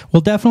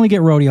we'll definitely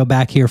get Rodeo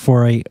back here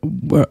for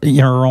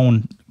her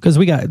own, because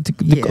we got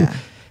to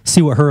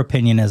see what her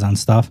opinion is on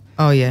stuff.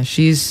 Oh yeah,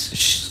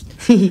 she's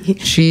the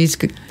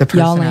personality.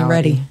 Y'all ain't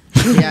ready.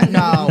 Yeah,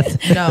 no,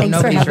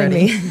 nobody's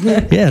ready.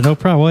 Yeah, no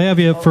problem. We'll have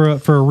you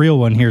for a real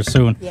one here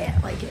soon. Yeah, I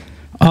like it.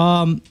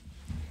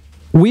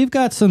 We've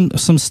got some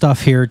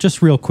stuff here,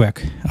 just real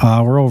quick.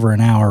 We're over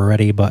an hour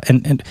already, but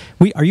and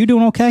are you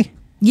doing okay?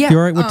 Yeah, you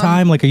all right with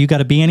time? Like, are you got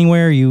to be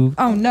anywhere?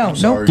 Oh no,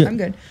 I'm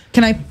good.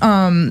 Can I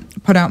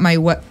put out my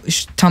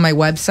tell my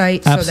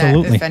website so that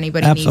if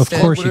anybody needs of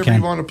course you can.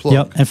 You want to plug.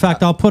 Yep. In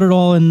fact, I'll put it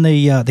all in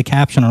the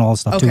caption and all that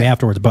stuff too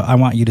afterwards. But I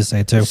want you to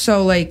say it too.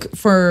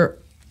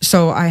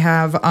 So I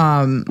have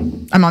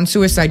I'm on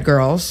Suicide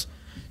Girls,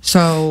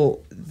 so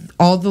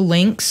all the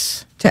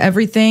links to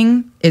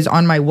everything is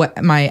on my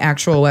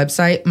actual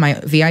website, my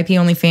VIP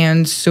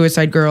OnlyFans,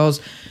 Suicide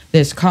Girls,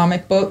 this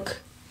comic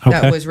book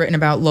that was written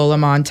about Lola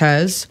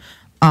Montez.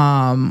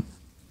 All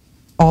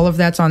of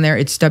that's on there.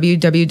 It's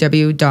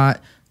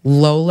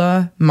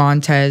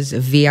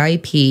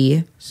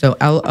www.lolamontezvip, so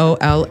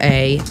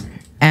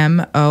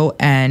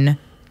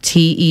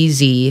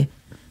LOLAMONTEZ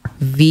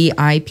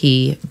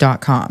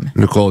VIP.com.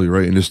 Nicole, you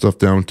writing this stuff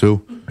down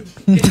too?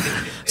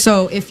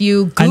 So if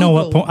you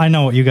Google, I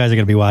know what you guys are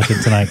going to be watching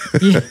tonight.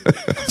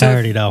 I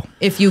already know.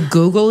 If you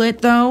Google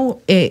it though,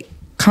 it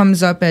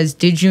comes up as,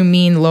 did you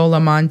mean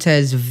Lola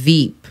Montez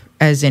Veep,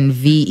 as in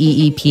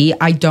VEEP?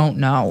 I don't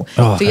know.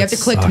 So you have to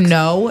click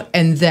no,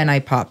 and then I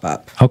pop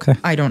up. Okay.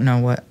 I don't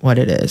know what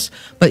it is,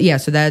 but yeah.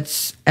 So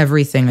that's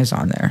everything is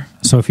on there.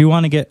 So if you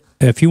want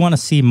to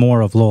see more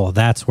of Lola,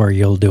 that's where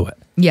you'll do it.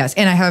 Yes,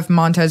 and I have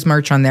Montez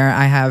merch on there.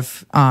 I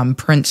have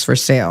prints for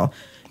sale.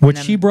 Which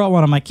she brought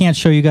one of them. I can't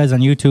show you guys on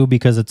YouTube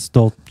because it's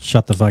still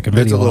shut the fucking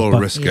video. It's a little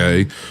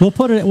risque. We'll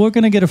put it. We're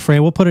gonna get a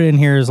frame. We'll put it in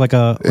here as like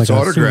a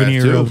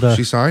souvenir too. of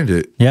She signed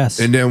it. Yes.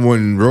 And then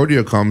when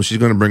Rodeo comes, she's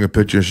gonna bring a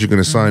picture. She's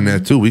gonna sign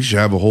that too. We should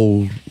have a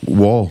whole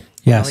wall.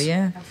 Yes. Oh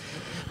yeah.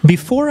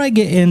 Before I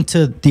get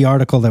into the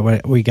article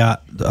that we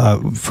got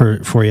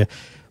for you,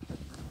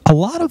 a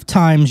lot of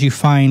times you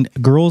find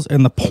girls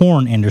in the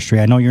porn industry.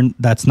 I know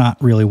that's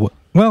not really what.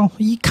 Well,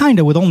 you kind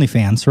of with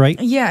OnlyFans, right?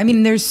 Yeah, I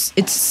mean, it's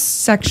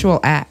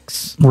sexual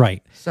acts.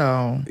 Right.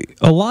 So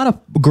a lot of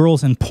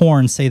girls in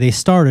porn say they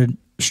started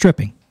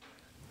stripping.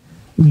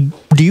 Do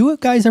you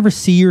guys ever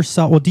see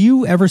yourself? Well, do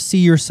you ever see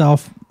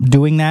yourself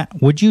doing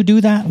that? Would you do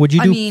that? Would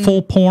you do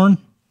full porn?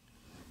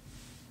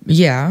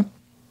 Yeah,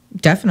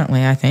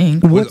 definitely. I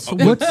think. With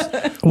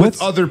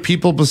other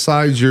people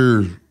besides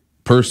your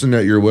person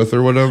that you're with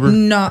or whatever?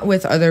 Not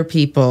with other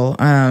people.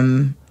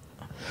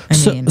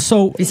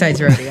 So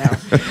besides rodeo.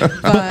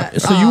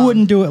 But, so you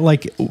wouldn't do it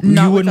like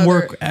you wouldn't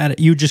work at it.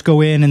 You just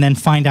go in and then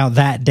find out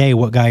that day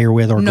what guy you're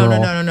with or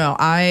girl. No.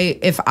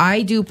 If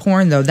I do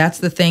porn though, that's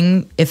the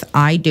thing. If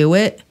I do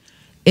it,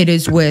 it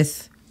is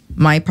with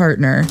my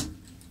partner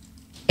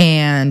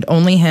and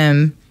only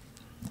him.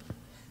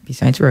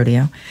 Besides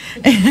rodeo,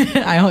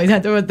 I always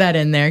have to put that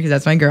in there because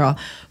that's my girl.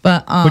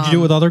 But would you do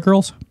it with other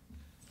girls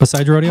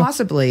besides rodeo?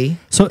 Possibly.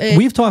 So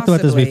we've talked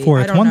about this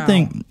before. It's one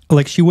thing,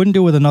 like she wouldn't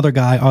do it with another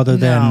guy other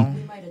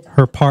than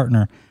her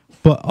partner,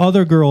 but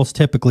other girls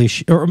typically,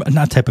 or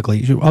not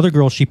typically, other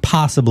girls she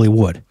possibly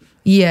would.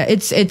 Yeah,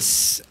 it's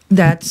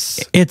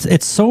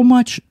so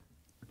much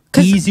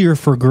easier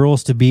for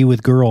girls to be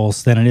with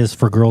girls than it is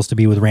for girls to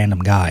be with random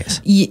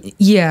guys.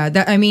 Yeah,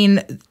 that I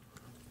mean.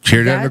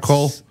 Hear that,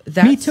 Nicole?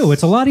 Me too.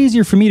 It's a lot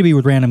easier for me to be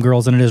with random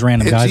girls than it is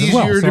random guys as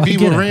well. It's easier to be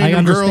with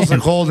random girls,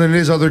 Nicole, than it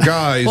is other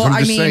guys. Well,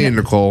 I'm just saying,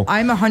 Nicole.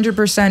 I'm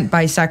 100%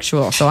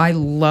 bisexual, so I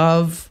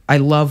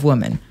love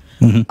women.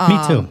 Mm-hmm.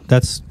 Me too.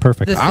 That's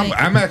perfect.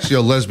 I'm actually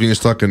a lesbian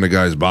stuck in the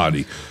guy's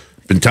body.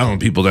 Been telling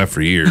people that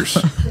for years.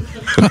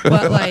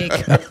 But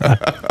like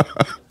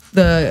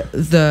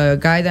the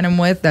guy that I'm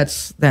with,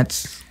 that's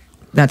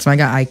my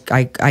guy.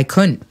 I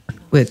couldn't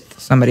with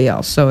somebody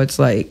else. So it's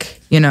like,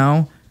 you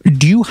know.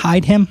 Do you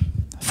hide him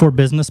for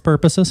business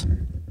purposes?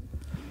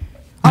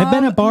 I've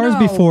been at bars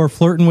before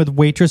flirting with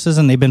waitresses,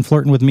 and they've been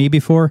flirting with me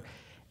before.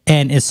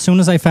 And as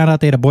soon as I found out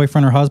they had a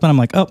boyfriend or husband, I'm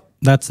like, oh,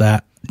 that's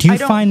that. Do you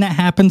find that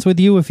happens with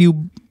you if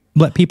you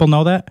let people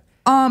know that?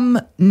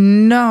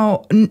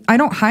 No, I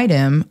don't hide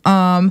him.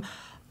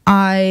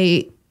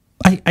 I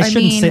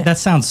shouldn't say that.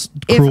 Sounds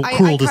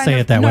cruel to say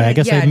it that way. I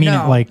guess I mean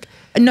it like.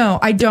 No,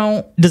 I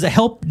don't. Does it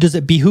help? Does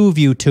it behoove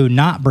you to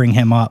not bring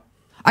him up?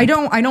 I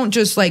don't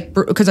just like,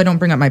 because I don't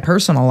bring up my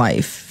personal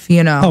life,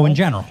 you know. Oh, in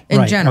general.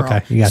 In general.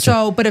 Okay, you gotcha.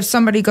 So, but if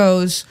somebody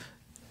goes,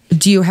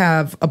 do you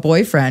have a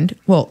boyfriend?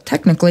 Well,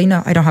 technically,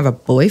 no, I don't have a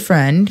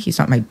boyfriend. He's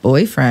not my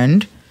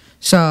boyfriend.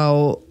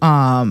 So,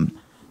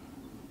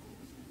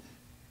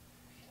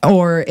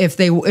 or if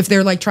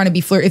they're like trying to be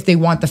flirt, if they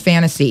want the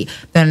fantasy,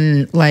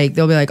 then like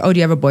they'll be like, "Oh, do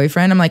you have a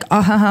boyfriend?" I'm like,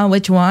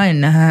 which one?"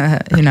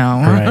 You know,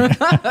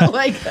 right.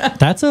 like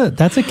that's a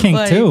kink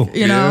like, too.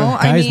 You know,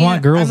 guys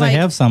want girls that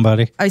have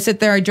somebody. I sit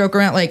there, I joke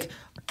around like,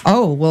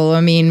 "Oh, well,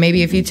 I mean,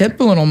 maybe if you tip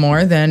a little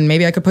more, then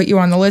maybe I could put you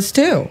on the list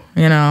too."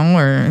 You know,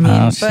 or I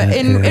mean, but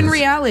in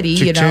reality,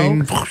 you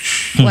know,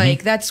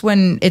 like that's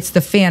when it's the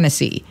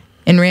fantasy.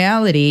 In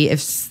reality,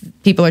 if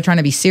people are trying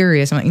to be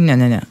serious, I'm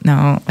like,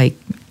 no, like.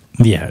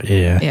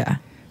 Yeah.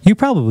 You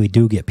probably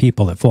do get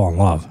people that fall in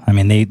love. I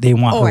mean, they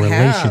want a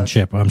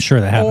relationship. I'm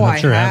sure that happens. I'm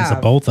sure it happens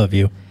to both of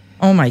you.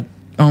 Oh my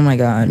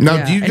God.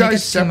 Now, do you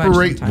guys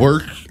separate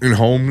work and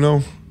home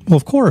though? Well,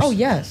 of course. Oh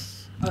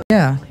yes.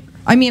 Yeah.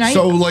 I mean,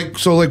 so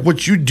like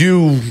what you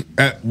do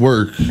at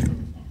work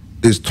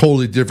is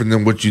totally different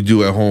than what you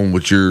do at home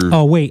with your.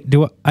 Oh wait,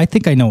 I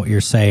think I know what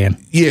you're saying.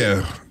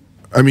 Yeah.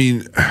 I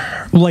mean,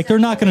 like they're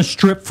not going to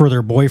strip for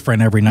their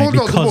boyfriend every night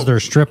because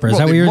they're strippers.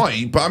 Well, they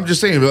might, but I'm just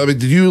saying. I mean,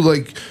 do you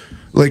like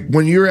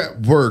when you're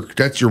at work?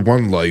 That's your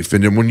one life,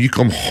 and then when you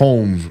come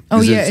home,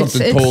 is it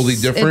something totally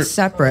different? It's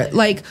separate.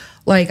 Like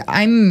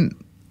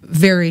I'm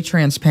very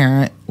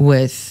transparent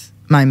with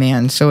my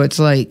man, so it's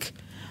like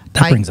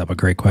that brings up a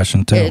great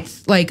question too.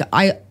 It's like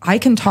I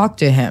can talk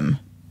to him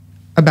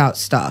about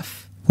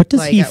stuff. What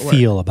does he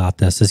feel about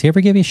this? Does he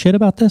ever give you shit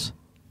about this?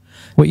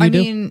 What you do?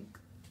 I mean,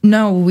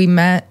 no, we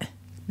met.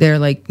 There,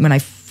 like when I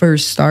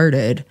first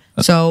started,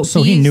 so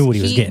he knew what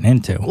he was getting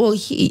into. Well,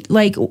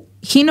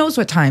 he knows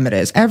what time it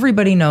is.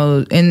 Everybody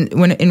knows, and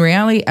when in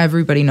reality,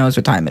 everybody knows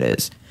what time it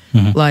is.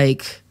 Mm-hmm.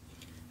 Like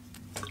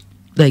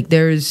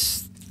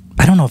there's.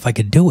 I don't know if I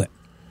could do it.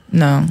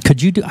 No,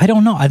 could you do? I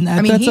don't know.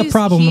 That's a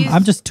problem.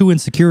 I'm just too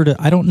insecure to.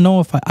 I don't know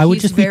if I would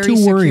just be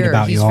too worried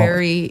about you all.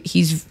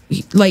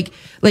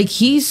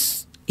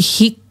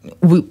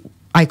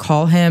 I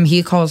call him.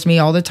 He calls me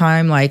all the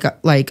time, like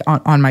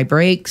on my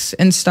breaks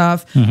and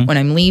stuff. Mm-hmm. When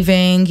I'm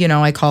leaving, you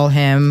know, I call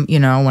him. You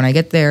know, when I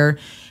get there,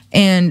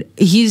 and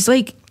he's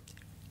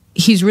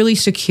really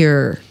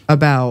secure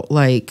about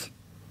like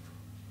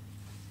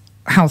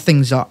how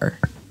things are.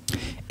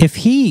 If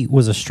he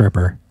was a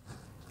stripper,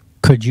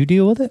 could you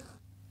deal with it?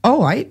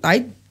 Oh,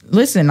 I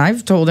listen.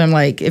 I've told him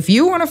like if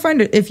you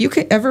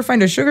can ever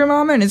find a sugar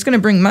mama and it's going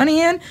to bring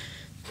money in.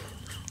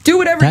 Do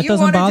whatever you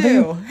want to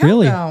do.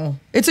 Really? No.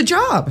 It's a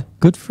job.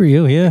 Good for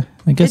you. Yeah,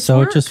 I guess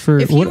so. Just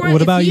for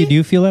what about you? Do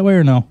you feel that way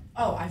or no?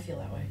 Oh, I feel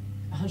that way.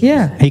 100%.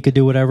 Yeah. He could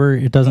do whatever.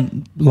 It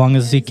doesn't, long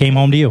as he came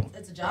home to you.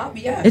 It's a job.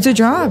 Yeah. It's a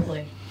job.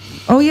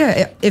 Oh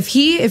yeah. If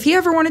he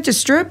ever wanted to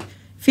strip,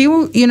 if he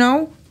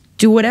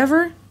do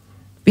whatever,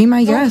 be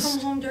my guest. Come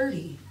home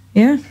dirty.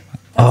 Yeah.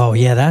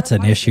 That's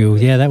an issue.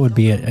 Yeah, that would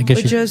be it. I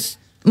guess just.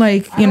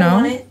 Like, I don't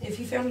want it. If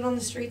you found it on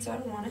the streets, I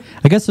don't want it.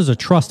 I guess there's a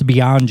trust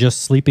beyond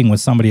just sleeping with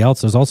somebody else.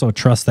 There's also a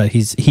trust that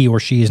he or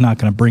she is not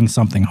going to bring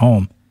something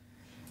home.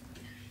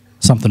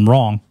 Something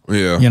wrong.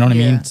 Yeah. You know what I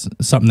mean?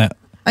 Something that...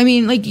 I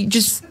mean, like, you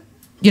just,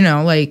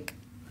 like,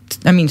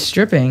 I mean,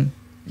 stripping,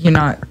 you're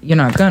not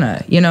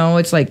gonna,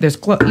 it's like there's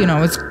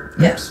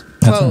it's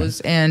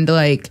clothes and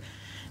like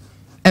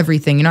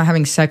everything. You're not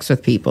having sex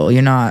with people.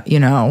 You're not,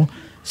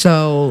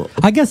 So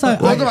I guess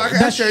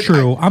that's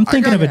true. I'm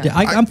thinking of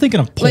I'm thinking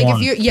of porn.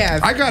 Like if you,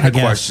 I got a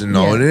question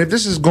though, and if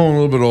this is going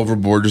a little bit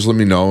overboard, just let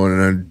me know,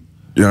 and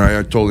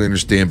I totally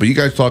understand. But you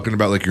guys talking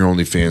about like your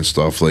OnlyFans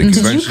stuff, like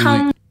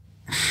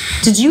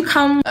Did you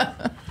come?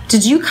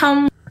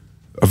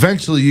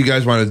 Eventually, you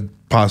guys want to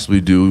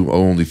possibly do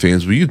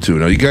OnlyFans with you two.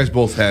 Now, you guys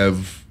both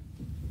have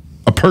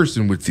a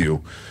person with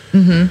you.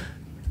 Mm-hmm.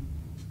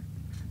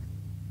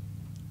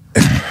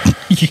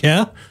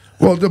 Yeah.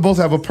 Well, they both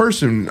have a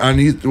person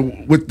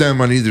with them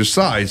on either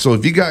side. So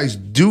if you guys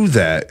do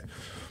that,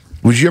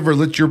 would you ever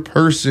let your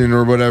person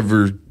or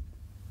whatever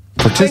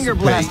participate? Finger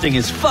blasting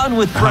is fun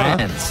with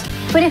friends.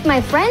 But if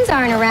my friends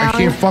aren't around, I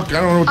don't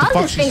know what the I'll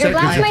fuck just she said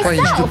because you're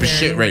playing myself. stupid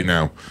shit right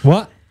now.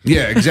 What?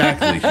 Yeah,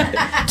 exactly.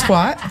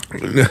 Twat.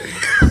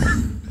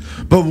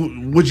 But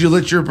would you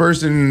let your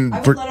person?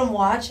 I would let them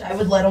watch. I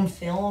would let them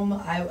film.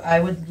 I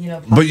would,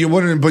 But you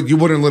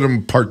wouldn't let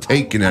them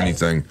partake in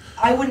anything.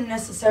 I wouldn't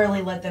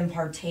necessarily let them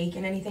partake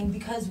in anything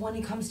because when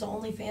it comes to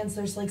OnlyFans,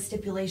 there's like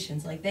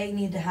stipulations. Like they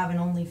need to have an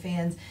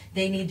OnlyFans.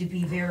 They need to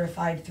be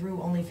verified through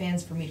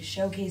OnlyFans for me to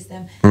showcase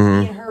them.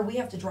 Me and her, we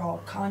have to draw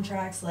up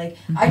contracts. Like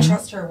I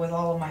trust her with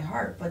all of my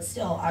heart, but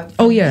still,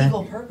 for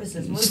legal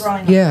purposes, we're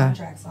drawing up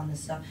contracts on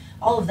this stuff.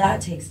 All of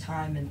that takes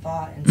time and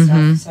thought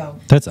and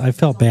stuff. So I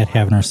felt bad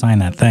having her sign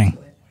that thing.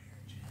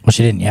 Well,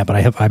 she didn't yet, but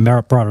I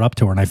brought it up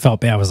to her, and I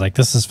felt bad. I was like,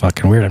 "This is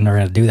fucking weird. I've never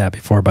had to do that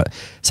before." But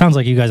it sounds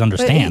like you guys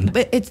understand.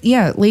 But it's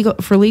legal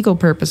for legal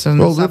purposes.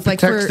 Well, it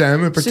protects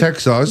them. It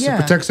protects us. It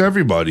protects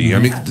everybody. Yeah. I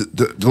mean,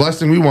 the last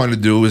thing we want to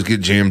do is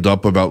get jammed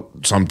up about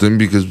something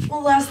because. Well,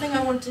 the last thing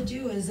I want to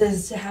do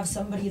is to have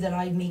somebody that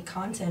I make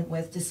content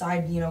with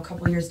decide, a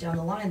couple of years down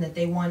the line that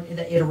they want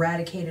it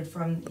eradicated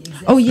from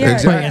existence. Oh yeah,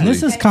 exactly. Right, and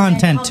this is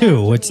content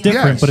too. It's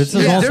different, but it's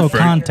also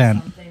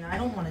content. I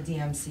don't want a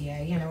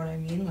DMCA. You know what I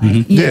mean?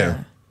 Like,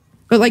 yeah.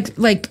 But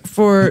like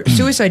for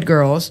Suicide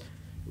Girls,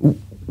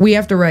 we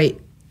have to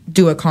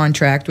do a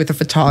contract with a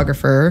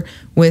photographer,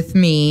 with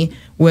me,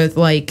 with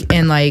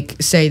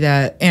say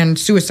that, and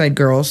Suicide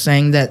Girls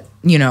saying that,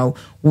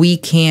 we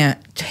can't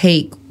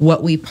take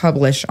what we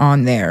publish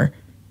on there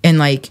and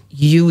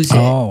use it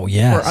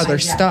for other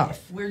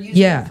stuff. We're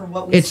using it for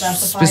what we it's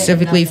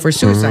specifically for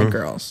Suicide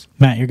Girls.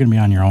 Matt, you're going to be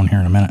on your own here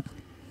in a minute.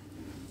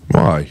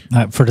 Why?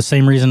 For the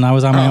same reason I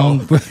was on my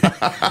own.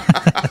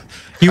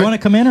 You want to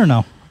come in or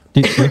no?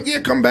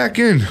 Yeah, come back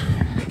in.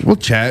 We'll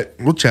chat.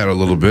 We'll chat a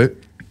little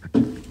bit.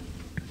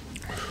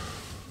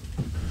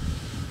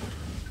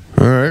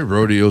 All right,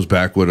 Rodeo's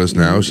back with us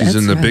now. She's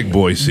in the big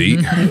boy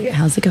seat.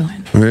 How's it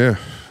going? Yeah.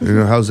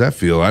 How's that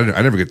feel? I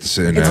never get to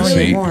sit in that seat. It's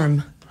really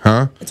warm.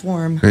 Huh? It's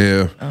warm.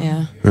 Yeah.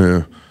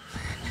 Yeah.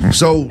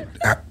 So,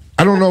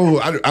 I don't know.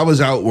 I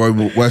was out where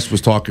Wes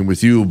was talking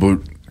with you, but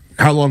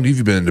how long have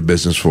you been in the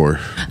business for?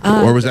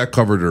 Or was that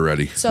covered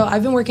already? So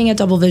I've been working at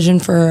Double Vision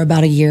for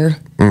about a year.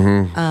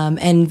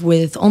 And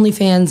with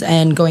OnlyFans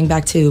and going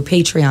back to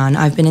Patreon,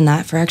 I've been in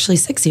that for actually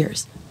 6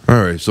 years.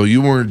 All right. So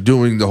you weren't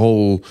doing the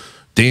whole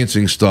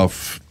dancing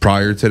stuff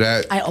prior to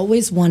that? I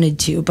always wanted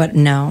to, but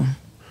no.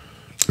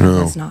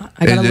 It's not.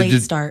 I got a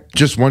late start.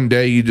 Just one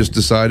day you just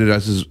decided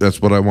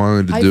that's what I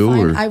wanted to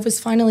do? I was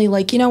finally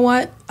like, you know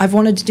what? I've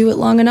wanted to do it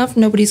long enough.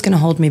 Nobody's going to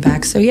hold me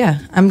back. So yeah,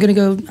 I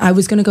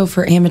was going to go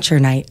for amateur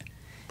night.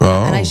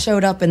 Oh. And I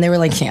showed up, and they were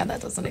like, "Yeah, that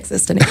doesn't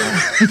exist anymore."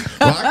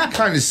 Well, I can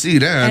kind of see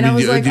that. And I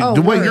was like,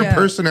 the way your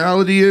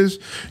personality is,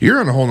 you're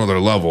on a whole nother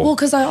level. Well,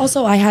 because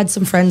I had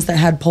some friends that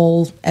had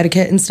pole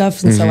etiquette and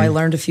stuff, and so I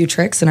learned a few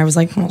tricks, and I was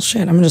like, well,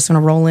 shit, I'm just going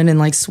to roll in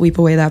and sweep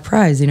away that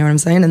prize, you know what I'm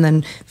saying? And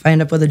then if I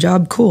end up with a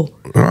job, cool.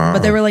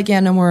 But they were like,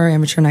 yeah, no more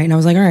amateur night. And I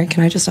was like, all right,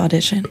 can I just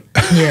audition?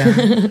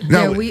 Yeah.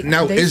 Now,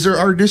 is there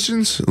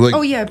auditions?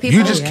 People.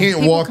 You just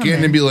can't walk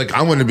in and be like,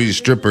 I want to be a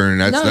stripper,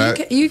 and that's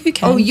that? You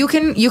can. Oh, you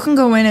can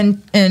go in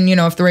and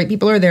if the right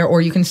people are there, or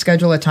you can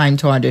schedule a time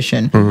to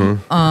audition.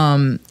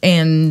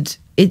 And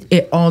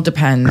it all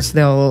depends.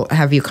 They'll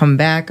have you come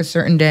back a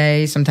certain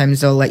day.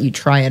 Sometimes they'll let you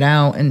try it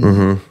out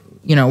and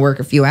work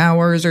a few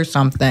hours or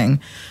something.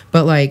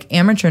 But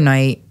amateur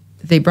night,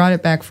 they brought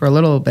it back for a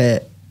little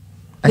bit.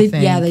 I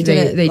think. Yeah, they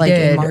did it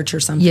in March or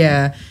something.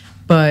 Yeah,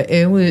 but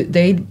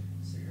it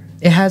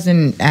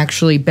hasn't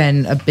actually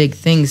been a big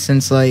thing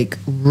since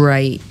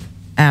right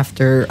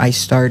after I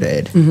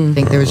started. I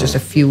think there was just a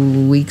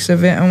few weeks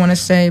of it, I want to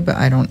say, but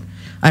I don't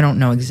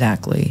know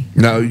exactly.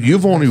 Now,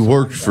 you've only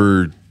worked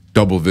for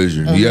Double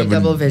Vision. Only you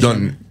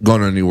haven't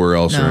gone anywhere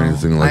else or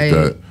anything like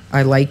that.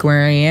 I like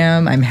where I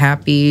am. I'm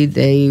happy.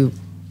 They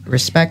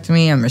respect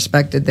me. I'm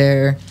respected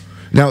there.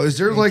 Now, is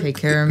there take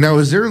care of me. now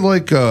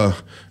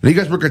you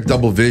guys work at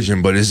Double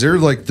Vision, but is there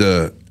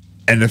the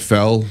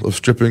NFL of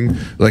stripping?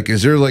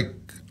 Is there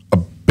a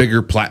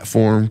bigger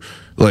platform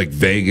like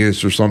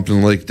Vegas or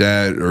something like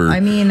that, or I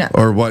mean,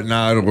 or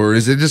whatnot, or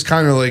is it just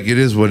kind of like it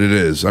is what it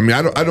is? I mean,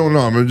 I don't know.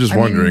 I'm just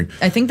wondering.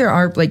 I think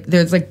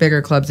there's like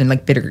bigger clubs in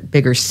like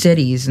bigger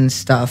cities and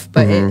stuff,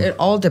 but it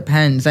all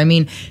depends. I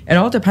mean, it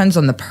all depends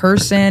on the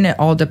person. It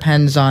all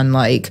depends on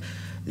like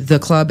the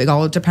club. It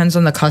all depends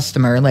on the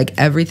customer. Like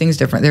everything's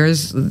different.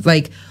 There's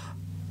like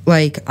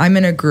I'm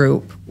in a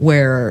group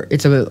where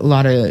it's a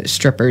lot of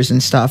strippers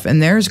and stuff,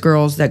 and there's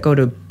girls that go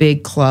to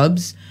big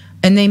clubs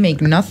and they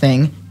make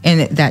nothing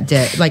and that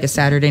day, like a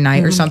Saturday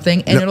night or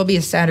something, and it'll be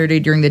a Saturday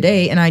during the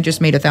day, and I just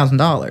made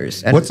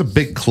 $1,000. What's a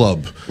big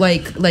club?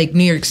 Like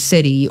New York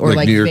City or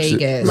like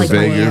Vegas, like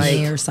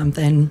Miami or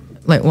something.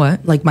 Like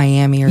what? Like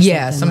Miami or something.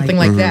 Yeah, something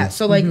like that.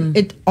 So like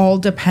it all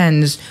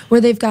depends. Where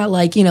they've got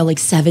like, you know, like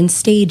 7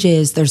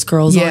 stages. There's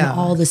girls on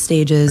all the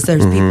stages.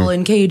 There's people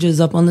in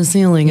cages up on the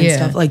ceiling and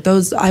stuff like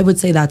those. I would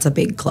say that's a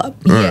big club.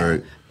 Yeah.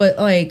 Right. But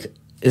like,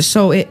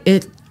 so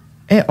it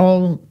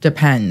all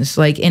depends.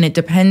 Like, and it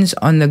depends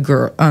on the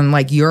girl, on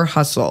like your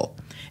hustle.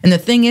 And the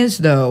thing is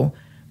though,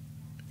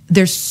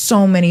 there's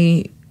so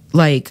many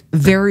like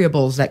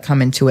variables that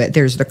come into it.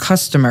 There's the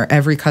customer.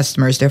 Every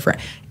customer is different.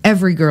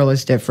 Every girl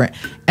is different.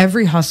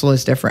 Every hustle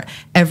is different.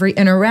 Every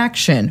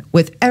interaction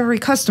with every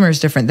customer is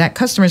different. That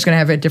customer is going to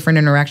have a different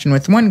interaction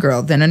with one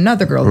girl, then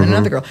another girl, then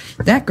another girl.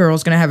 That girl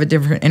is going to have a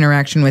different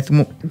interaction with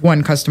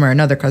one customer,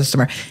 another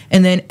customer.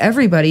 And then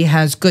everybody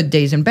has good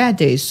days and bad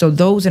days. So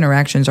those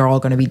interactions are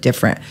all going to be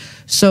different.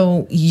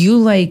 So you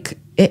like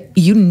it,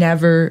 you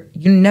never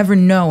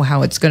know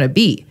how it's going to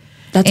be.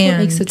 That's what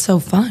makes it so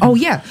fun. Oh,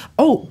 yeah.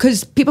 Oh,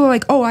 because people are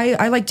like, oh,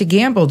 I like to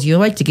gamble. Do you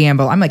like to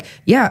gamble? I'm like,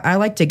 yeah, I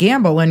like to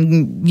gamble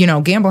and, you know,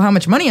 gamble how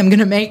much money I'm going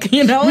to make,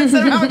 you know,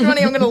 instead of how much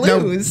money I'm going to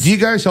lose. Now, do you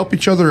guys help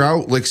each other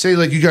out? Like, say,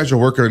 like, you guys are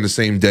working on the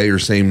same day or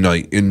same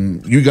night,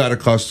 and you got a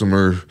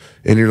customer,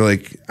 and you're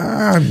like,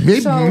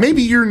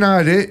 maybe you're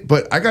not it,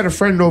 but I got a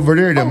friend over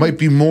there that might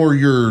be more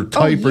your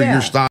type or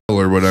your style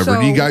or whatever.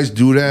 Do you guys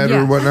do that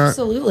or whatnot?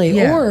 Absolutely.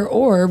 Yeah.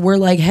 Or we're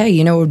like, hey,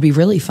 you know, it would be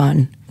really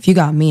fun if you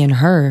got me and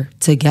her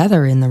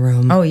together in the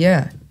room. Oh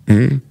yeah.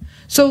 Mm-hmm.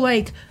 So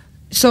like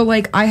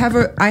I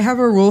have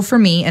a rule for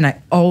me, and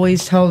I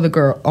always tell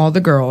all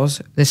the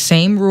girls the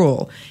same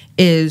rule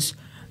is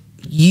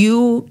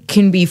you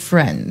can be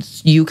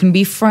friends, you can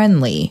be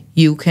friendly,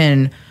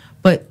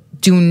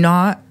 but do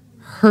not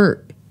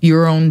hurt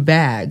your own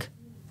bag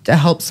to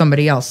help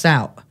somebody else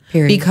out.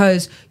 Period.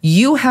 Because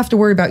you have to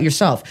worry about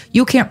yourself.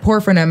 You can't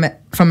pour from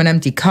an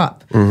empty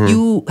cup. Mm-hmm.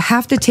 You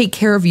have to take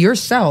care of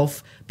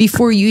yourself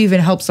before you even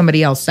help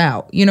somebody else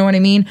out. You know what I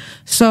mean?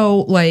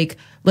 So like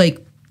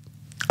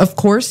of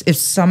course,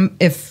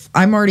 if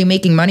I'm already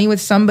making money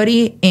with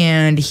somebody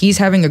and he's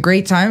having a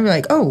great time,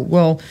 like, oh,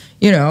 well,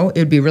 you know,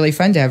 it'd be really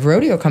fun to have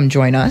Rodeo come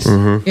join us.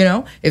 Mm-hmm. You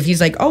know, if he's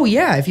like, oh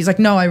yeah, if he's like,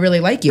 no, I really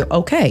like you,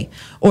 okay.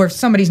 Or if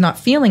somebody's not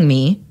feeling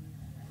me,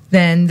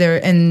 then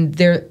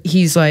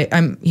he's like,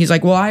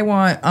 well, I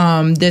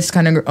want this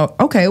kind of,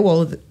 okay,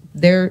 well,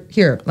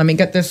 here, let me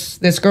get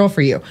this girl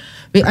for you.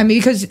 I mean,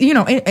 because, you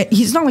know,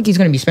 he's not like he's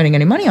going to be spending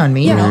any money on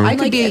me. Yeah, you know, I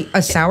could be a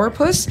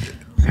sourpuss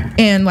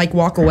and like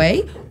walk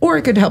away, or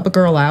it could help a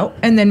girl out,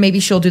 and then maybe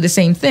she'll do the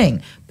same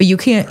thing. But you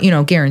can't, you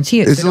know,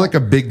 guarantee it. Is it like a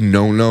big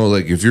no-no?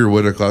 Like if you're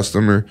with a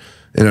customer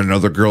and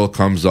another girl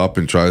comes up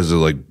and tries to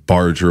like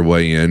barge her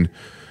way in,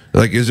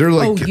 like, is there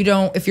like... you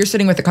don't... If you're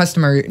sitting with a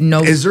customer,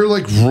 no... Is there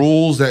like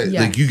rules that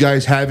like you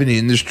guys have in the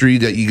industry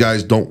that you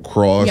guys don't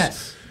cross?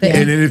 Yes.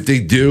 And then if they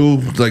do,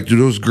 like, do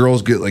those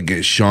girls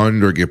get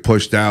shunned or get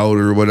pushed out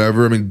or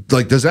whatever? I mean,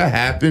 like, does that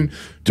happen?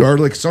 Are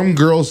like some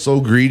girls so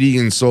greedy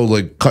and so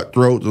like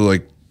cutthroat,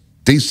 like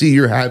they see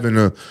you're having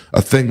a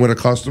thing with a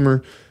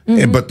customer,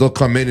 but they'll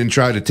come in and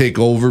try to take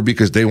over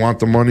because they want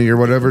the money or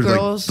whatever?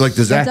 Girls, like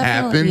does that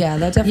happen? Yeah,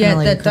 that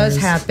definitely does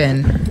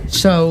happen.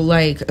 So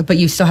like, but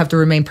you still have to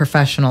remain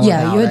professional.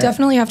 Yeah, you would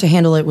definitely have to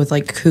handle it with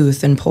like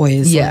couth and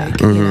poise. Yeah,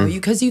 like, you know,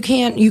 because you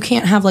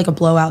can't have like a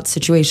blowout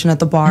situation at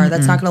the bar.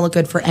 That's not going to look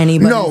good for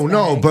anybody.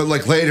 No, but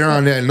like later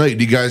on that night,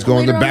 do you guys go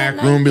in the back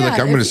room and be like,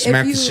 I'm going to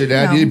smack the shit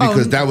out of you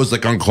because that was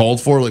like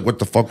uncalled for? Like, what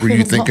the fuck were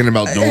you thinking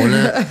about doing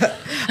that?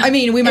 I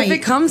mean, we might. If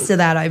it comes to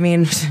that, I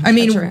mean,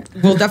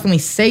 we'll definitely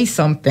say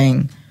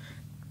something.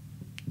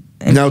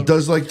 Now,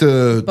 does like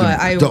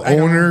the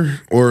owner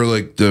or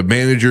like the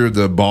manager of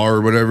the bar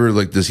or whatever,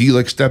 like, does he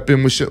like step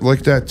in with shit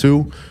like that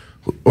too?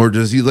 Or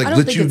does he like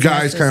let you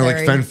guys kind of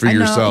like fend for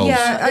yourselves?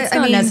 Yeah, it's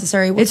not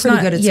necessary. We're pretty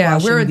good at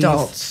squashing we're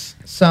adults,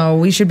 so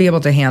we should be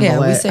able to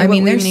handle it. I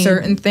mean, there's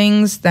certain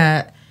things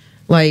that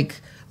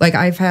like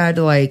I've had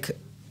like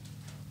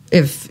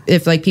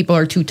if like people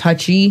are too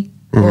touchy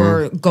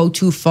or go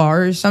too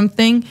far or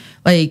something,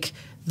 like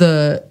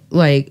the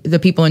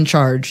people in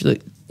charge,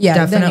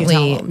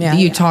 definitely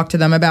you talk to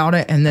them about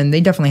it, and then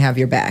they definitely have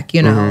your back,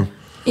 you know.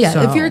 Yeah,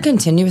 So- if you're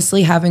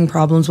continuously having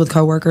problems with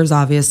coworkers,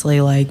 obviously,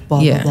 like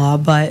blah Yeah. blah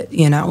blah. But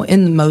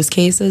in most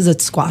cases,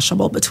 it's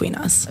squashable between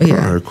us.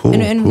 Yeah. All right, cool.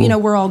 And cool.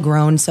 we're all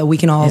grown, so we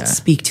can all Yeah.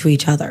 speak to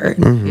each other.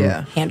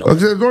 Yeah. Handle it.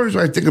 The only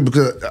reason I think of,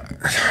 because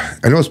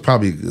I know it's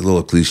probably a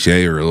little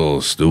cliche or a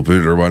little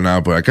stupid or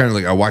whatnot, but I kind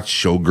of I watched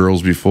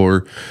Showgirls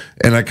before,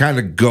 and I kind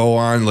of go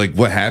on like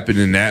what happened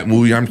in that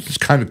movie. I'm just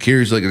kind of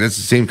curious, like that's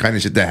the same kind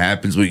of shit that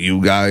happens with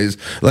you guys,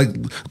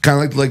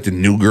 kind of like the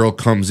new girl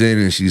comes in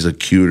and she's like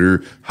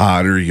cuter,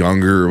 hotter,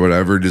 younger, or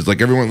whatever. Does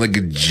like everyone like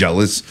get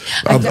jealous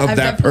of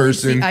that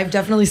person? I've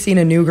definitely seen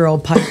a new girl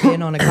pipe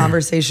in on a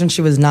conversation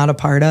she was not a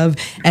part of,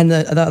 and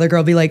the other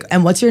girl be like,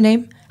 "And what's your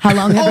name? How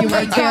long have you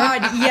worked here?"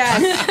 God,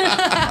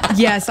 yes.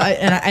 Yes,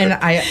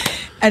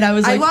 I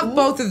was like, I love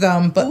both of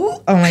them, but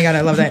oh my God,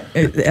 I love that.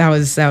 That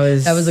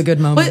was a good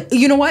moment. But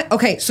you know what?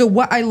 Okay, so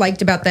what I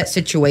liked about that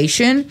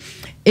situation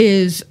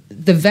is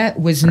the vet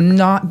was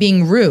not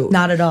being rude.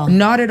 Not at all.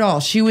 Not at all.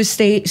 She was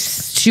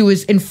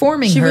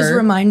informing her. She was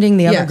reminding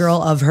the other Yes.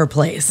 girl of her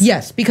place.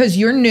 Yes, because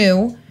you're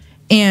new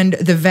and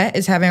the vet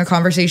is having a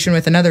conversation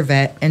with another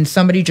vet and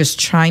somebody just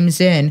chimes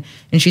in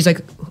and she's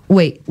like,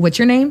 "Wait, what's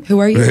your name? Who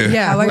are you?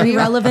 Yeah, How are you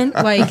relevant?"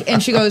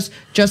 And she goes,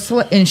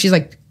 and she's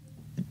like,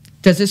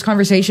 "Does this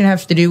conversation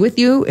have to do with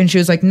you?" And she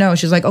was like, "No."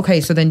 She's like,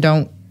 "Okay, so then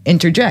don't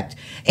interject."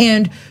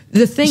 And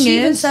the thing She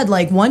even said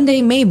like, "One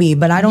day maybe,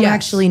 but I don't Yes.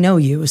 actually know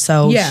you."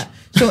 So yeah.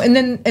 So and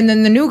then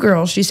the new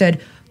girl, she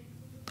said,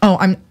 "Oh,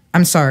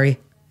 I'm sorry.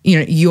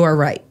 You are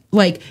right."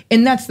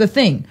 And that's the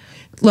thing.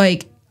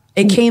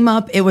 It came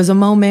up. It was a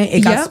moment.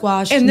 It got Yep.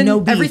 squashed. And then no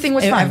beef. everything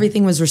was fine.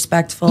 Everything was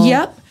respectful.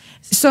 Yep.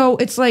 So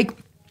it's like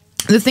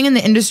the thing in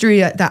the industry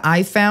that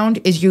I found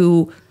is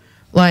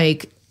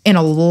in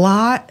a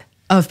lot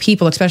of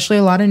people, especially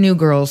a lot of new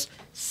girls,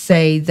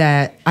 say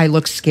that I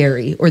look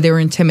scary or they were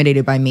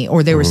intimidated by me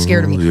or they were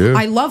scared of me. Yeah.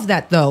 I love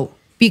that though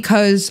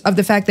because of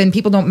the fact that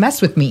people don't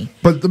mess with me.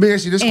 But let me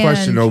ask you this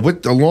question though.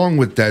 Along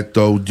with that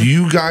though, do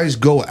you guys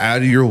go out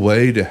of your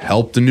way to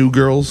help the new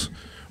girls,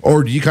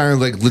 or do you kind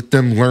of let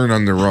them learn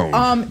on their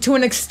own? To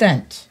an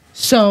extent.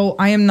 So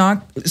I am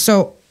not.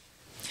 So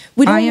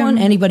We don't want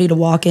anybody to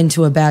walk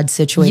into a bad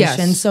situation.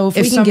 Yes. So if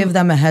we can give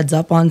them a heads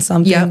up on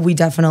something, we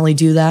definitely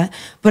do that.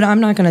 But I'm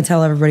not going to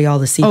tell everybody all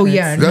the secrets. Oh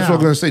yeah, that's what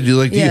I'm gonna say.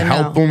 Do you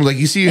help them? Like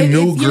you see a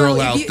new girl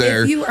out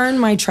there. If you earn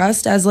my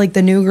trust as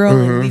the new girl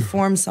and we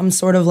form some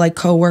sort of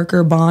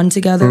coworker bond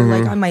together,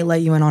 I might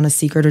let you in on a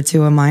secret or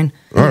two of mine.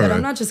 All But right.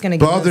 I'm not just going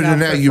to. But other than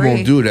that, you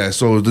won't do that.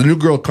 So if the new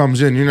girl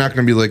comes in, you're not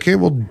going to be like, "Hey,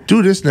 well,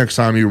 do this next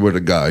time you're with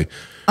a guy."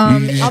 I'll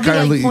be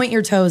like, "Point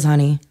your toes,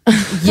 honey."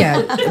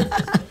 Yeah,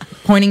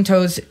 pointing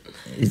toes.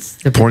 It's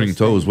the pointing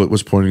toes.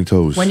 What's pointing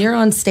toes? When you're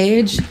on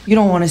stage, you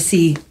don't want to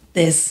see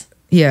this.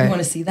 Yeah, you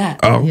want to see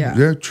that. Oh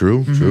yeah,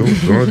 true.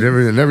 Well,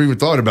 I never even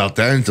thought about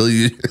that until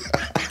you.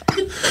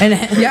 And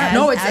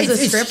it's a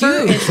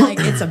stripper, huge.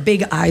 it's a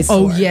big eyesore.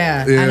 Oh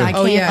yeah, and I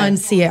can't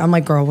unsee it. I'm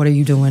like, "Girl, what are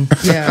you doing?"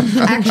 Yeah,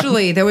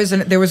 actually, there was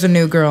a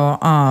new girl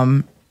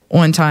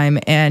one time,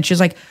 and she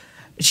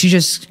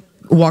just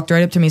walked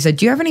right up to me and said,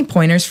 "Do you have any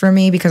pointers for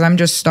me? Because I'm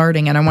just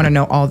starting and I want to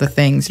know all the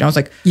things." And I was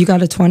like, "You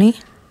got a 20?"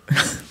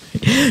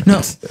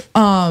 No,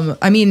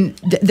 I mean,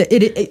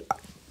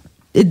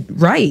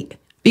 right.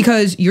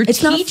 Because you're it's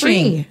teaching. Not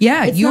free.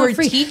 Yeah, it's you not are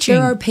free. teaching.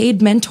 There are paid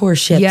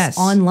mentorships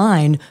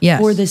online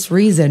for this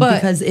reason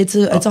because it's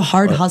a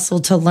hard hustle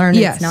to learn.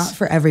 Yes. It's not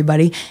for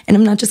everybody. And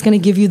I'm not just going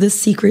to give you this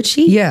secret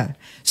sheet. Yeah.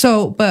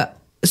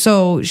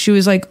 So she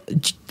was like,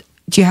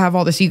 "Do you have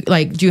all the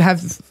do you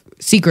have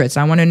secrets?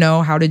 I want to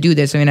know how to do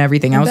this and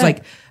everything." I was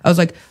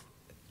like,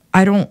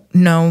 "I don't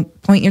know.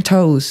 Point your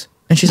toes."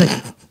 And she's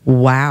like,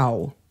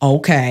 "Wow,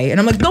 okay." And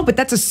I'm like, "No, but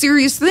that's a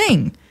serious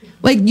thing.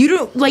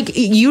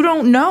 You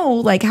don't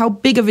know how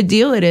big of a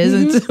deal it is.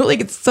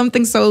 Mm-hmm. It's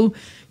something so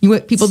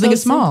people think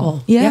it's small.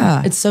 Simple.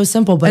 Yeah, it's so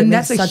simple, but and it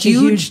makes that's such a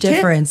huge tip.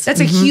 difference.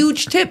 That's a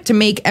huge tip to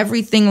make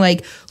everything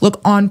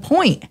look on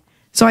point."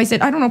 So I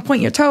said, "I don't know,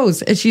 point your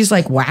toes." And she's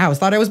like, "Wow, I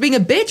thought I was being a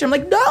bitch." I'm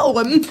like, "No,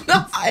 I'm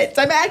not.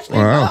 I'm actually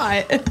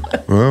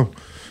not." Well,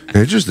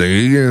 interesting.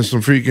 You getting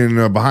some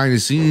freaking behind the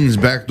scenes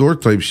backdoor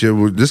type shit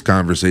with this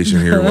conversation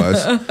here,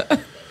 Wes.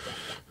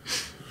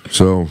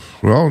 So,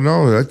 well,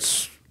 no,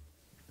 that's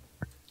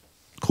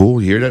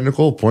cool. You hear that,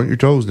 Nicole? Point your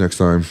toes next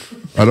time.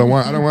 I don't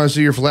want to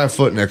see your flat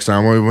foot next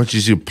time. I want you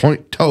to see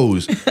point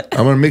toes.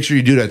 I'm gonna make sure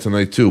you do that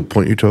tonight too.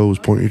 Point your toes.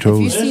 Point your toes.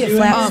 If you see a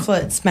flat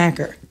foot, smack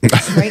her.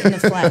 It's right in the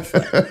flat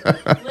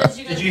foot.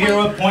 Did you hear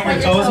what point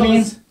your toes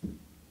means?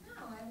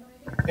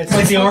 It's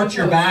like the arch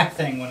your back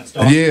thing when it's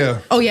done. Yeah.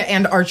 Oh yeah,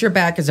 and arch your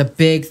back is a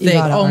big thing.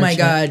 Oh my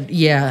god,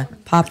 yeah.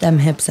 Pop them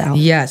hips out.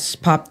 Yes,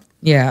 pop.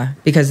 Yeah,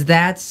 because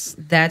that's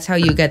how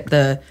you get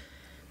the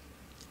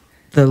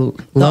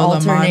Lola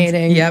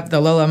alternating. the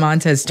Lola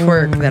Montez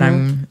twerk that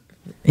I'm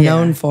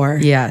known for.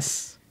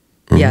 Yes.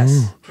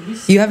 Yes.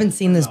 You haven't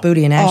seen this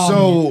booty in action.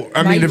 So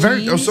I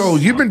mean, so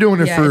you've been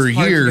doing it for a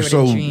year.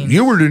 So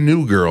you were the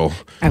new girl.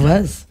 I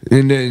was.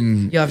 And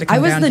then I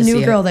was the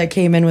new girl that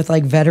came in with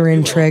like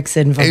veteran tricks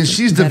and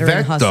she's the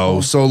vet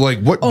though. So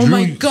like, what? Oh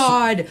my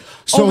God.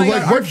 So my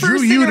like, God. what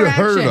drew you to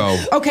her though?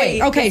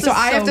 Okay. So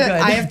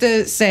I have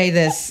to say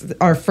this.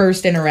 Our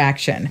first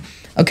interaction.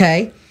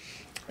 Okay.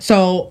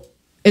 So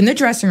in the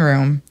dressing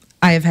room,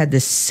 I have had the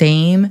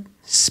same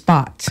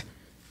spot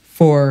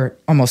for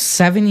almost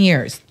 7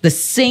 years. The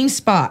same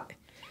spot.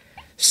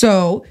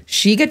 So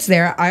she gets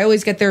there. I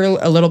always get there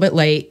a little bit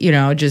late. You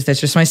know,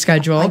 that's just my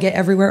schedule. I get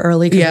everywhere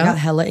early because I got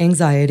hella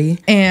anxiety.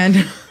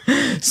 And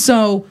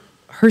so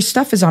her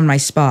stuff is on my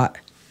spot,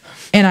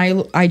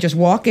 and I just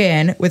walk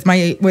in with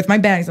my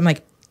bags. I'm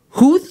like,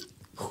 whose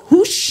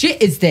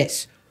shit is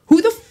this?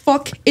 Who the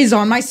fuck is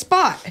on my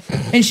spot?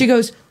 And she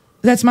goes,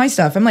 that's my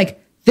stuff. I'm like,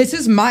 this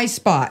is my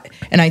spot.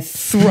 And I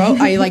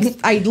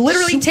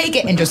literally take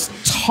it and just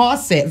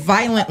toss it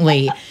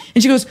violently.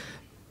 And she goes,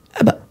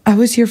 but I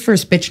was here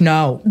first, bitch.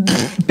 No.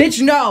 Bitch,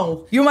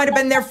 no. You might have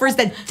been there first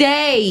that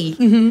day.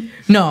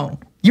 No.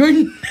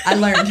 I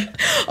learned.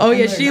 Oh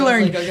yeah, she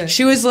learned. Like, okay.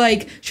 She was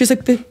like,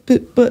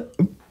 but.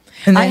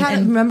 And then,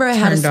 I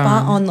had a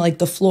spot on like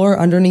the floor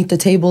underneath the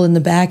table in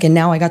the back, and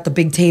now I got the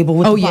big table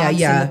with the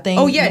box and the thing.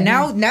 Oh yeah,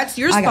 now that's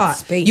your spot. I got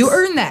space. You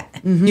earned that.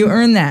 You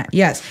earned that.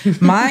 Yes,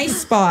 my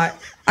spot.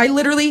 I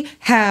literally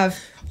have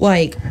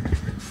like.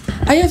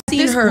 I have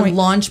seen her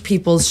launch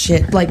people's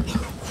shit like.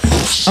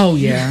 Oh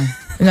yeah,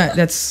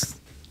 that's.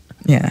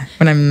 Yeah,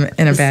 when I'm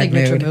in a bad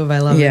signature mood. Move, I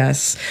love it.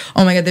 Yes.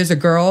 Oh my God, there's a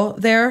girl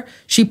there.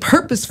 She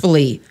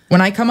purposefully,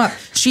 when I come up,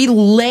 she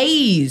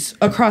lays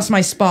across my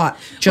spot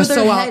just with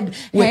her so head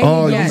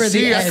you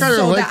see, I kind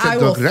of like that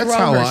though, 'cause that's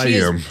how I am. She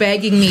is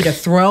begging me to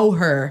throw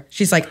her.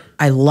 She's like,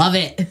 I love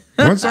it.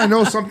 Once I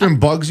know something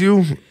bugs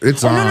you,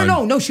 it's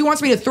on. No. She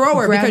wants me to throw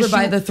her. Grab her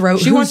by the throat.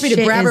 She wants me to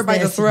Whose grab shit her by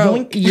the is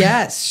throat. this?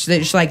 Yes.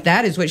 She's like,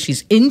 that is what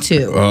she's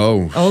into.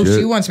 Oh, shit.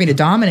 She wants me to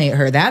dominate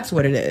her. That's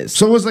what it is.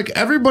 So is like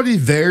everybody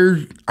there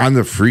on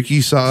the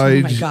freaky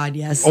side? Oh my God,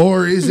 yes.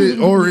 Or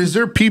is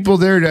there people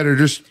there that are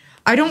just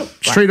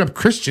straight up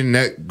Christian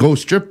that go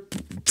strip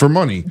for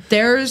money?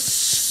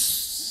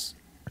 There's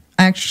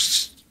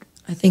actually,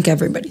 I think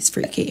everybody's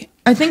freaky.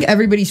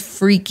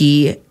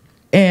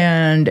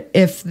 And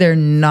if they're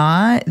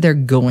not, they're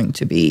going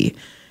to be,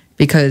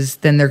 because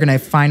then they're going to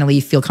finally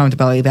feel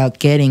comfortable about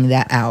getting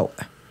that out.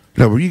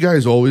 Now, were you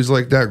guys always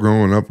like that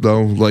growing up,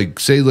 though? Like,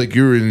 say, like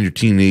you were in your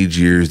teenage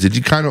years. Did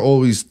you kind of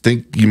always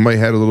think you might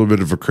have a little bit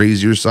of a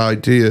crazier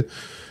side to you?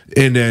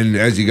 And then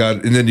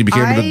you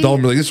became an adult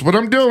and be like, this is what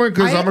I'm doing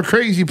because I'm a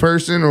crazy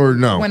person, or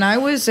no? When I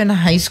was in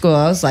high school,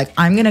 I was like,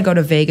 I'm going to go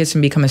to Vegas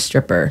and become a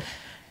stripper.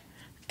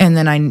 And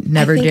then I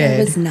never did.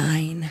 I was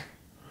 9.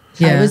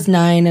 Yeah. I was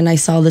 9 and I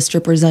saw the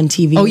strippers on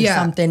TV or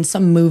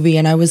some movie,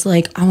 and I was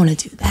like, I want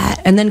to do that.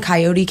 And then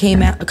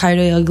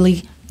Coyote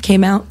Ugly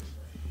came out.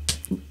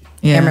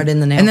 Hammered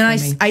in the nail. And then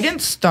I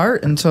didn't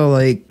start until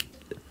like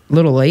a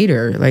little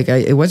later. Like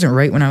it wasn't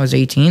right when I was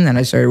 18 that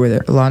I started with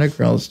it. A lot of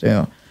girls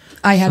do.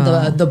 I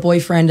had the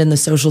boyfriend and the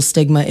social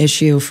stigma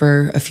issue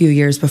for a few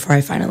years before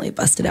I finally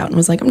busted out and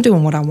was like, I'm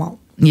doing what I want.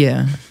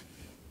 Yeah.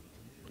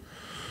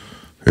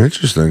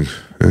 Interesting.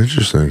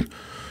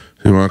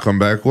 You want to come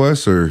back,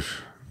 Wes, or?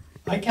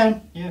 I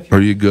can. Yeah. Are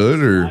you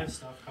good, or? I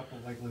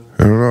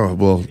don't know.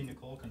 Well. Maybe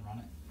Nicole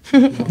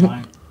can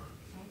run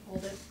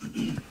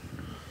it.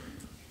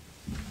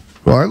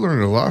 Well, I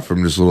learned a lot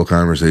from this little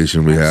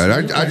conversation we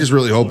had. I just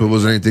really hope it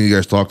wasn't anything you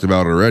guys talked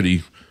about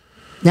already.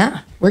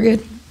 Nah, we're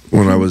good.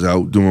 When I was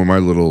out doing my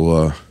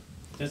little...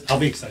 I'll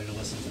be excited to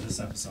listen to this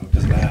episode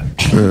because of that.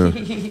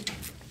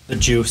 The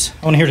juice.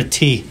 I want to hear the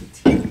tea.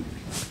 I don't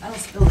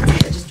spill the tea,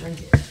 I just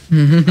drink it.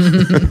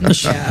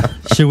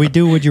 Should we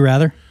do Would You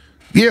Rather?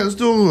 Yeah, let's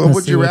do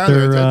Would You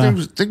Rather. I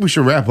think we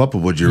should wrap up a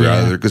Would You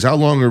Rather, because how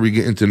long are we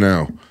getting to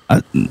now?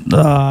 An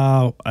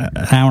hour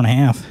and a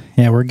half.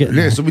 Yeah, we're getting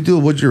there. So we do a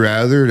Would You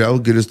Rather. That'll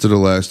get us to the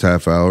last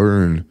half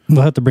hour. And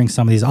we'll have to bring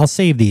some of these. I'll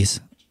save these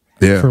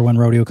for when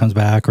Rodeo comes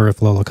back, or if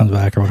Lola comes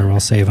back or whatever. I'll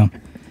save them.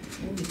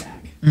 We'll be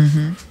back.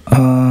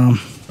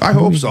 I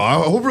hope so.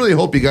 I really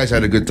hope you guys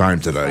had a good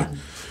time today,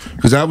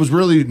 because I was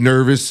really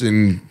nervous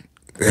and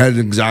had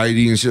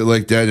anxiety and shit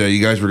like that. You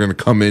guys were going to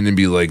come in and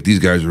be like, these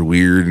guys are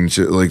weird and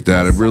shit like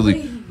that.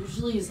 Somebody who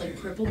usually is like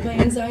crippled by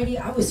anxiety,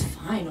 I was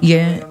fine.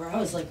 Yeah. I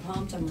was like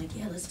pumped. I'm like,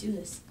 yeah, let's do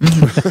this.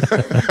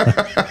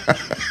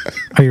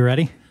 Are you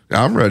ready?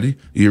 I'm ready.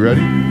 You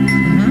ready?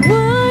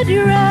 Would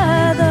you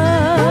rather?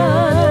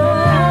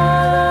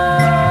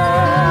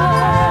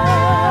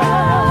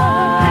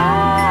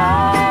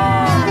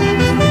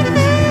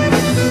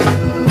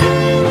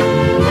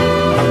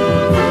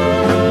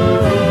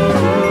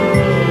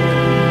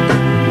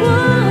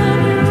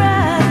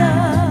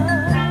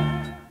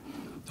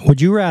 Would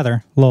you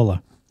rather,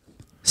 Lola,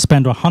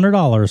 spend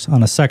 $100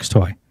 on a sex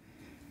toy,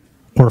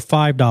 or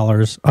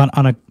 $5 on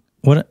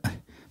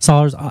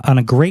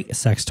a great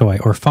sex toy,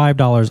 or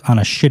 $5 on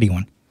a shitty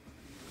one?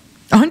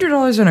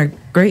 $100 on a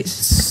great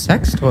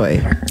sex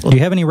toy. Do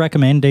you have any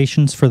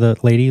recommendations for the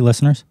lady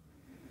listeners?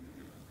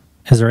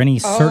 Is there any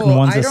certain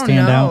ones that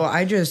stand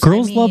out?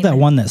 Girls love that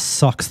one that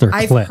sucks their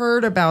I've clit.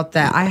 heard about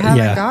that. I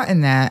haven't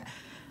gotten that.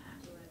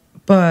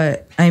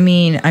 But I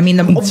mean, I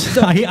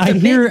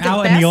hear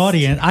out in the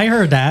audience. I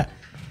heard that.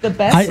 The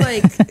best,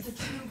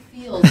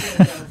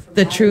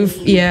 the truth.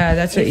 Yeah,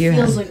 that's what you. It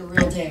feels like a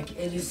real dick.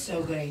 It is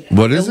so great.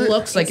 What is it? It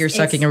looks like you're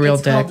sucking a real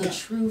dick. It's called The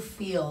True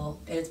Feel.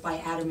 It's by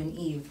Adam and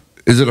Eve.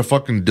 Is it a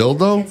fucking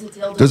dildo? It's a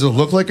dildo. Does it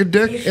look like a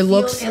dick? It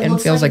looks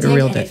and feels like a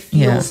real dick.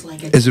 Yeah.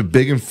 Is it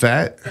big and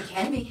fat? It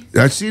can be.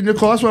 I see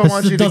Nicole. That's what I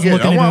want you to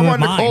get. I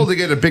want Nicole to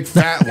get a big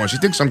fat one. She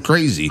thinks I'm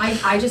crazy.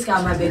 I just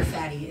got my big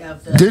fatty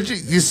of the. Did you?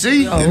 You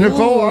see,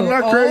 Nicole? I'm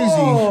not crazy.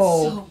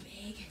 So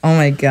big. Oh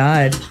my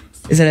god!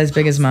 Is it as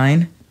big as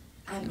mine?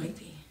 I might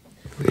be.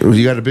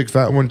 You got a big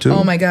fat one too?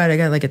 Oh my god! I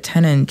got like a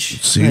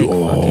 10-inch.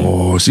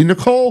 See, see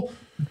Nicole.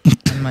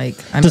 I'm like,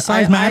 does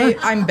size matter?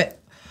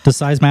 Does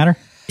size matter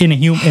in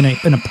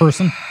a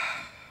person?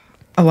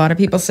 A lot of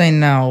people say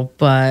no,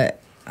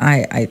 but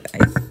I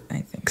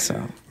think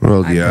so.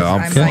 Well,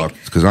 I'm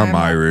fucked because I'm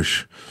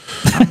Irish.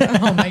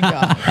 Oh my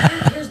god!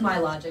 Here's my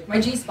logic. My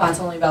G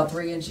spot's only about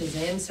 3 inches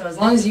in, so as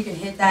long as you can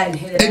hit that and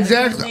hit it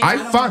exactly. I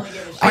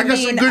got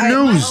some good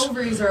news. My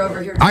ovaries are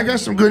over here. I got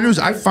some good news.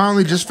 I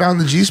finally just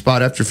found the G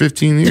spot after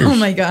 15 years. Oh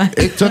my god!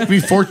 It took me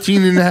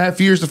 14 and a half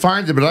years to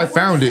find it, but I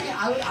found it.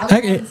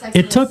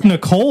 It took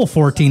Nicole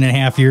 14 and a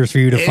half years for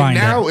you to find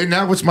it. And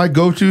now it's my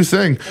go-to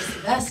thing.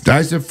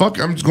 I said, fuck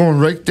it, I'm just going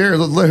right there.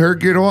 Let her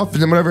get off,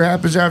 and then whatever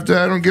happens after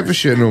that, I don't give a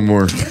shit no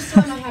more. First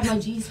time I had my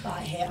G spot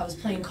hit, I was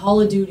playing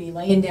Call of Duty,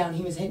 laying down.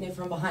 He was hitting it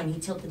from behind.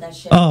 He tilted that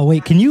shit. Oh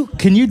wait, can you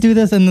do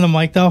this into the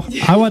mic though?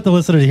 I want the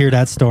listener to hear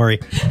that story.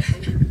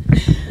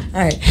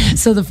 All right.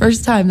 So the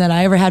first time that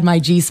I ever had my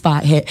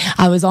G-spot hit,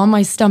 I was on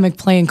my stomach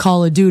playing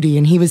Call of Duty,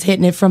 and he was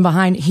hitting it from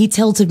behind. He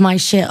tilted my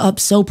shit up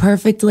so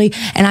perfectly,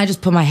 and I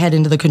just put my head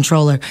into the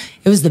controller.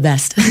 It was the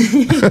best.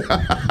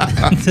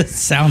 It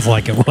sounds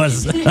like it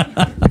was.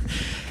 I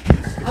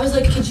was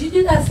like, could you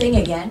do that thing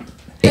again?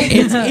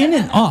 It's in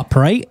and up,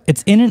 right?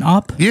 It's in and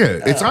up. Yeah,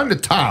 it's on the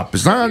top.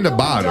 It's not on the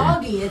bottom.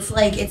 Doggy, it's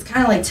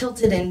kind of like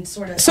tilted and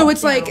sort of. So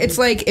it's like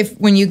if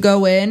when you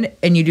go in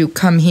and you do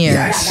come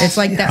here, it's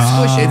like that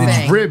squishy thing.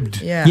 It's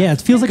ribbed. Yeah,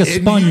 it feels like a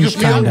sponge. You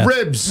feel kinda.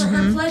 ribs.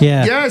 Mm-hmm.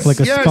 Yeah, yes, like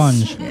a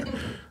sponge.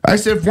 I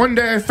said one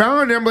day I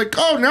found it. I'm like,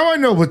 oh, now I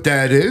know what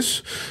that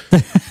is.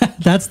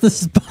 That's the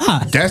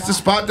spot. That's the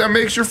spot that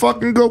makes your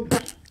fucking go.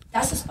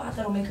 That's the spot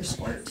that'll make her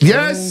squirt.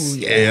 Yes,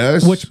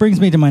 yes. Which brings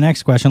me to my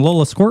next question: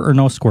 Lola, squirt or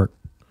no squirt?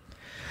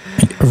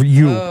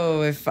 You.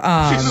 Oh, if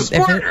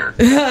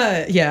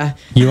yeah,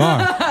 you are.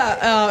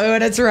 Oh,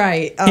 that's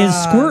right.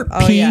 Is squirt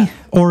pee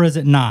or is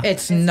it not?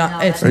 It's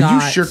not. It's Are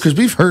not. you sure? Because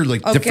we've heard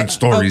like different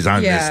stories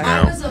on this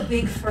now. I was a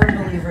big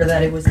firm believer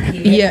that it was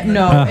pee. Yeah,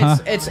 no,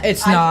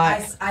 it's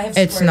not.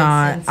 It's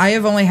not. I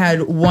have only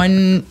had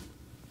one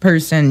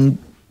person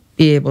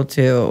be able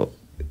to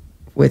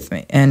with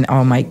me, and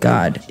oh my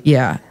god,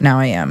 yeah, now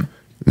I am.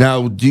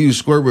 Now, do you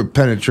squirt with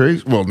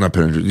penetration? Well, not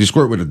penetration. Do you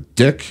squirt with a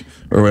dick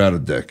or without a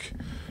dick?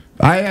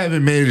 I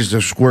haven't managed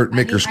to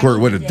make her squirt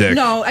with a dick.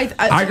 No, I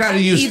got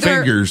to use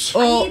fingers.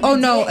 Oh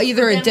no,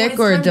 either a dick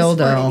or a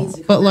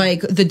dildo. But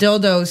like the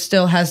dildo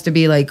still has to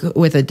be like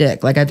with a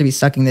dick. Like I have to be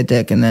sucking the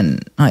dick and then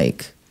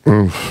like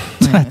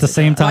at the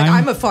same time. Like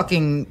I'm a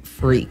fucking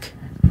freak.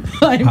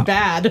 I'm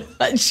bad.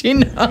 She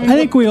knows.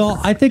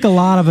 I think a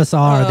lot of us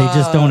are. They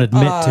just don't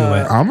admit to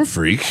it. I'm a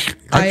freak.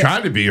 I try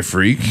to be a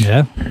freak.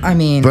 Yeah. I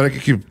mean, but I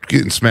could keep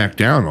getting smacked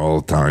down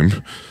all the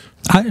time.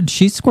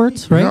 She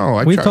squirts, right?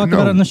 No, We've talked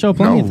about it on the show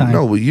plenty of times.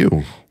 No, with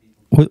you.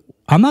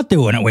 I'm not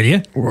doing it with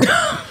you.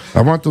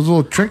 I want those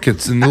little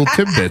trinkets and little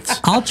tidbits.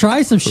 I'll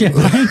try some shit,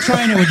 but I ain't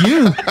trying it with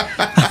you.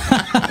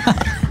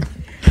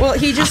 Well,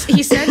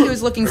 he said he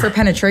was looking for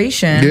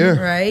penetration,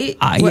 right?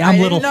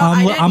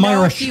 I'm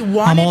Irish.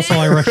 I'm also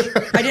Irish.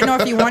 I didn't know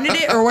if he wanted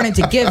it or wanted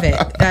to give it.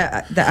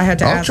 That I had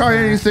to ask. I'll try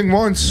anything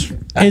once.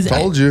 I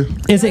told you.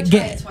 Is it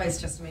gay?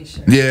 Twice just to make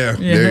sure. Yeah,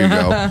 there you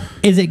go.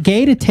 Is it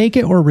gay to take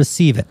it or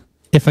receive it?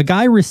 If a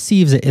guy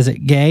receives it, is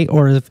it gay?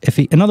 Or if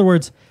he, in other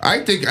words,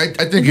 I think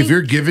if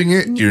you're giving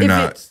it, you're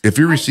not. If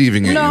you're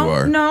receiving it, you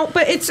are. No,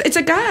 but it's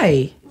a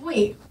guy.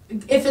 Wait,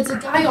 if it's a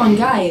guy on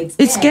guy,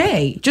 it's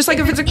gay. Just like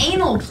if it's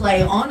anal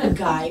play on a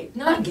guy,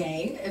 not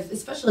gay.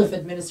 Especially if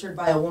administered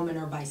by a woman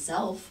or by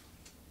self.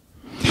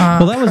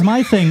 Well, that was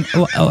my thing.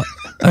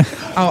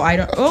 I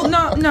don't. Well,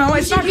 no,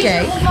 it's not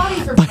gay.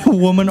 By a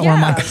woman or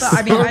myself.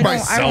 I mean,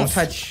 I don't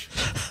touch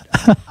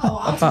a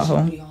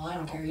butthole.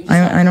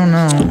 I don't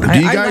know. Do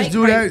you guys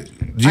do that?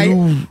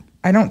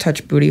 I don't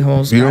touch booty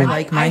holes. I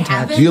like mine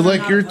touched. Do you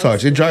like your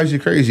touch? It drives you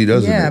crazy,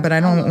 doesn't it? Yeah, but I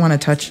don't want to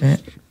touch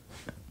it.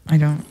 I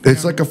don't.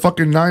 It's like a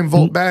fucking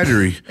 9-volt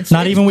battery. It's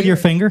not even with your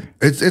finger.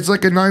 It's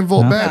like a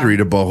 9-volt battery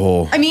to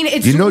butthole. I mean,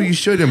 it's you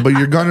shouldn't, but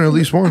you're gonna at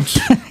least once.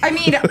 I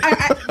mean,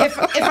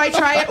 if I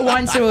try it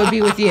once, it would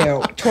be with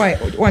you.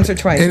 Once or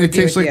twice. And it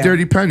tastes like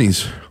dirty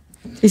pennies.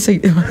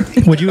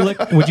 Would you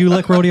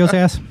lick Rodeo's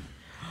ass?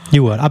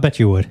 You would. I bet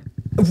you would.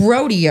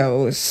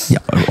 Rodeos. Yeah.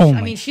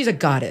 I mean, she's a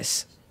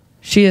goddess.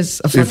 She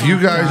is. If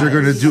you guys are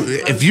gonna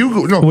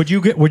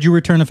do, would you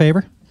return a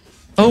favor?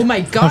 Oh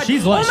my God. Oh,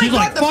 she's like,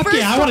 fuck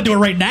yeah, I want to do it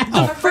right now.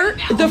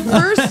 The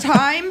first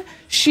time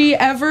she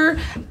ever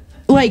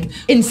like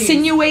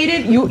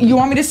insinuated, you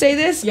want me to say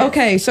this? Yes.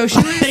 Okay, so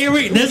she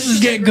was, this is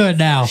getting good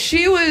now.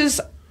 She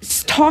was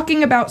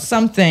talking about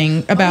something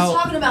about. I was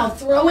talking about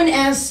throwing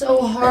ass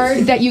so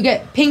hard that you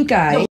get pink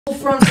eye. No,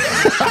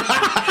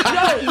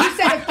 you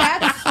said if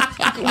that's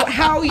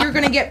how you're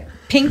gonna get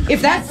pink,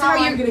 if that's how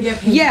you're gonna get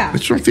pink. Yeah.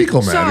 It's from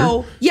fecal matter.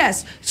 So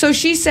yes. So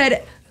she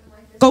said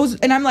goes,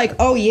 and I'm like,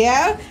 oh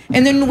yeah.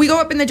 And then we go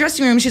up in the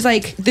dressing room. She's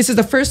like, this is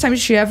the first time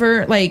she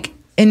ever like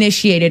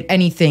initiated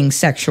anything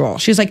sexual.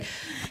 She's like,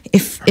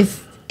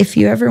 if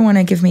you ever want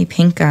to give me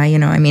pink eye, you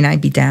know, I mean,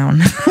 I'd be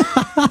down.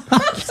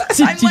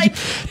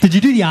 Did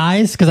you do the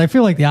eyes? Because I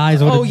feel like the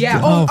eyes would. Oh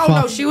yeah. Oh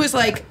no, she was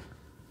like.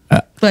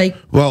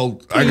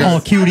 Well, I got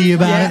all cutie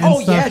about it.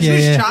 And stuff. She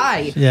was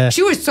shy. Yeah,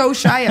 she was so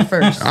shy at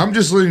first. I'm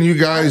just letting you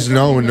guys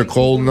know, and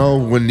Nicole know,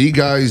 when you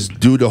guys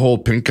do the whole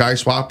pink eye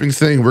swapping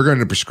thing, we're going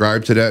to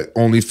prescribe to that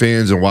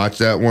OnlyFans and watch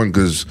that one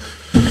because.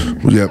 I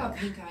got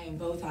pink eye in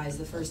both eyes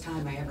the first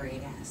time I ever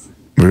ate ass.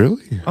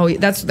 Really? Oh,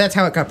 that's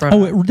how it got brought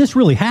up. This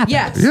really happened.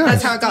 Yes,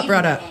 that's how it got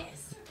brought up.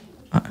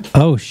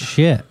 Oh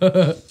shit.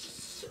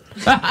 Does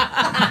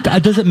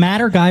it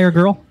matter, guy or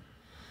girl?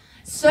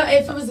 So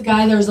if it was a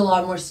guy, there was a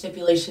lot more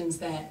stipulations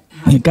that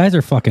Yeah, guys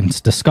are fucking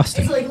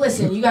disgusting. It's like,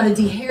 listen, you got to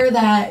dehair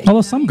that.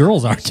 Although some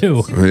girls are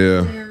too.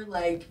 Yeah.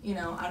 Like, you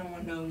know, I don't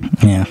want no.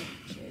 Yeah.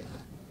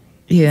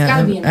 Yeah,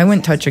 I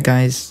wouldn't touch a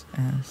guy's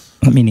ass.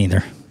 Me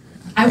neither.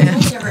 I would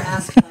never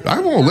ask. I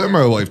won't let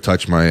my wife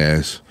touch my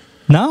ass.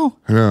 No?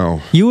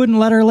 No. You wouldn't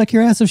let her lick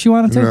your ass if she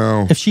wanted to?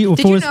 No. If it Did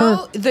you was know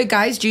her? the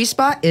guy's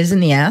G-spot is in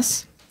the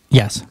ass?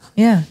 Yes.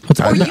 Yeah. What's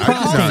I the did not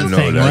prostate know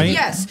thing, that. right?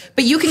 Yes,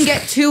 but you can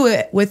get to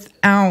it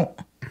without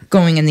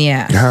going in the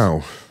ass.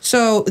 How?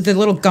 So the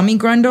little gummy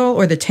grundle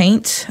or the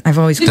taint, I've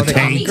always called it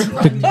taint? gummy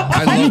grundle.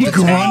 I love the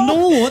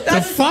Grundle? What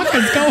the fuck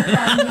is going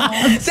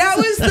on? That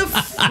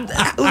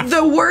was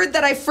the word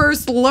that I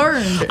first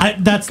learned.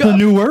 That's the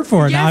new word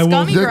for it. Yes, I will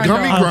gummy grundle.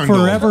 I'll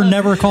forever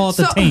never call it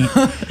the taint.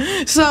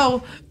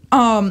 So,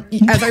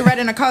 as I read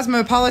in a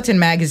Cosmopolitan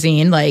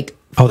magazine, like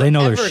they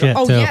know their shit.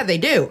 Oh too. yeah, they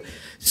do.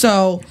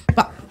 So,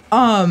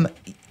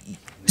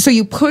 so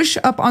you push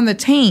up on the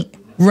taint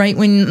right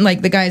when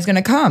like the guy's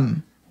gonna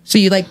come. So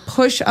you like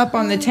push up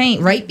on the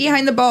taint right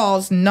behind the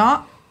balls,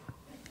 not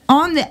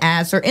on the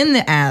ass or in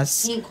the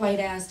ass. Taint quite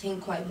ass,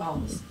 taint quite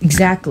balls.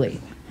 Exactly.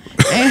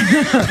 Right,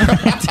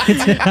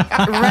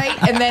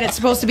 and then it's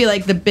supposed to be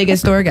like the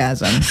biggest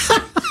orgasm.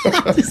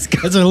 These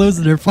guys are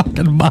losing their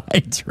fucking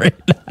minds right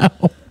now.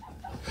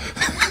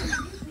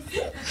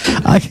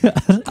 I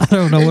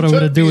don't know what I'm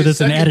going to do with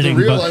this in editing. I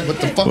realized what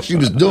the fuck she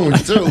was doing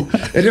too,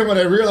 and then when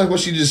I realized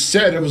what she just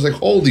said, I was like,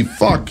 "Holy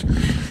fuck!"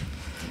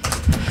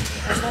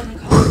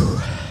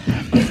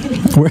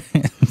 We're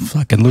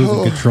fucking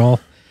losing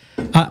control.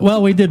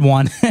 Well, we did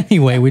one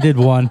anyway. We did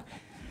one.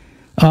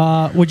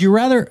 Would you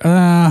rather?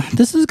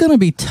 This is going to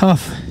be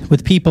tough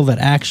with people that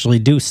actually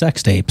do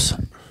sex tapes.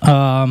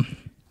 Let's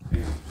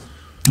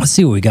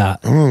see what we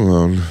got. Hold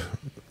on.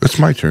 It's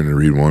my turn to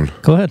read one.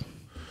 Go ahead.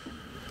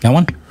 Got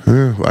one?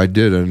 Yeah, I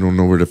did. I don't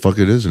know where the fuck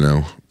it is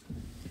now.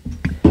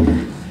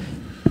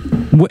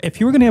 If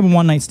you were going to have a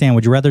one-night stand,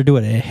 would you rather do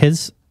it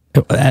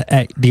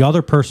at the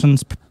other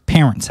person's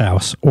parents'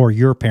 house or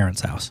your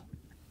parents' house?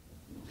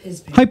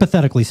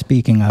 Hypothetically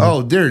speaking.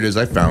 There it is.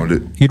 I found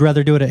it. You'd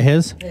rather do it at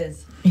his?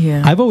 His.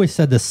 Yeah. I've always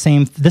said the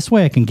same. This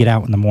way I can get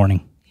out in the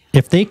morning.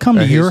 If they come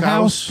to your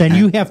house, then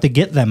you have to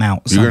get them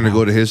out. You're going to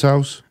go to his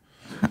house?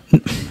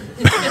 Where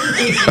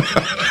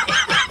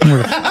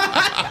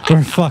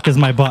the fuck is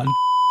my button?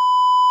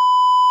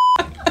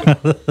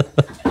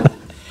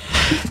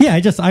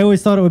 Yeah, I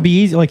always thought it would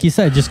be easy. Like you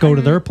said, just go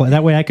to their place.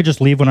 That way I could just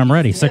leave when I'm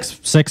ready.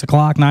 6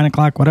 o'clock, 9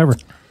 o'clock, whatever.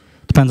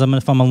 Depends on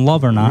if I'm in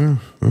love or not.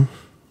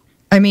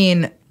 I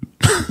mean,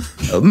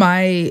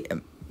 my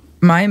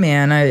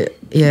man, I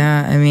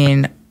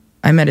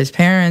met his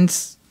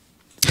parents.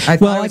 I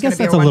thought it was going to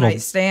be a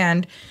one-night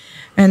stand.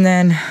 And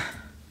then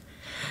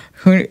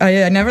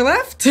I never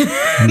left.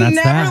 And that's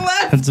never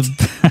left.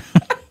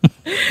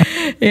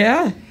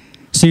 Yeah.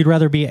 So you'd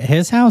rather be at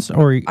his house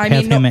or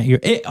have him at your...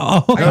 You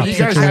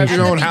guys have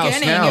your own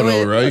house now,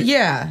 though, right?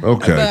 Yeah.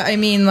 Okay. But I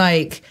mean,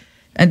 like,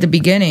 at the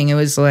beginning, it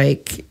was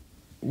like,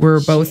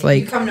 we're both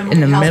like in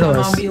the middle.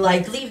 Mom be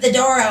like, leave the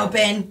door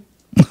open.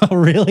 Oh,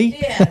 really?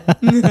 Yeah.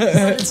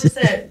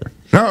 100%.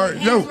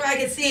 No. Where I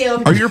can see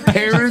them. Are your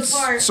parents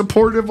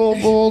supportive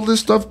of all this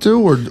stuff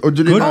too, or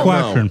do they not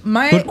know?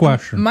 Good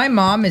question. My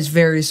mom is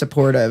very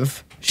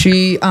supportive.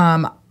 She,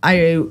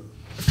 I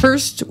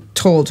first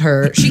told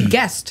her, she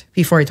guessed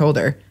before I told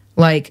her.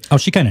 Like, oh,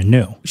 she kind of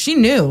knew. She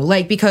knew,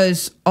 like,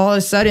 because all of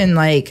a sudden,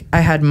 like, I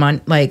had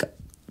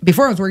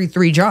before I was working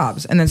 3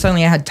 jobs, and then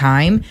suddenly I had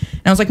time,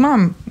 and I was like,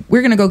 Mom,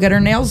 we're gonna go get her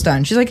nails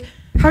done. She's like,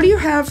 how do you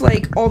have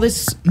like all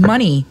this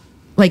money,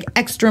 like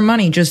extra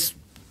money, just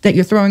that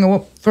you're throwing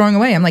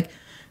away? I'm like,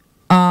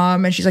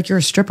 and she's like, you're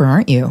a stripper,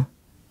 aren't you?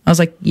 I was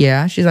like,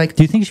 yeah. She's like,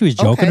 do you think she was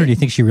joking, or do you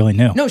think she really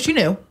knew? No, she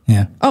knew.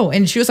 Yeah. Oh,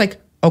 and she was like,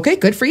 okay,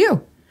 good for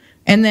you.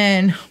 And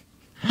then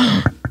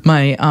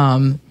my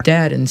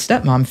dad and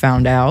stepmom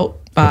found out.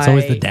 It's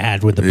always the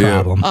dad with the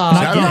problem.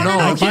 I don't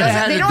know.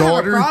 They don't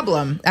have a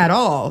problem at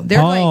all.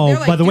 They're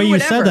like, by the way you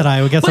said that,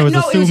 I guess I was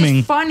assuming. It was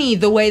just funny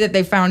the way that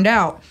they found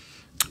out.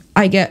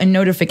 I get a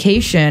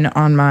notification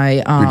on my.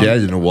 Your dad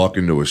didn't walk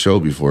into a show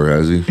before,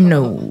 has he?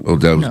 No. Oh,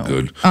 that was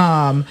good.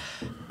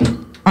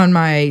 On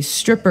my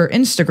stripper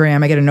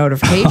Instagram, I get a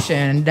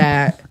notification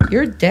that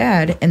your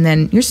dad and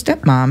then your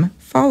stepmom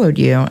followed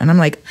you, and I'm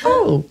like,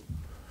 oh.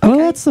 Oh,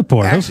 that's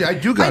supportive. Actually, I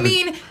do got. I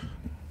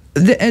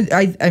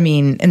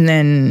mean, and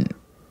then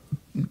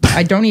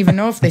I don't even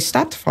know if they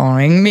stopped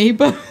following me,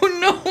 but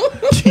no.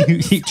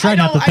 You try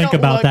not to think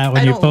about that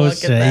when you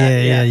post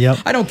it.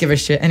 Yeah. I don't give a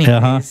shit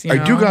anyways.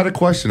 I do got a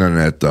question on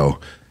that though.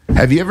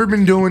 Have you ever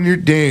been doing your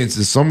dance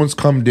and someone's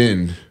came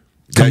in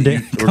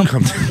that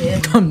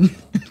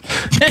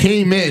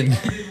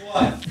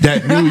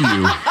knew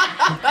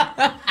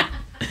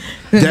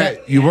you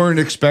that you weren't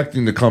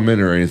expecting to come in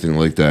or anything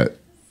like that?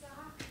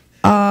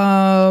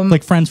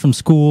 Like friends from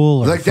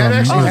school, or like that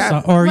actually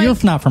happened. Or you're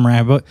not from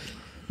around, but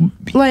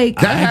like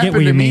that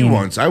happened to me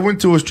once. I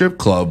went to a strip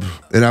club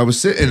and I was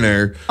sitting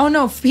there. Oh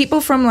no,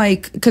 people from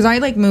because I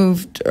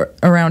moved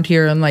around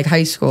here in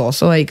high school,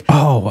 so okay.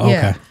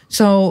 Yeah.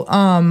 So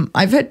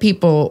I've had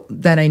people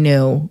that I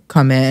knew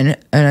come in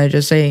and I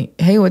just say,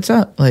 hey, what's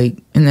up?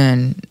 And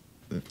then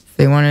if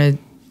they want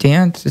to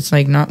dance, it's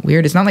not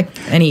weird. It's not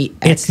any.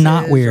 It's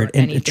not weird,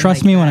 and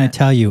trust me when I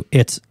tell you,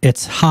 it's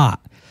hot.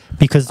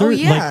 Because they're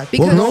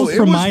girls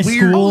from my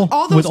school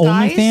with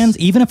OnlyFans,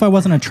 even if I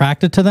wasn't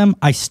attracted to them,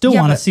 I still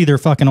want to see their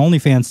fucking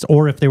OnlyFans,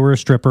 or if they were a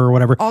stripper or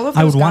whatever,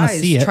 I would want to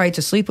see it. Tried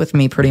to sleep with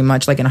me pretty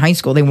much in high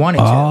school. They wanted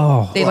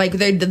to.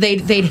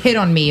 They'd hit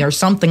on me or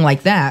something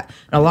like that.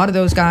 And a lot of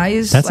those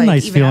guys. That's a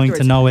nice feeling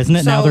to know, isn't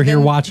it? Now they're here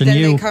watching you.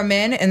 Then they come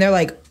in and they're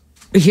like,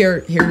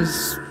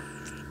 here's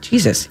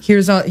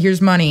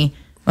money.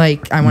 I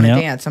want to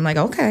dance. I'm like,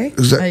 okay.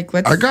 Let's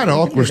I got an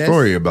awkward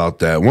story about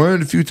that. One of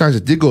the few times I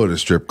did go to the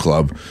strip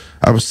club,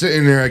 I was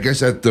sitting there, I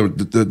guess, at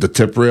the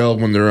tip rail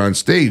when they're on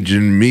stage,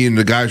 and me and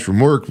the guys from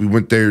work, we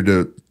went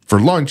there for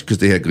lunch because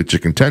they had good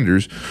chicken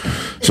tenders.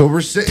 So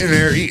we're sitting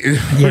there eating.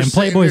 Yeah, and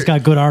Playboy's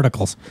got good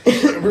articles.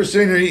 We're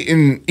sitting there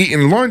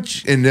eating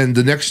lunch, and then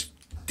the next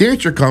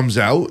dancer comes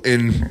out,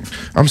 and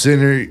I'm sitting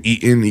there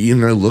eating,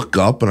 and I look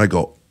up, and I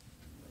go,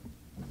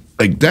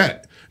 like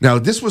that. Now,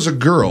 this was a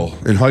girl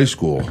in high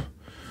school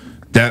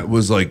that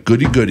was like,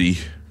 goody goody,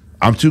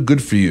 I'm too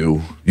good for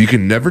you. You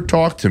can never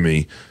talk to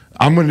me.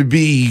 I'm going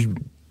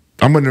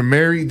to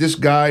marry this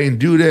guy and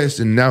do this.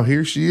 And now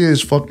here she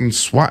is fucking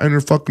swatting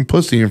her fucking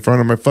pussy in front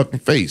of my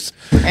fucking face.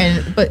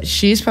 But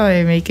she's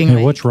probably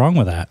making what's wrong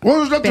with that? Well,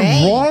 there's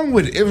nothing wrong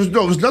with it.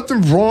 There was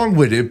nothing wrong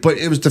with it, but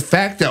it was the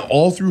fact that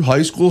all through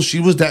high school, she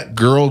was that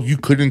girl you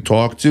couldn't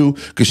talk to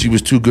because she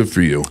was too good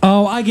for you.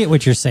 Oh, I get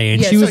what you're saying.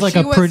 Yeah, she was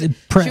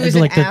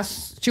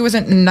she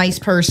wasn't a nice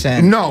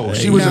person. No,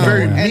 she was a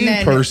very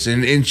mean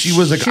person, and she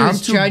was like, I'm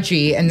too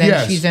judgy, and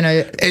then she's in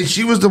and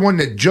she was the one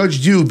that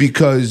judged you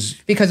because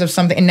of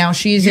something, and now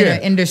she's in an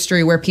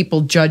industry where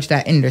people judge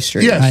that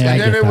industry. Yes,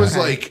 and then it was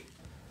like,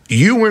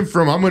 you went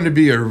from I'm going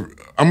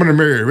to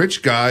marry a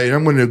rich guy, and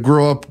I'm going to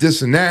grow up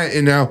this and that,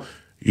 and now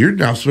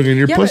you're swinging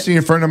your pussy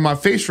in front of my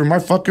face for my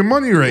fucking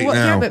money now.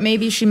 Yeah, but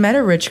maybe she met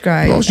a rich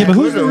guy. Well, but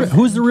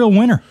who's the real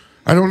winner?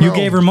 I don't know. You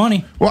gave her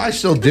money. Well, I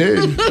still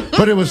did,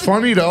 but it was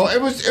funny though.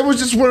 It was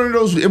just one of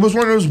those. It was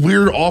one of those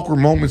weird, awkward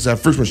moments at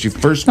first when she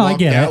first walked I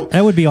get out. It.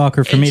 That would be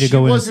awkward for me to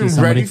go in and see somebody. She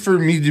wasn't ready for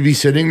me to be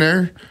sitting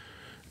there.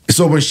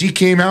 So when she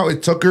came out,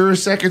 it took her a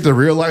second to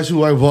realize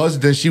who I was.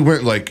 Then she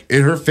went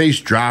and her face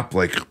dropped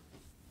and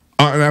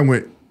I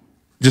went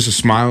just a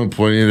smile and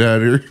pointed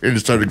at her, and it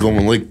started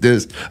going like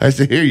this. I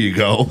said, "Here you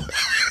go."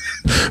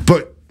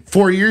 But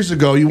 4 years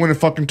ago, you wouldn't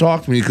fucking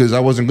talk to me because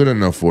I wasn't good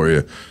enough for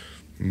you.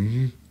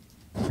 Mm-hmm.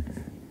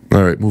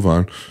 All right, move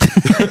on.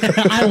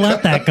 I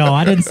let that go.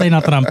 I didn't say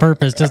nothing on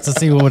purpose just to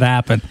see what would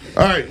happen.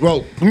 All right,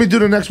 well, let me do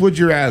the next Would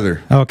You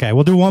Rather. Okay,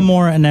 we'll do one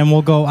more, and then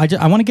we'll go. I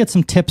want to get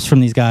some tips from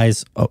these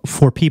guys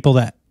for people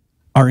that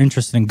are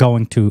interested in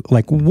going to,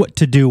 what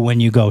to do when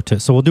you go to.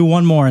 So we'll do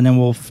one more, and then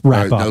we'll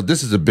wrap up. Now,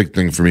 this is a big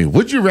thing for me.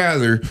 Would you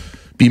rather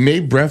be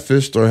made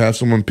breakfast or have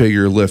someone pay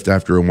your Lyft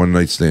after a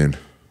one-night stand?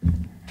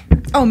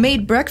 Oh,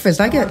 made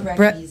breakfast. I get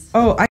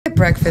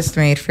breakfast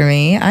made for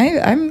me.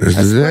 I'm a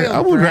spoiled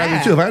I would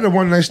rather too. If I had a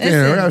one night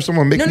stand, I would have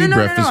someone make me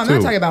breakfast too. I'm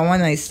not talking about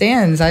one night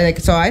stands. I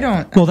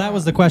don't. Well, that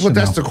was the question.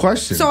 Well, that's the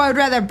question. So I would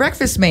rather have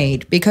breakfast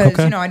made because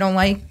I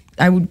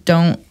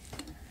don't.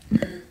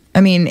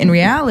 I mean, in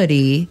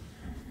reality,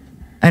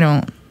 I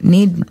don't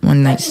need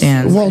one night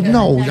stands. Well,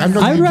 no,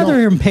 I'd rather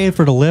him pay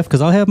for the Lyft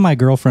because I'll have my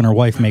girlfriend or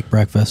wife make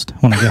breakfast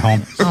when I get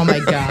home. Oh my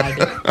god.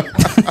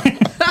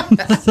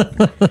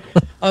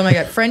 Oh my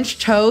god, French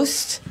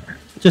toast.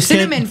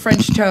 Cinnamon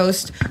French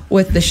toast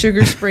with the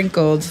sugar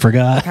sprinkled.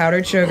 Forgot.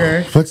 Powdered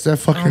sugar. What's that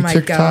fucking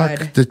TikTok?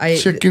 God. The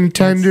chicken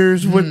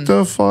tenders with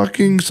the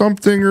fucking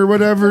something or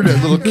whatever.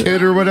 That little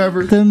kid or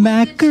whatever. The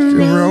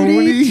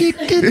macaroni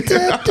chicken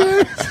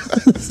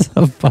tenders.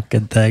 Some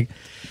fucking thing.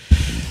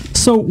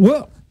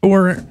 So,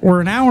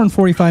 we're an hour and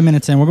 45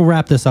 minutes in. We're going to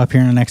wrap this up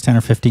here in the next 10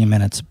 or 15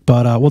 minutes.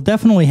 But we'll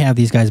definitely have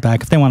these guys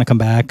back if they want to come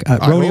back.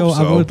 Rodeo,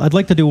 I hope so. I'd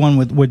like to do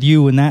one with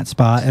you in that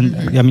spot.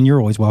 And I mean, you're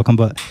always welcome,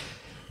 but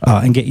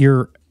and get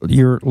your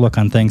look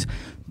on things.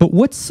 But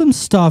what's some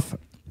stuff,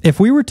 if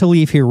we were to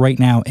leave here right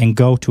now and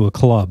go to a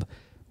club,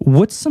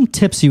 what's some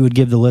tips you would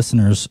give the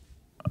listeners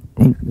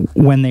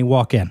when they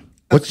walk in?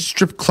 What's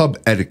strip club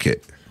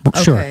etiquette?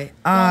 Sure. Okay.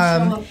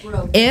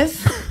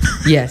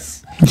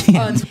 Yes.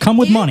 Come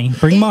with money.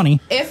 Bring money.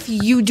 If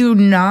you do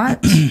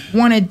not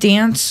want to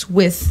dance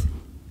with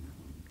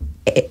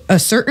a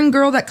certain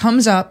girl that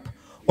comes up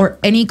or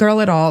any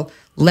girl at all,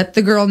 let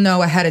the girl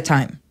know ahead of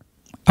time.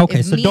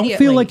 Okay, so don't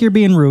feel like you're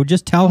being rude.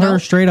 Just tell her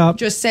straight up.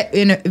 Just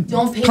say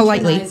Don't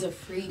politely. patronize a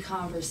free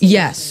conversation.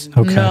 Yes.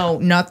 Okay. No,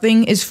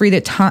 nothing is free.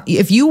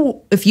 If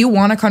you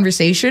want a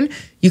conversation,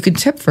 you can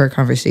tip for a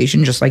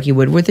conversation just like you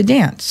would with a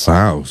dance.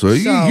 Wow. So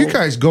you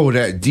guys go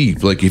that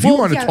deep. Like, if you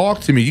want to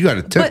talk to me, you got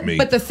to tip me.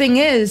 But the thing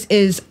is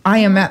I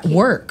am at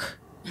work.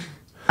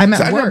 I'm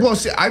at work.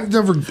 I've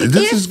never.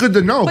 This is good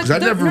to know because I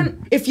never.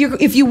 If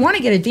you want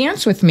to get a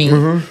dance with me,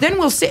 then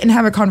we'll sit and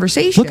have a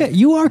conversation. Look,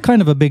 you are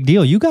kind of a big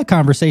deal. You got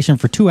conversation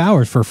for 2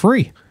 hours for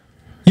free.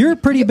 You're a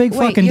pretty big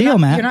fucking deal,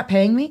 Matt. You're not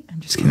paying me? I'm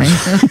just kidding.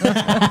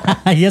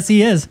 Yes,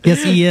 he is.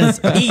 Yes, he is.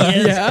 He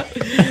is. Yeah.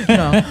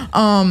 No.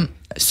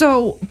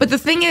 So, but the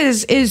thing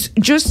is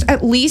just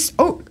at least.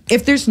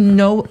 If there's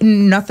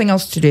nothing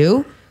else to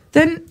do,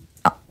 then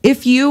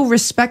if you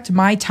respect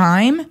my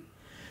time,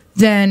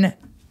 then.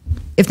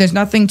 If there's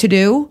nothing to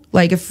do,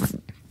 like if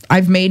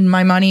I've made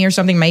my money or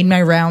something, made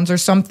my rounds or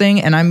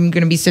something, and I'm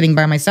going to be sitting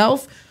by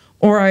myself,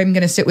 or I'm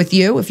going to sit with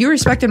you. If you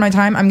respected my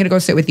time, I'm going to go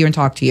sit with you and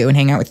talk to you and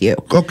hang out with you.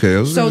 Okay, I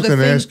was going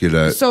to ask you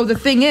that. So the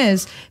thing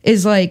is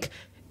like,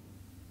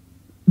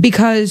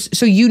 because,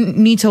 so you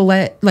need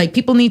to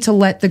people need to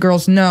let the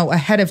girls know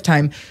ahead of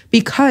time,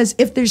 because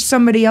if there's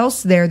somebody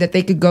else there that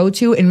they could go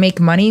to and make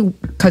money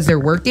because they're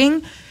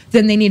working,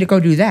 then they need to go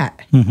do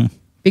that. Mm-hmm.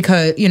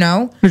 Because,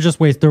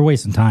 they're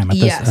wasting time at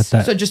this. Yes.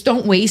 So just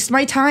don't waste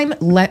my time.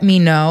 Let me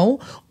know.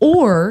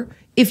 Or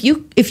if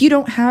you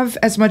don't have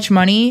as much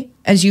money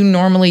as you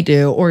normally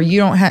do, or you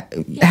don't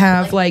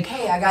have like,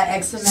 hey, I got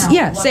X amount.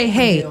 Yeah. Say,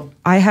 hey,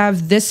 I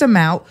have this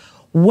amount.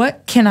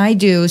 What can I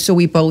do so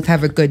we both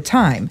have a good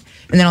time?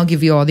 And then I'll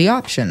give you all the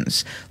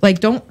options.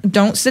 Like,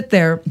 don't sit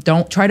there.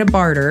 Don't try to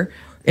barter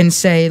and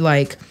say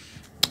like,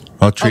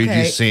 I'll trade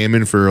you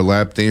salmon for a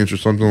lap dance or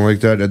something like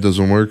that. That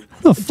doesn't work.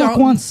 Who the fuck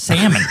wants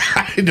salmon?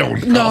 I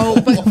don't know.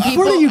 No, but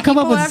where do you come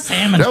up with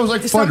salmon? That was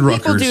like Fuddruckers.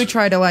 People do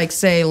try to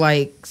say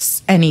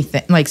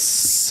anything, like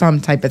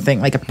some type of thing,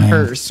 like a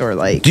purse or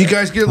like. Do you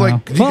guys get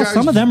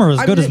some of them are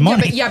as good as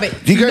money.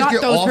 But do you guys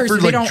get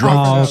offered like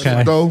drugs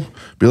though?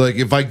 Be like,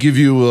 if I give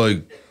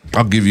you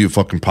I'll give you a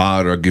fucking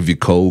pot, or I'll give you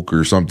Coke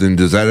or something.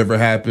 Does that ever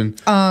happen?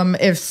 I'm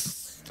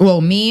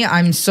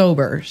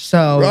sober,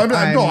 so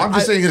I'm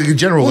just saying in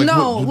general.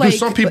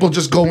 Some people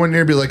just go in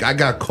there and be like, I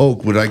got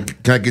Coke. Can I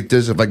get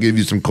this if I give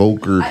you some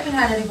Coke? Or I haven't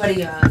had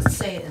anybody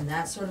say it in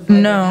that sort of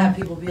way. No, I've had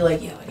people be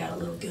like, I got a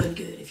little good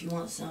if you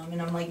want some,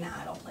 and I'm like, nah,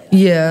 I don't play that.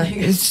 Yeah,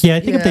 I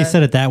think if they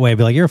said it that way, I'd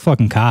be like, you're a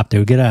fucking cop,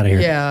 dude. Get out of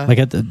here. Yeah, like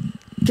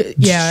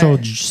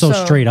so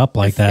straight up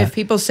like that. If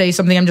people say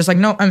something, I'm just like,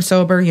 no, I'm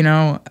sober.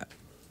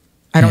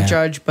 I don't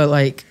judge, but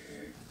like.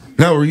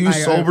 Now, were you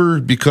sober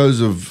because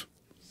of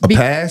a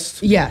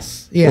past?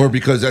 Yes. Yeah. Or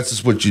because that's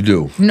just what you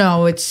do?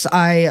 No, it's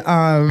I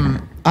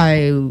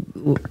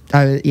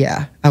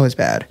was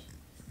bad.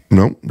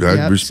 No,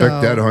 I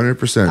respect that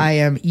 100%. I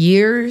am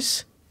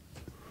years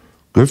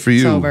good for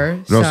you. Sober.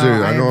 No,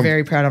 seriously, I'm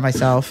very proud of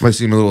myself. Might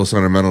seem a little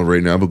sentimental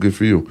right now, but good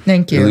for you.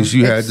 Thank you. At least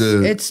you had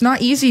to. It's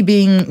not easy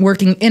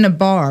working in a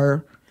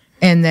bar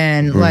and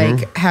then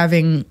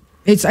having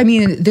it's. I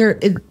mean,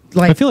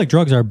 I feel like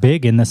drugs are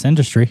big in this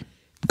industry.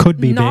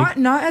 Could be big.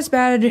 Not as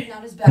bad.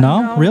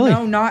 No, really?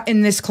 No, not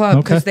in this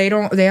club because they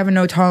have a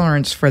no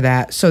tolerance for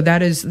that. So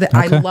that is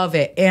I love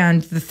it.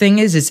 And the thing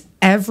is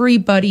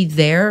everybody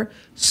there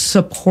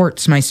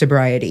supports my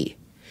sobriety.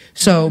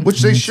 So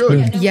which they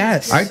should.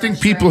 Yes. I think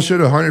people should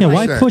 100%. Yeah,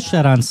 why push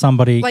that on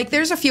somebody? Like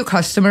there's a few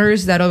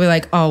customers that'll be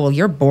like, "Oh, well,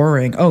 you're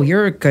boring. Oh,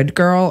 you're a good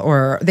girl,"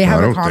 or they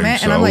have a comment, think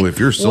so. And I'm like, if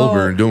you're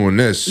sober and doing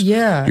this,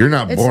 you're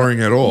not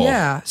boring at all.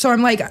 Yeah. So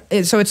I'm like,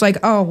 it's like,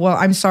 oh, well,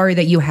 I'm sorry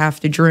that you have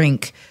to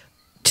drink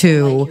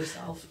to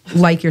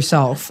like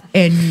yourself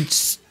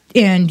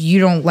and you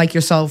don't like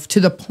yourself to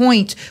the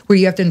point where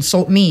you have to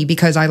insult me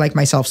because I like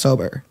myself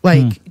sober.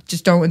 Like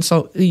just don't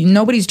insult.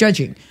 Nobody's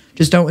judging.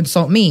 Just don't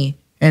insult me.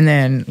 And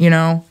then,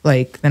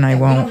 then I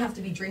won't. You don't have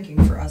to be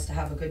drinking for us to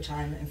have a good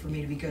time and for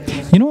me to be good at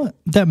it. You know what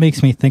that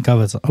makes me think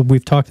of is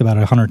we've talked about it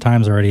 100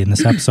 times already in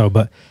this episode,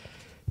 but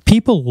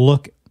people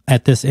look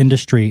at this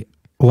industry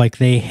like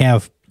they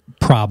have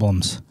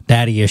problems,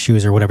 daddy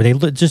issues or whatever.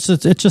 It's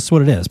just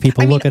what it is.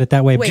 People look at it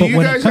that way. Wait, but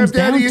when it comes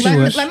down to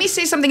it, let me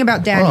say something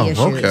about daddy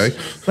issues. Okay.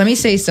 Let me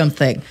say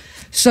something.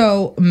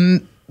 So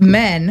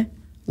men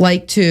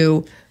like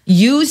to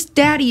use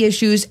daddy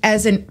issues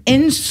as an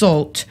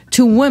insult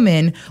to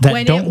women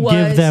that don't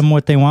give them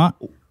what they want,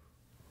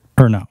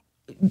 or no?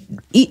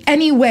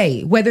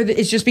 anyway, whether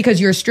it's just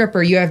because you're a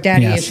stripper, you have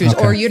daddy issues,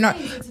 or you're not.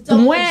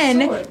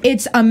 When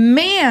it's a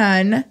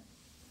man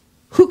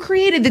who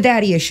created the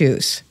daddy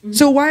issues.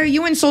 So why are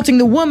you insulting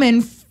the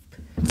woman?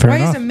 Why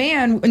is a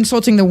man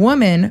insulting the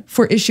woman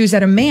for issues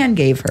that a man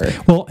gave her?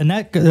 Well, and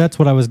that's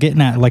what I was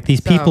getting at. Like,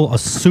 these people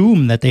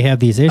assume that they have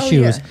these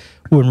issues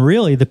when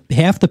really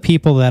half the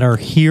people that are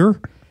here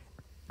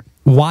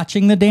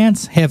watching the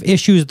dance have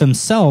issues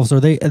themselves, or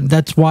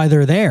that's why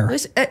they're there.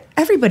 Listen,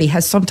 everybody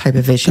has some type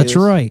of issues. That's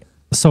right.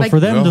 So like, for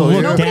them to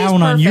look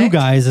down on you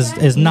guys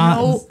is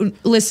not. No,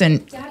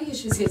 listen. Daddy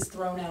issues gets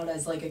thrown out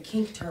as like a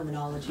kink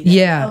terminology.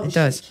 Yeah, it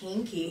does. She's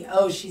kinky.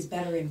 Oh, she's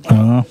better in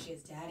bed. She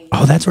has daddy.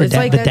 Oh, that's where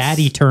the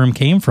daddy term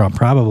came from,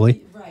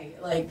 probably. Right.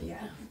 Like, yeah.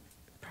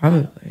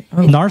 Probably.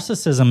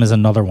 Narcissism is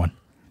another one.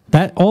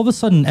 That all of a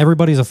sudden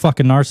everybody's a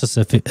fucking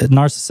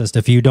narcissist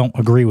if you don't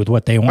agree with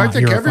what they want. I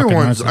think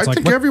everyone's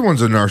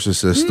a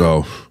narcissist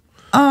though.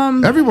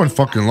 Everyone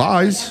fucking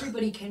lies.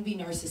 Everybody can be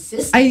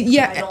narcissistic.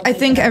 I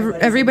think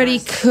everybody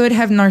could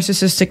have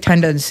narcissistic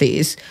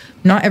tendencies.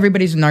 Not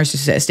everybody's a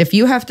narcissist. If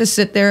you have to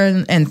sit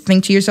there and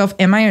think to yourself,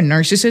 am I a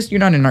narcissist? You're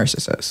not a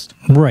narcissist.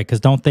 Right,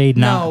 because don't they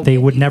not? No, they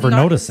would never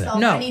notice it.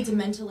 No. I need to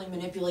mentally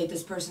manipulate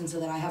this person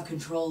so that I have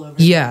control over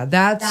them.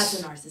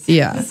 That's a narcissist.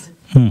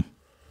 Yeah.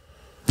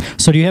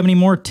 So do you have any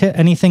more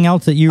anything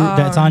else that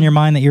that's on your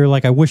mind that you're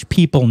like, I wish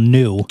people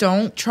knew?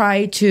 Don't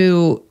try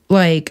to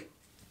like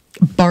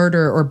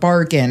barter or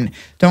bargain.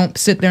 Don't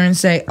sit there and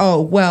say, oh,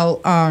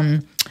 well,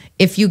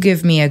 if you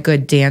give me a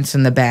good dance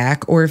in the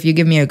back, or if you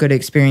give me a good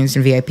experience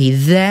in VIP,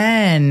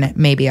 then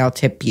maybe I'll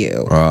tip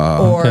you.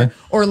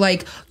 Or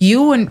like,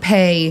 you wouldn't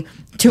pay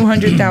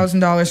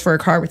 $200,000 for a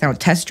car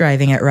without test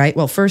driving it, right?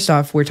 Well, first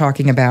off, we're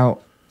talking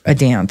about a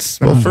dance.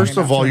 Well, first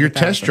of all, your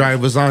test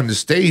drive was on the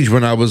stage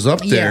when I was up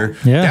there.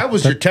 Yeah. That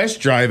was your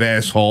test drive,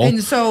 asshole.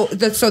 And so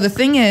the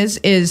thing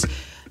is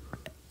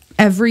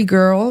every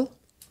girl,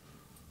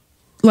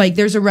 like,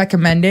 there's a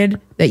recommended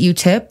that you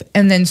tip,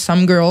 and then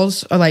some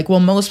girls are like, well,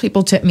 most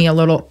people tip me a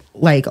little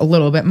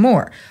bit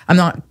more.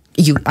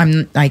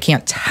 I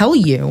can't tell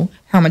you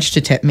how much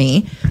to tip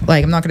me.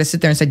 Like, I'm not going to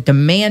sit there and say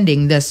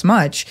demanding this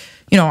much.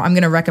 You know, I'm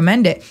going to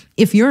recommend it.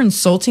 If you're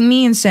insulting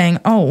me and saying,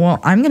 oh, well,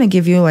 I'm going to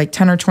give you like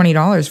 $10 or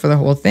 $20 for the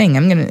whole thing,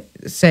 I'm going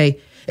to say,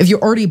 if you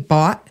already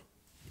bought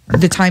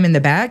the time in the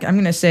back, I'm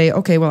going to say,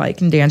 okay, well, I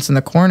can dance in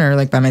the corner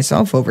like by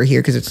myself over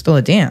here because it's still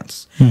a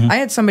dance. I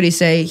had somebody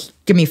say,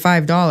 give me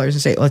 $5 and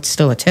say, well, it's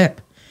still a tip.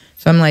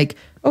 So I'm like,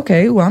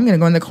 okay, well, I'm going to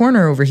go in the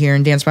corner over here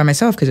and dance by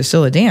myself because it's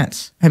still a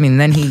dance. I mean,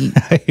 then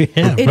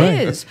it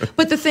is.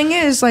 But the thing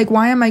is, like,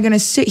 why am I going to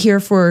sit here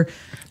for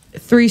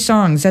 3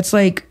 songs? That's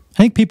like,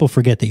 I think people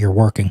forget that you're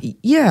working.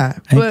 Yeah,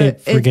 I don't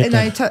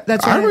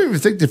even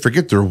think they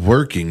forget they're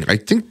working. I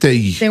think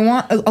they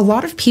want a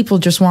lot of people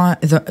just want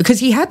because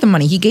he had the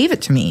money, he gave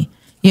it to me,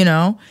 you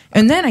know,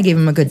 and then I gave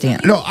him a good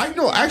dance. No, I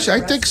know.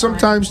 Actually, I think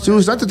sometimes too,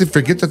 it's not that they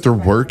forget that they're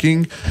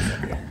working.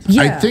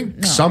 Yeah, I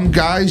think some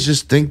guys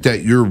just think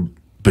that you're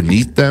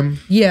beneath them.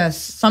 Yes,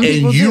 some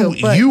people do.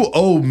 And you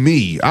owe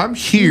me. I'm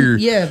here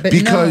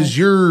because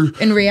you're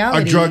in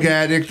reality a drug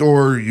addict,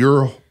 or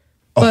you're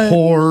a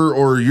whore,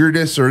 or you're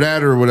this or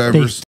that or whatever.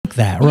 They think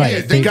that, right?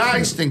 Yeah, the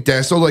guys think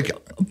that. So like,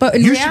 but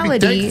in you reality,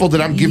 should be thankful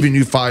that I'm giving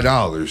you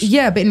 $5.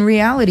 Yeah, but in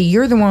reality,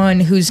 you're the one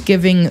who's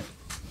giving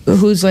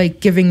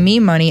me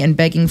money and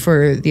begging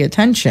for the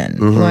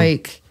attention.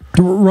 Like,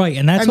 right,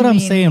 and that's what I'm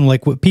saying.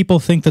 Like, what people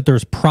think that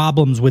there's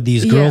problems with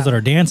these girls that are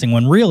dancing,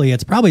 when really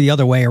it's probably the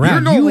other way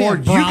around.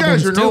 You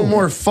guys are no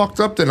more fucked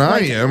up than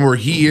I am, or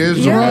he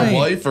is, or my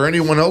wife, or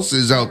anyone else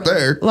is out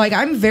there. Like,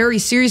 I'm very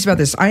serious about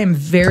this. I am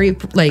very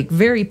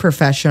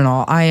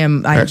professional.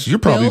 You're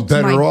probably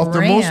better off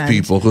than most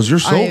people because you're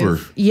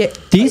sober.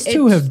 These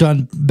two have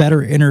done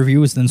better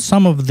interviews than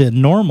some of the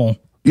normal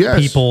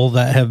people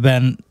that have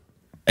been.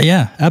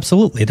 Yeah,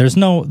 absolutely.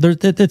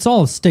 It's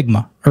all a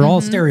stigma or all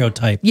a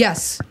stereotype.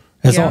 Yes.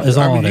 Is all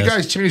it is. You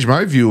guys changed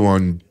my view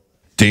on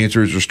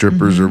dancers or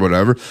strippers or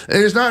whatever.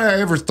 And it's not that I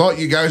ever thought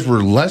you guys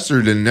were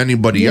lesser than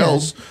anybody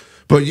else,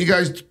 but you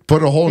guys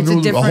put a whole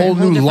new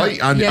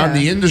light on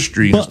the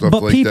industry and stuff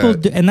like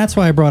that. And that's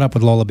why I brought up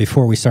with Lola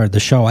before we started the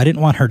show. I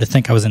didn't want her to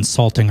think I was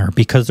insulting her,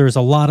 because there's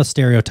a lot of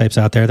stereotypes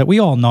out there that we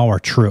all know are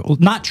true.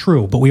 Not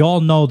true, but we all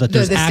know that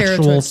there's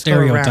actual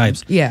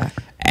stereotypes. Yeah.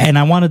 And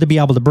I wanted to be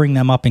able to bring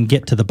them up and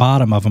get to the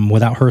bottom of them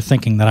without her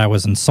thinking that I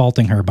was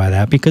insulting her by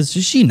that, because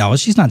she knows.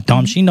 She's not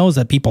dumb. She knows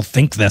that people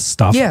think this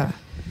stuff. Yeah.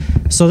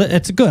 So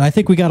it's good. I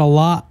think we got a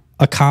lot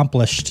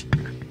accomplished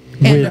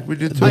with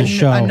the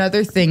show.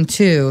 Another thing,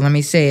 too, let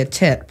me say a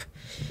tip,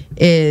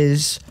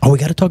 is... Oh, we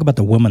got to talk about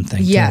the woman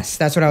thing, Yes,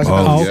 that's what I was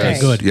about to say.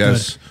 Good,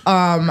 yes.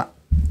 Good.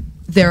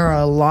 There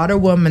are a lot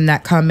of women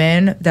that come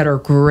in that are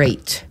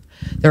great.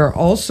 There are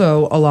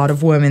also a lot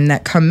of women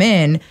that come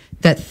in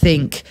that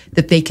think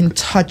that they can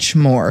touch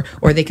more,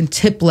 or they can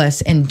tip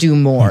less and do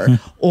more,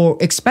 or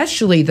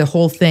especially the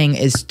whole thing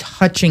is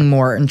touching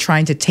more and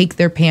trying to take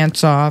their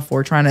pants off,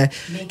 or trying to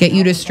get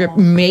you to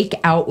make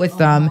out with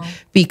them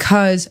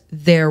because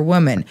they're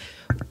women.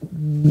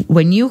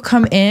 When you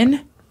come in,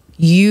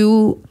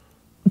 you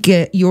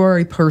you're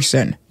a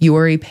person. You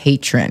are a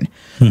patron.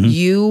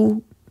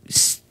 You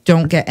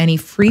don't get any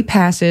free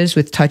passes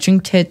with touching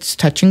tits,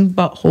 touching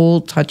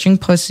butthole, touching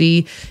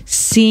pussy,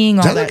 seeing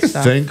all that stuff. Is that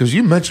like a thing? Because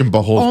you mentioned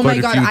buttholes quite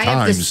a few times. I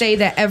have to say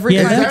that every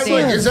time.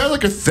 Is that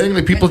like a thing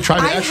that people try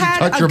to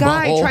actually touch your butthole?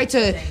 I had a guy try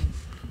to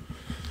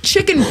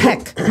chicken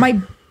peck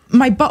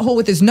my butthole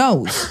with his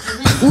nose.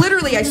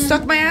 Literally, I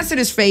stuck my ass in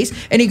his face,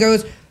 and he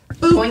goes,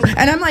 boop.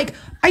 And I'm like,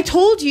 I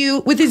told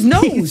you, with his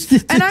nose.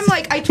 And I'm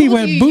like, I told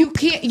you, you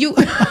can't, you.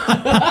 He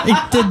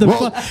did the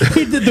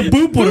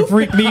boop would have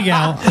freaked me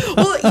out.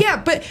 Well,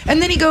 yeah,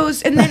 and then he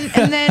goes, and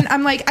then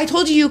I'm like, I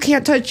told you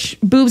can't touch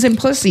boobs and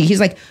pussy. He's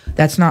like,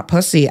 that's not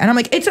pussy. And I'm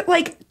like, it's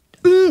like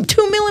 2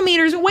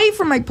 millimeters away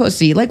from my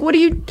pussy. Like, what do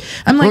you,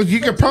 I'm like. Well, you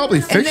could probably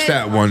fix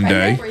that one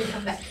day.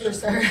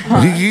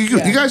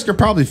 You guys could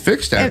probably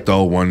fix that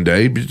though one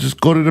day. But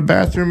just go to the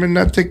bathroom and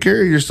not take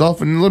care of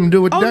yourself and let them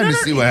do it then to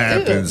see what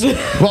happens.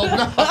 Well,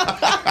 no.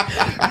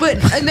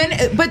 But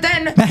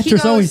then Matt,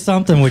 there's always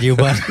something with you,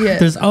 but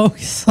there's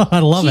always I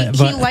love it.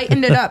 But he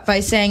lightened it up by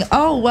saying,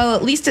 "Oh well,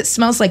 at least it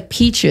smells like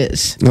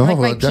peaches. Oh, like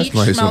my peach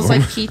smells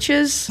like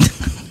peaches."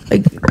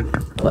 Like,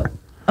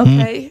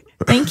 okay,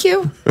 thank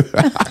you.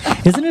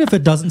 Isn't it if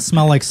it doesn't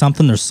smell like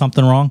something, there's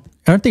something wrong?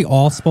 Aren't they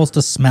all supposed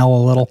to smell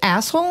a little?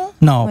 Asshole?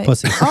 No,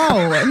 pussy.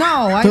 Oh,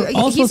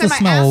 no. He said my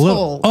smell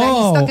asshole that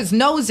he stuck his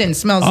nose in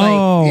smells like.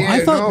 Oh,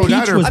 I thought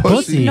peach was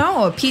pussy.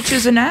 No, a peach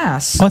is an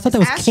ass. Oh, I thought that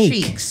was ass cake.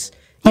 Cheeks.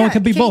 Oh, it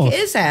could be cake both. Cake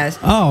is ass.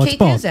 Oh, cake it's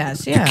both. Is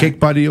ass, yeah. The cake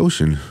by the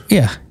ocean.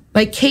 Yeah.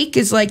 Like cake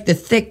is like the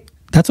thick.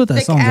 That's what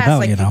that song's ass, about,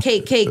 like you know.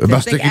 Cake.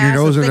 About sticking your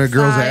nose in a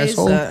girl's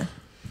asshole?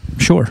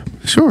 Sure.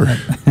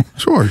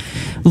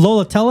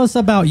 Lola, tell us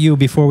about you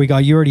before we go.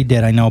 You already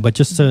did, I know, but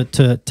just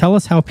to tell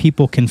us how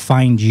people can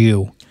find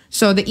you.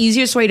 So the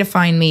easiest way to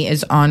find me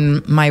is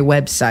on my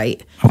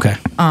website. Okay.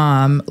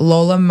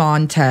 Lola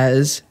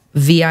Montez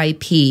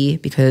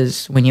VIP,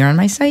 because when you're on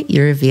my site,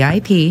 you're a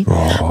VIP.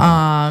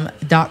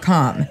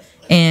 .com.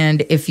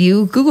 And if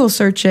you Google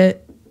search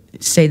it,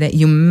 say that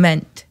you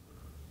meant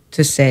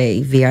to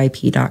say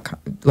VIP.com.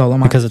 Lola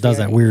Montez. Because it does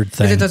that weird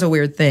thing. Because it does a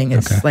weird thing.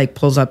 It's like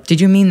pulls up,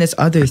 did you mean this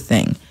other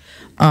thing?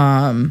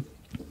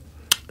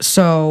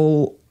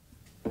 So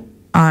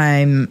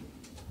and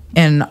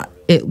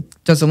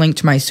it does a link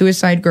to my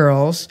Suicide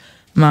Girls,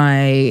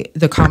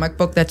 the comic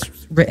book that's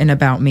written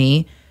about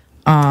me.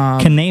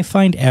 Can they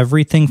find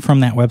everything from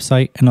that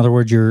website? In other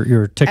words,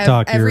 your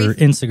TikTok, your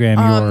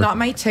Instagram, not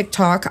my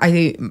TikTok.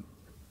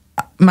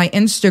 My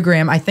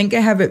Instagram. I think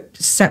I have it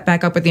set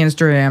back up with the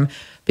Instagram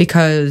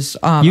because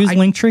use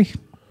Linktree. Is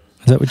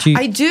that what you?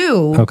 I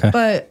do. Okay,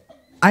 but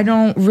I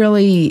don't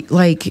really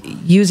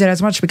use it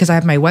as much because I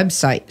have my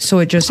website. So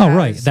it just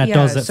right, that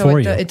does it for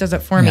you. It does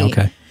it for me.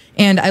 Okay.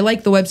 And I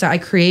like the website. I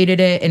created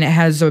it, and it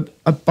has a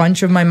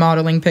bunch of my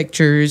modeling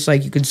pictures.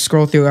 Like, you could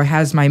scroll through. It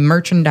has my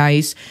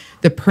merchandise.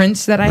 The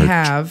prints that I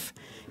have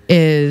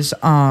is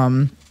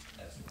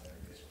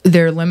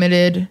they're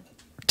limited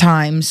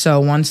time. So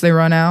once they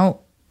run out,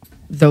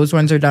 those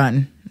ones are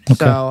done.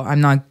 Okay. So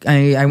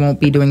I won't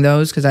be doing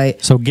those because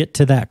So get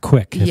to that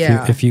quick.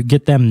 If you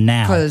get them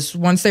now. Because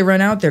once they run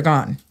out, they're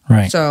gone.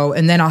 Right. So,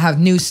 and then I'll have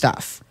new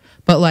stuff.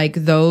 But like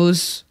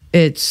those,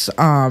 it's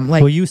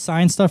like. Will you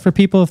sign stuff for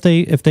people if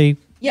they?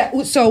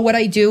 Yeah. So what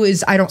I do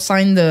is I don't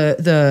sign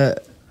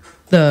the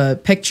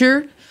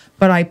picture,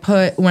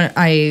 but when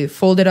I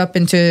fold it up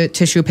into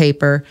tissue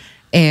paper,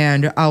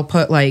 and I'll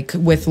put like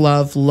 "With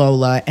Love,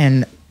 Lola"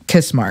 and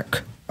kiss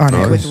mark on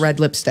it with red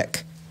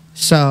lipstick.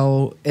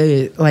 So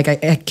it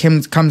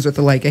comes with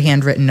like a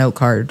handwritten note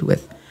card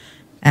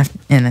and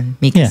then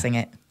me kissing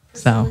it.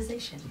 So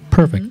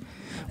perfect.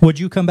 Would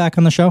you come back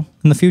on the show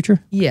in the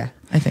future? Yeah,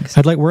 I think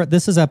so.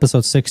 This is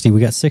episode 60. We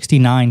got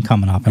 69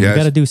 coming up, and we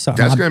got to do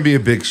something. That's going to be a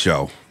big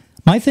show.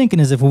 My thinking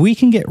is if we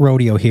can get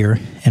Rodeo here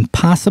and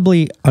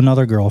possibly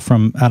another girl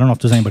from, I don't know if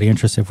there's anybody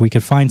interested, if we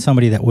could find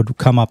somebody that would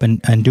come up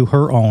and do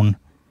her own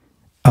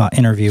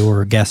interview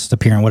or guest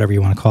appearance, whatever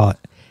you want to call it.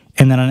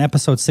 And then on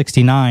episode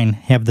 69,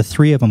 have the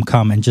three of them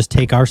come and just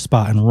take our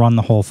spot and run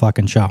the whole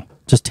fucking show.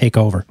 Just take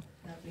over.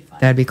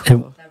 That'd be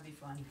cool. That'd be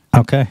fun.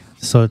 Okay.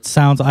 So it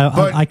sounds,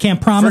 I can't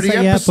promise it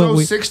yet. For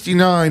episode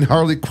 69,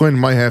 Harley Quinn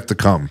might have to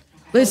come.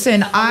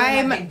 Listen,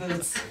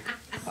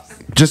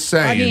 Just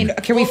saying. I mean,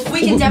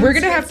 we're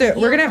gonna have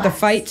to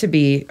fight to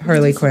be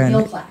Harley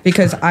Quinn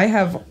because I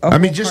have.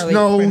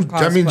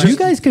 You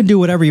guys can do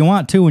whatever you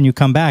want to when you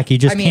come back. You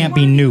just can't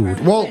be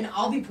nude. Well,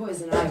 I'll be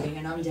Poison Ivy,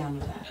 and I'm down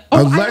with that.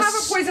 I have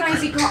a Poison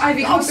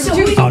Ivy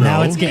costume too. Oh,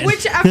 now it's getting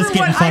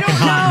fucking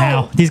hot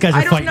now. These guys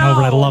are fighting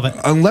over it. I love it.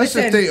 Unless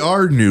if they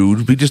are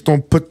nude, we just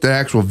don't put the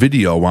actual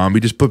video on. We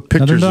just put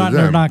pictures of them.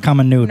 They're not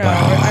coming nude, but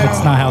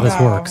it's not how this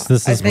works.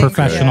 This is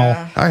professional.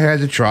 I had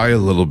to try a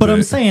little bit. But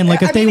I'm saying,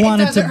 like, if they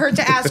wanted to, it doesn't hurt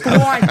to ask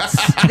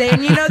once.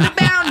 Then you know the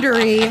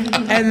boundary.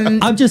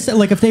 And I'm just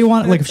like, if they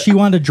want, like, if she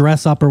wanted to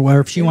dress up or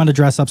whatever, if she wanted to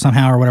dress up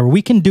somehow or whatever,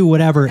 we can do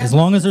whatever as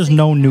long as there's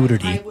no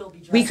nudity.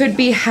 We could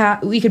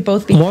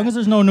both be. As long as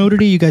there's no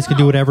nudity, you guys can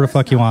do whatever the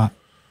fuck you want.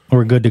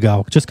 We're good to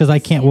go. Just because I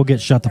can't, we'll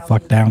get shut the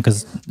fuck down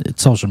because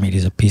social media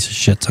is a piece of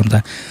shit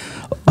sometimes.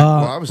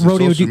 Well, I was in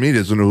Rodeo, social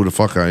media doesn't know who the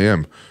fuck I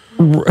am.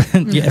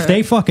 Yeah, if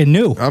they fucking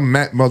knew. I'm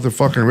Matt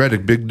motherfucking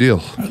Reddick. Big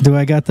deal. Do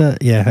I got the?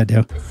 Yeah, I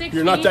do.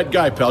 You're not that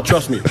guy, pal.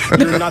 Trust me.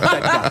 You're not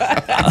that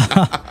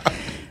guy.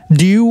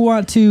 Do you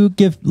want to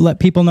let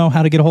people know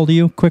how to get a hold of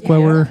you quick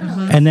while we're,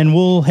 and then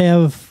we'll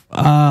have,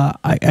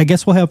 I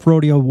guess we'll have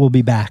Rodeo will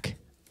be back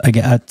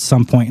at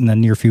some point in the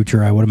near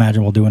future. I would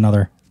imagine we'll do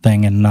another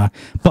thing. And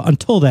but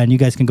until then, you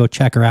guys can go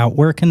check her out.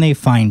 Where can they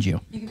find you?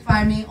 You can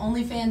find me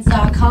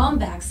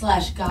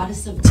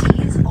onlyfans.com/goddess of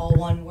teas, all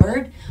one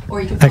word.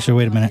 Or you can Actually,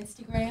 wait a minute.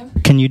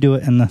 Instagram. Can you do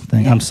it in the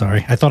thing? I'm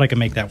sorry. I thought I could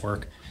make that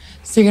work.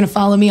 So you're going to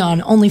follow me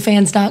on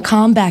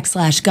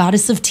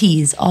onlyfans.com/goddess of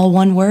teas, all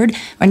one word.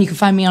 And you can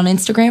find me on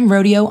Instagram,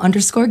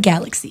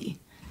 rodeo_galaxy.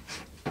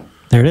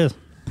 There it is.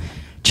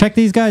 Check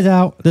these guys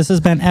out. This has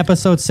been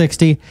episode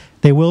 60.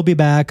 They will be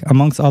back,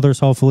 amongst others,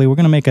 hopefully. We're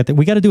going to make it.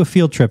 We got to do a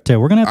field trip, too.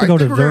 We're going to have to go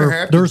to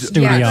their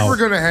studio. I think we're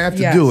going to have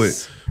to do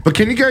it. But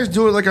can you guys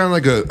do it like on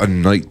like a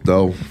night,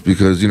 though?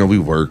 Because, you know, we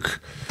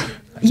work.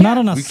 Not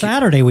on a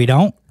Saturday, we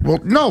don't. Well,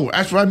 no,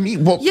 that's what I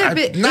mean. Well, Yeah,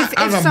 but not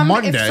on a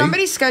Monday. if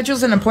somebody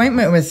schedules an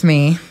appointment with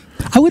me,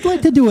 I would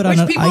like to do it on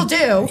which people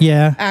do.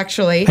 Yeah.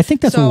 Actually. I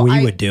think that's what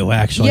we would do,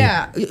 actually.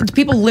 Yeah.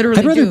 People literally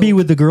I'd rather be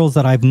with the girls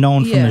that I've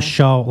known from the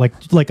show, like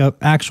a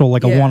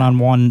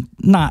one-on-one,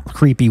 not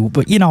creepy,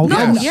 but you know,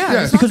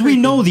 because we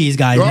know these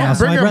guys now,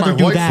 so I'd rather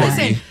do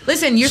that.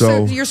 Listen,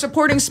 you're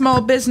supporting small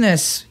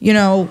business, you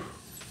know,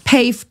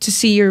 pay to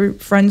see your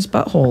friends'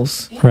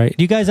 buttholes. Right.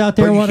 You guys out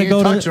there want to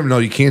go touch them? No,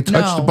 you can't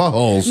touch the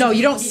buttholes. No,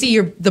 you don't see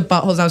the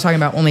buttholes. I was talking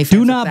about OnlyFans.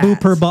 Do not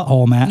boop her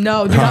butthole, Matt.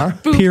 No, do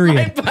not boop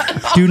Period. my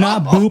butthole. Do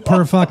not boop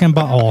her fucking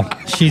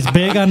butthole. She's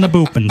big on the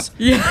boopins.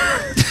 Yeah.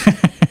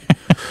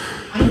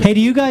 Hey,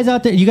 do you guys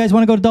out there? You guys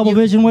want to go to Double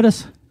Vision with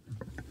us?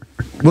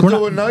 We'll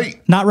do a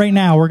night. Not right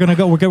now. We're gonna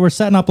go. We're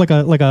setting up like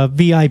a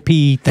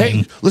VIP thing.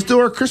 Hey, let's do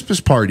our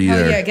Christmas party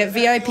there. Yeah, get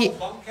VIP.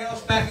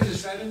 Back in the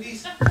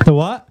 70s? The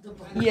what?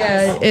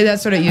 Yeah,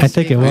 that's what it used I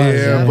think to be. it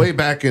was. Yeah, way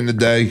back in the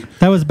day.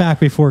 That was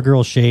back before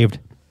girls shaved.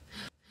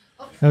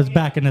 That was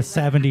back in the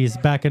 70s.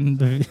 Back in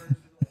the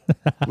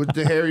with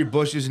the hairy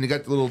bushes, and you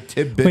got the little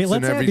tidbits Wait,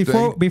 let's and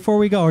everything. before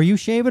we go, are you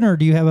shaving or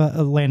do you have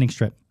a landing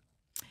strip?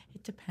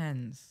 It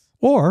depends.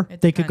 Or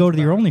they could go to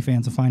your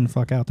OnlyFans and find the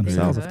fuck out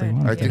themselves if they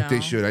want. I think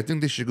they should. I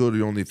think they should go to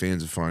the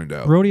OnlyFans and find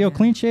out. Rodeo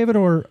clean shave it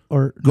or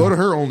go to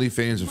her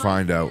OnlyFans and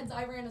find out.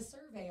 I ran a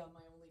survey on my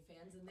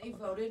OnlyFans and they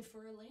voted for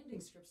a landing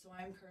strip, so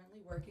I'm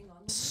currently working on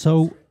the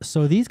So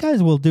these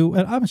guys will do.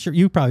 And I'm sure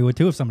you probably would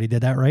too if somebody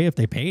did that, right? If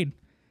they paid.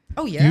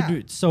 Oh yeah.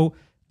 You do, so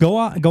go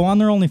on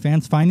their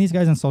OnlyFans, find these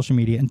guys on social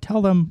media, and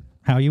tell them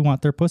how you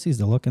want their pussies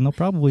to look, and they'll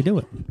probably do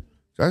it.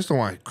 I just don't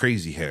want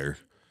crazy hair.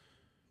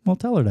 Well,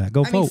 tell her that.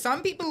 Go vote. I mean,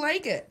 some people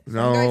like it.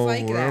 Some guys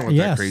like I don't that. want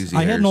that crazy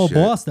hair I had an old shit.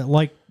 boss that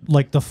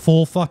liked the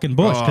full fucking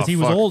bush because he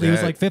was fuck old. He was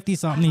that. like 50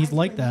 something. He's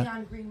like that.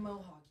 neon green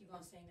mohawk. You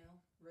gonna say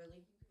no?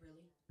 Really?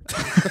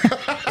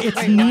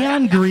 It's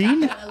neon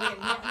green. Wait, it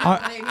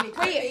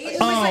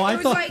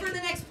was thought like for the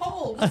next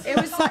poll. It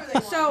was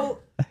so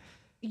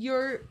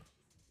your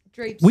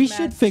drapes. We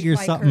should figure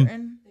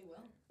something.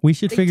 We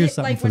should figure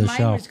something for the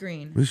show. Mine was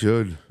green. We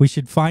should. We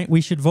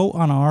should vote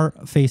on our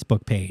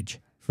Facebook page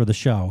for the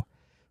show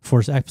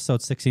for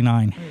episode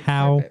 69.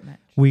 How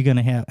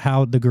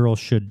the girls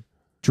should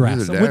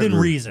dress within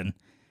reason.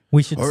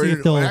 We should see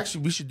if they'll.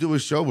 Actually, we should do a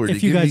show where if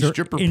they you give guys me are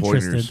stripper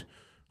interested. pointers.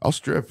 I'll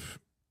strip.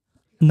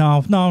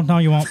 No,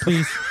 you won't.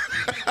 Please,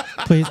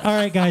 please. All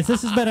right, guys.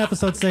 This has been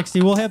episode 60.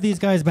 We'll have these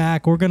guys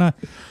back.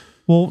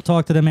 We'll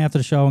talk to them after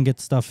the show and get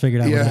stuff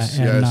figured out. Yes,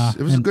 with that. yes.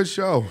 It was a good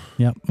show.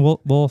 Yep.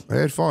 I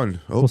had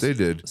fun. Hope they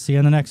did. See you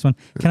in the next one.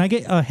 Can I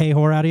get a hey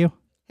whore out of you?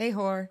 Hey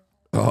whore.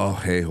 Oh,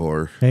 hey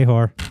whore. Hey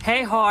whore.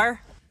 Hey whore.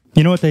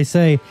 You know what they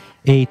say?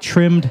 A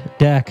trimmed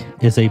deck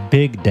is a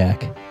big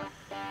deck.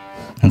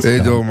 Hey,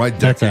 though, my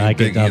deck ain't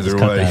big either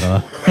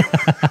way.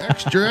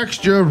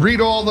 Extra,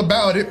 read all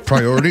about it.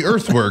 Priority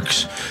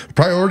Earthworks.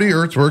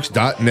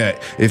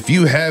 PriorityEarthworks.net. If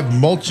you have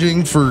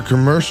mulching for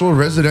commercial,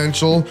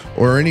 residential,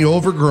 or any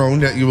overgrown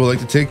that you would like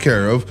to take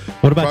care of.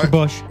 What about your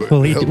bush?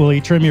 Will he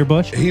trim your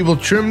bush? He will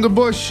trim the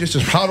bush. It's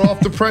just hot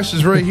off the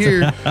presses right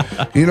here.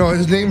 You know,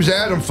 his name's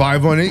Adam,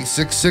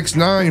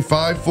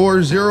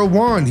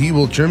 518-669-5401. He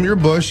will trim your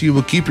bush. He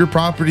will keep your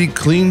property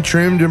clean,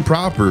 trimmed, and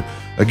proper.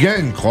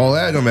 Again, call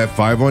Adam at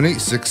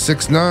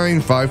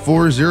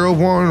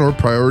 518-669-5401 or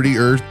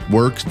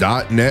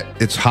PriorityEarthworks.net.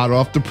 It's hot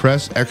off the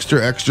press,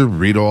 extra,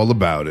 read all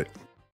about it.